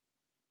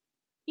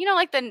 You know,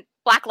 like the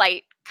black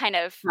light kind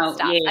of stuff.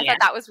 I thought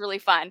that was really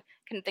fun.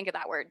 Couldn't think of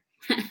that word.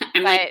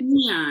 I'm like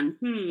neon.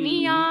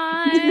 Neon.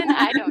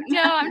 I don't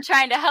know. I'm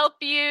trying to help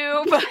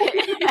you, but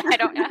I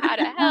don't know how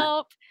to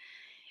help.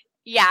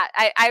 Yeah,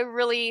 I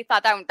really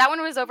thought that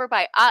one was over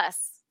by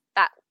us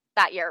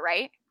that year,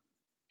 right?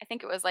 I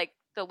think it was like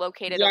the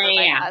located over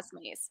by us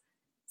maze.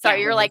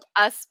 Sorry, you're like,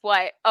 us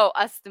what? Oh,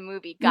 Us the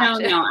movie.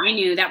 Gotcha. No, I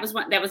knew that was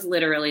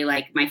literally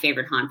like my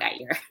favorite haunt that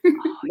year.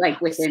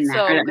 Like within that,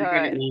 so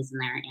good. In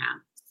there,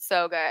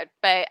 so good.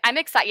 But I'm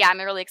excited. Yeah, I'm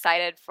really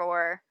excited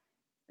for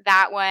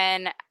that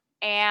one.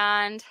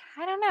 And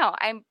I don't know.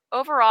 I'm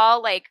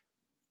overall like,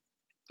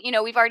 you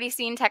know, we've already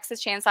seen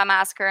Texas Chainsaw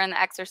Massacre and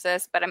The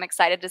Exorcist, but I'm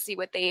excited to see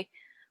what they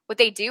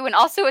do. And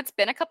also, it's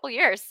been a couple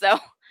years, so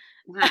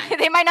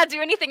they might not do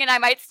anything, and I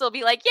might still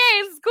be like,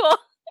 "Yay, this is cool."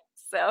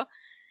 So.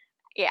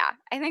 Yeah,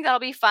 I think that'll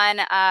be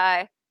fun.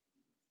 I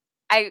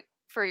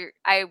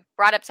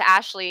brought up to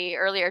Ashley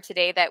earlier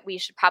today that we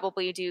should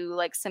probably do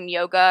like some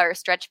yoga or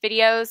stretch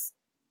videos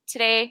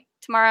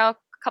tomorrow, a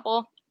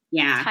couple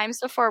times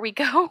before we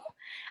go.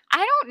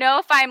 I don't know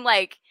if I'm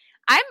like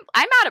I'm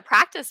out of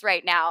practice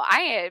right now.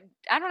 I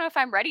don't know if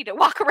I'm ready to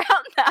walk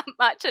around that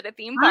much at a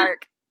theme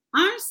park.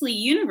 Honestly,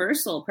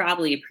 Universal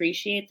probably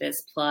appreciate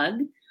this plug.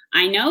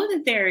 I know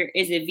that there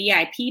is a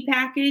VIP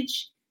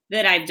package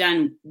that I've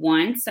done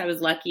once. I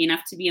was lucky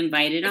enough to be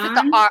invited on. Is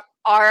it the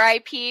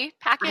RIP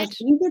package? I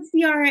think it's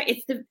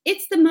the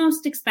it's the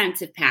most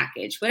expensive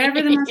package.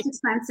 Whatever the most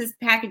expensive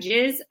package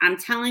is, I'm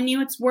telling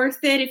you, it's worth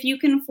it if you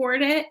can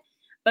afford it.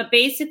 But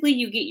basically,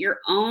 you get your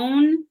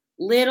own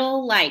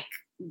little like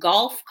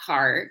golf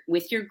cart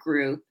with your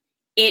group.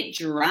 It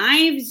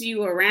drives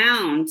you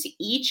around to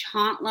each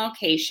haunt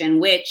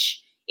location,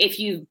 which if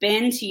you've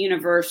been to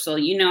Universal,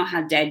 you know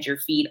how dead your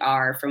feet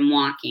are from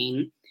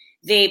walking.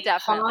 They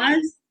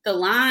pause the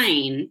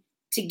line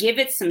to give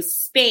it some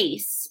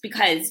space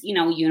because, you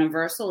know,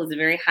 Universal is a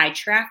very high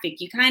traffic.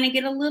 You kind of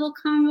get a little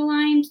conga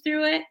lined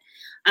through it.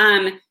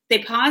 They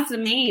pause the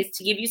maze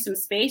to give you some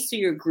space so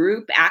your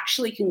group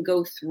actually can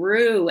go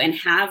through and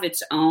have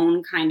its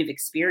own kind of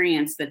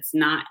experience that's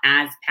not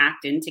as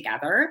packed in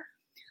together.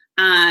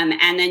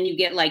 And then you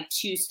get like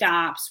 2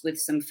 stops with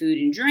some food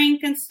and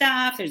drink and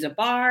stuff. There's a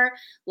bar.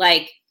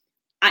 Like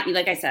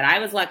I said, I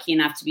was lucky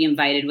enough to be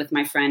invited with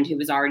my friend who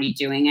was already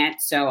doing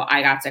it. So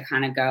I got to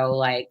kind of go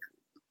like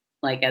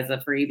as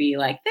a freebie,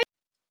 like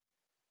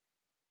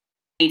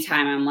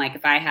anytime I'm like,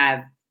 if I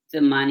have the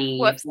money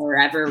for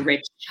ever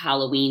rich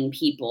Halloween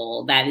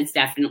people, that is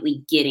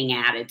definitely getting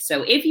added.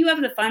 So if you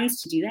have the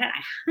funds to do that,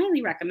 I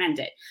highly recommend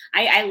it.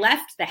 I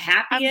left the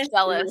happiest,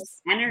 most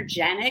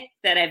energetic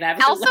that I've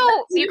ever also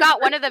you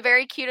got one of the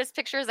very cutest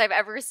pictures I've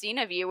ever seen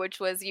of you,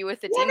 which was you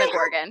with the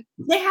Demogorgon.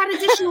 They had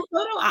additional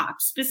photo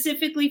ops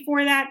specifically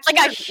for that,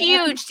 like a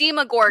huge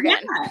Demogorgon.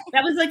 Yeah,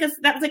 that was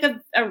like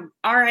a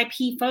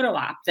RIP photo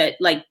op that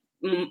like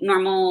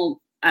normal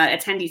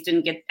attendees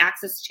didn't get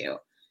access to.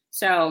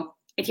 So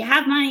if you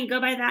have money, go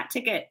buy that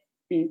ticket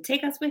and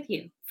take us with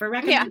you for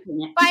recommending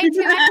it. Buy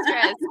 2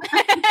 extras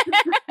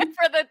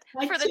for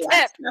the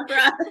tip. For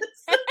us.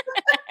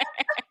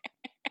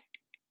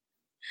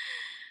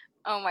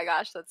 Oh my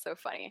gosh, that's so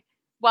funny.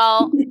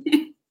 Well,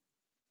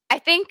 I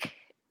think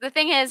the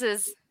thing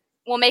is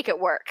we'll make it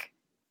work.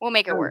 We'll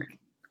make it work.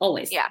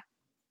 Always. Yeah.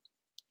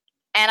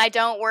 And I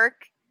don't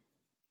work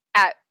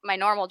at my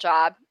normal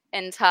job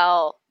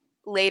until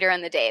later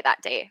in the day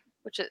that day,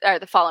 or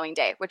the following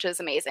day, which is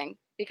amazing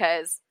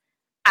because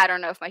I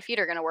don't know if my feet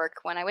are going to work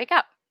when I wake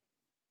up.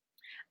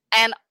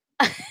 And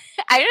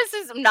I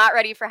just am not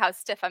ready for how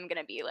stiff I'm going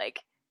to be. Like,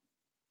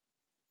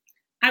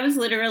 I was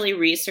literally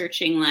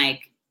researching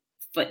like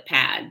foot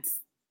pads.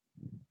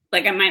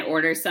 Like I might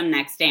order some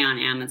next day on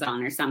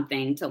Amazon or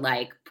something to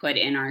like put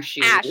in our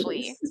shoes.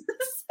 Ashley,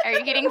 are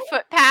you getting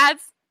foot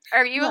pads?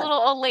 Are you a little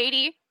old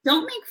lady?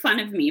 Don't make fun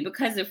of me,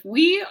 because if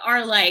we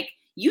are like,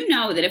 you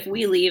know that if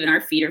we leave and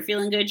our feet are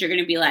feeling good, you're going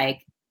to be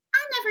like,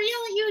 I'll never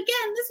yell at you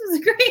again. This was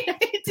a great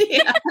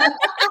idea.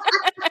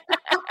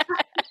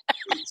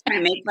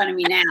 Trying to make fun of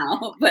me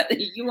now, but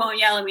you won't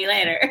yell at me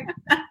later.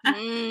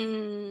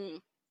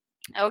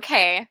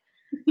 Okay.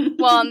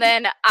 Well, and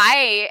then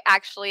I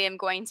actually am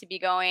going to be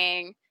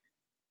going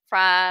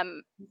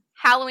from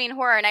Halloween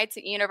Horror Nights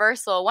at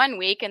Universal one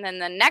week, and then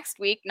the next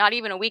week, not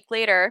even a week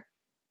later,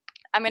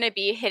 I'm going to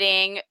be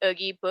hitting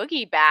Oogie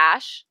Boogie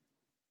Bash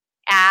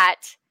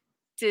at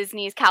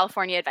Disney's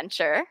California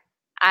Adventure.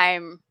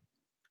 I'm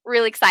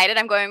really excited.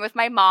 I'm going with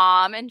my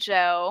mom and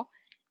Joe.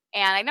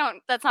 And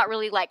that's not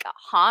really like a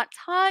haunt,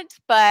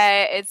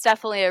 but it's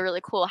definitely a really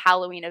cool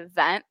Halloween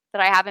event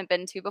that I haven't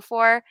been to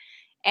before.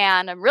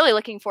 And I'm really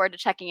looking forward to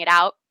checking it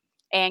out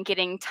and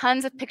getting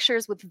tons of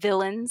pictures with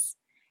villains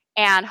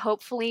and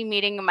hopefully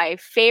meeting my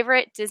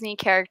favorite Disney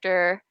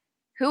character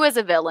who is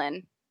a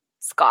villain,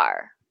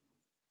 Scar.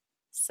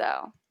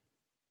 So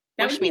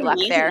wish me luck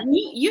there.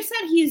 You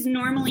said he's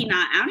normally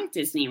not out at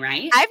Disney,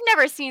 right? I've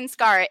never seen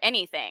Scar at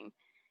anything.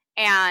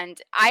 And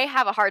I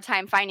have a hard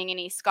time finding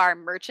any Scar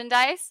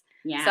merchandise.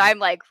 Yeah. So I'm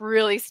like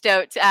really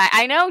stoked.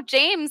 I know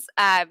James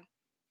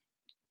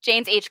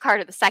H.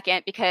 Carter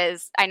II,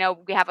 because I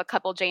know we have a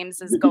couple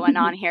Jameses going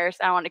on here, so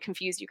I don't want to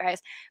confuse you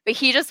guys. But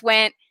he just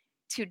went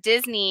to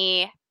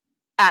Disney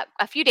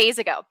a few days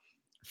ago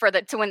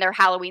to when their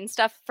Halloween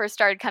stuff first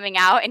started coming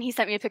out, and he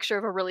sent me a picture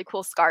of a really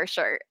cool Scar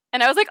shirt.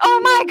 And I was like,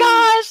 oh my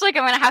gosh, like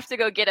I'm going to have to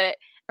go get it.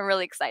 I'm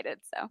really excited.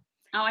 So.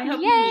 Oh, I hope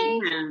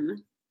you meet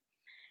him.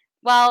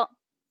 Well,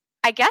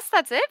 I guess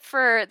that's it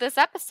for this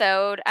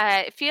episode.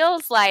 It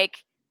feels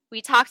like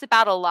we talked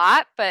about a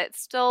lot, but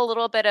still a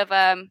little bit of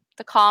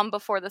the calm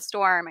before the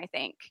storm, I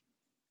think.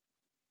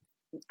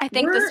 I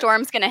think the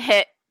storm's going to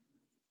hit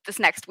this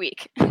next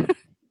week.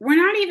 We're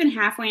not even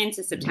halfway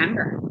into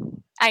September.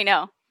 I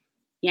know.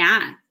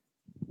 Yeah.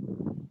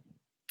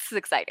 This is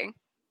exciting.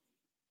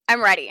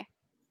 I'm ready.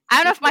 I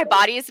don't know if my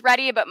body is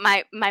ready, but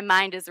my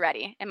mind is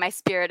ready and my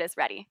spirit is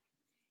ready.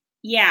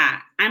 Yeah.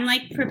 I'm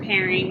like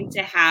preparing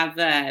to have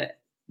a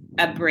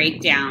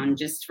breakdown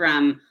just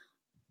from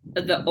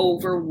the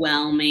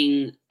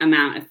overwhelming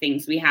amount of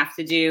things we have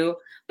to do,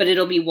 but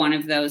it'll be one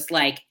of those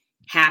like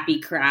happy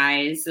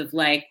cries of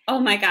like, oh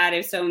my God, I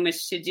have so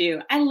much to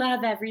do. I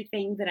love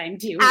everything that I'm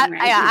doing right now.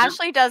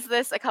 Ashley does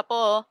this a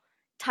couple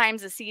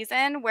times a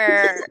season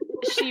where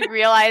she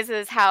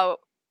realizes how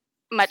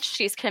much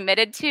she's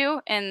committed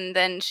to, and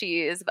then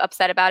she is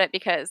upset about it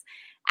because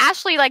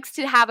Ashley likes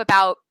to have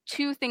about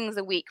 2 things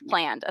a week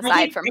planned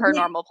aside from her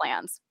normal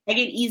plans. I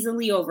get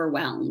easily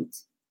overwhelmed.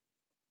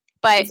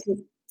 But it's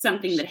just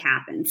something that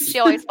happens. She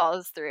always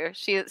follows through.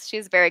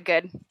 She's very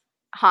good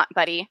haunt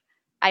buddy.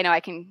 I know I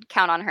can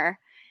count on her.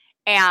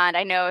 And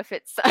I know if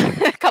it's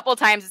a couple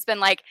times it's been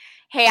like,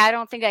 hey, I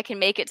don't think I can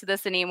make it to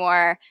this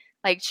anymore.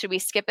 Like, should we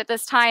skip it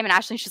this time? And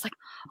Ashley, she's like,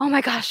 oh my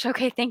gosh,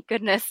 okay, thank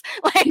goodness.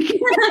 Like,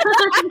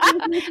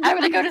 I'm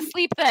going to go to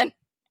sleep then.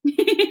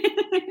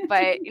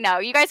 But,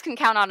 you guys can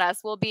count on us.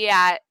 We'll be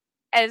at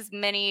as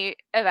many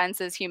events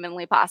as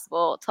humanly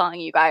possible, telling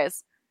you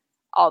guys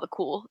all the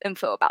cool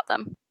info about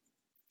them.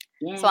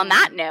 Yeah. So on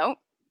that note,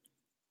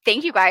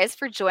 thank you guys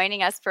for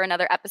joining us for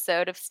another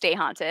episode of Stay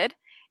Haunted.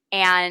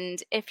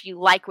 And if you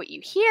like what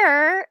you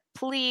hear,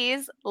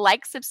 please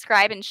like,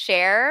 subscribe, and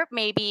share.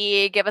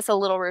 Maybe give us a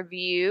little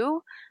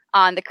review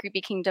on the Creepy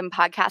Kingdom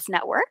Podcast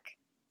Network.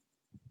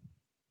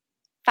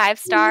 5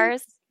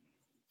 stars,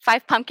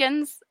 5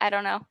 pumpkins. I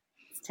don't know.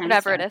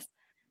 Whatever it is.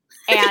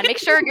 And make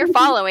sure you're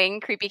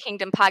following Creepy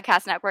Kingdom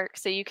Podcast Network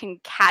so you can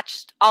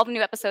catch all the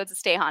new episodes of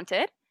Stay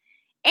Haunted.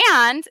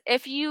 And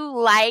if you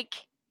like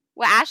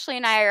what Ashley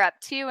and I are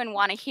up to and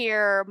want to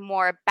hear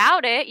more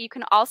about it, you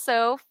can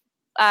also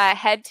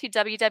head to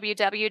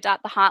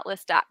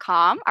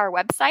www.thehauntList.com, our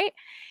website,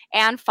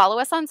 and follow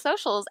us on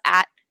socials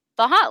at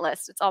The Haunt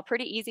List. It's all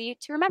pretty easy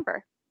to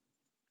remember.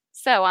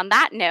 So on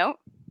that note,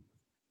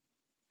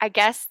 I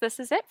guess this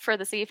is it for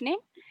this evening.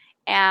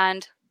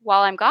 And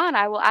while I'm gone,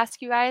 I will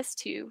ask you guys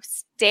to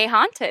stay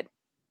haunted.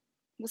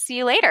 We'll see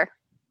you later.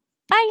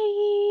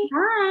 Bye.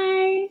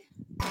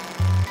 Bye.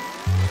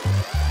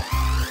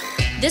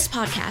 This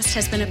podcast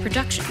has been a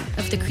production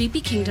of the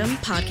Creepy Kingdom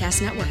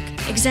Podcast Network.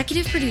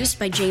 Executive produced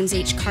by James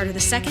H. Carter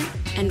II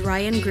and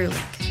Ryan Grulick.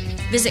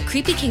 Visit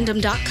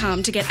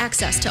creepykingdom.com to get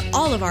access to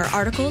all of our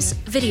articles,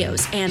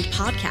 videos, and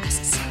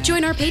podcasts.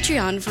 Join our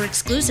Patreon for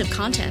exclusive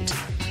content.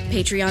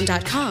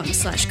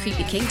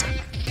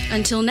 Patreon.com/creepykingdom.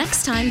 Until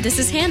next time, this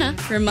is Hannah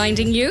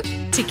reminding you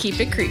to keep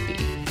it creepy.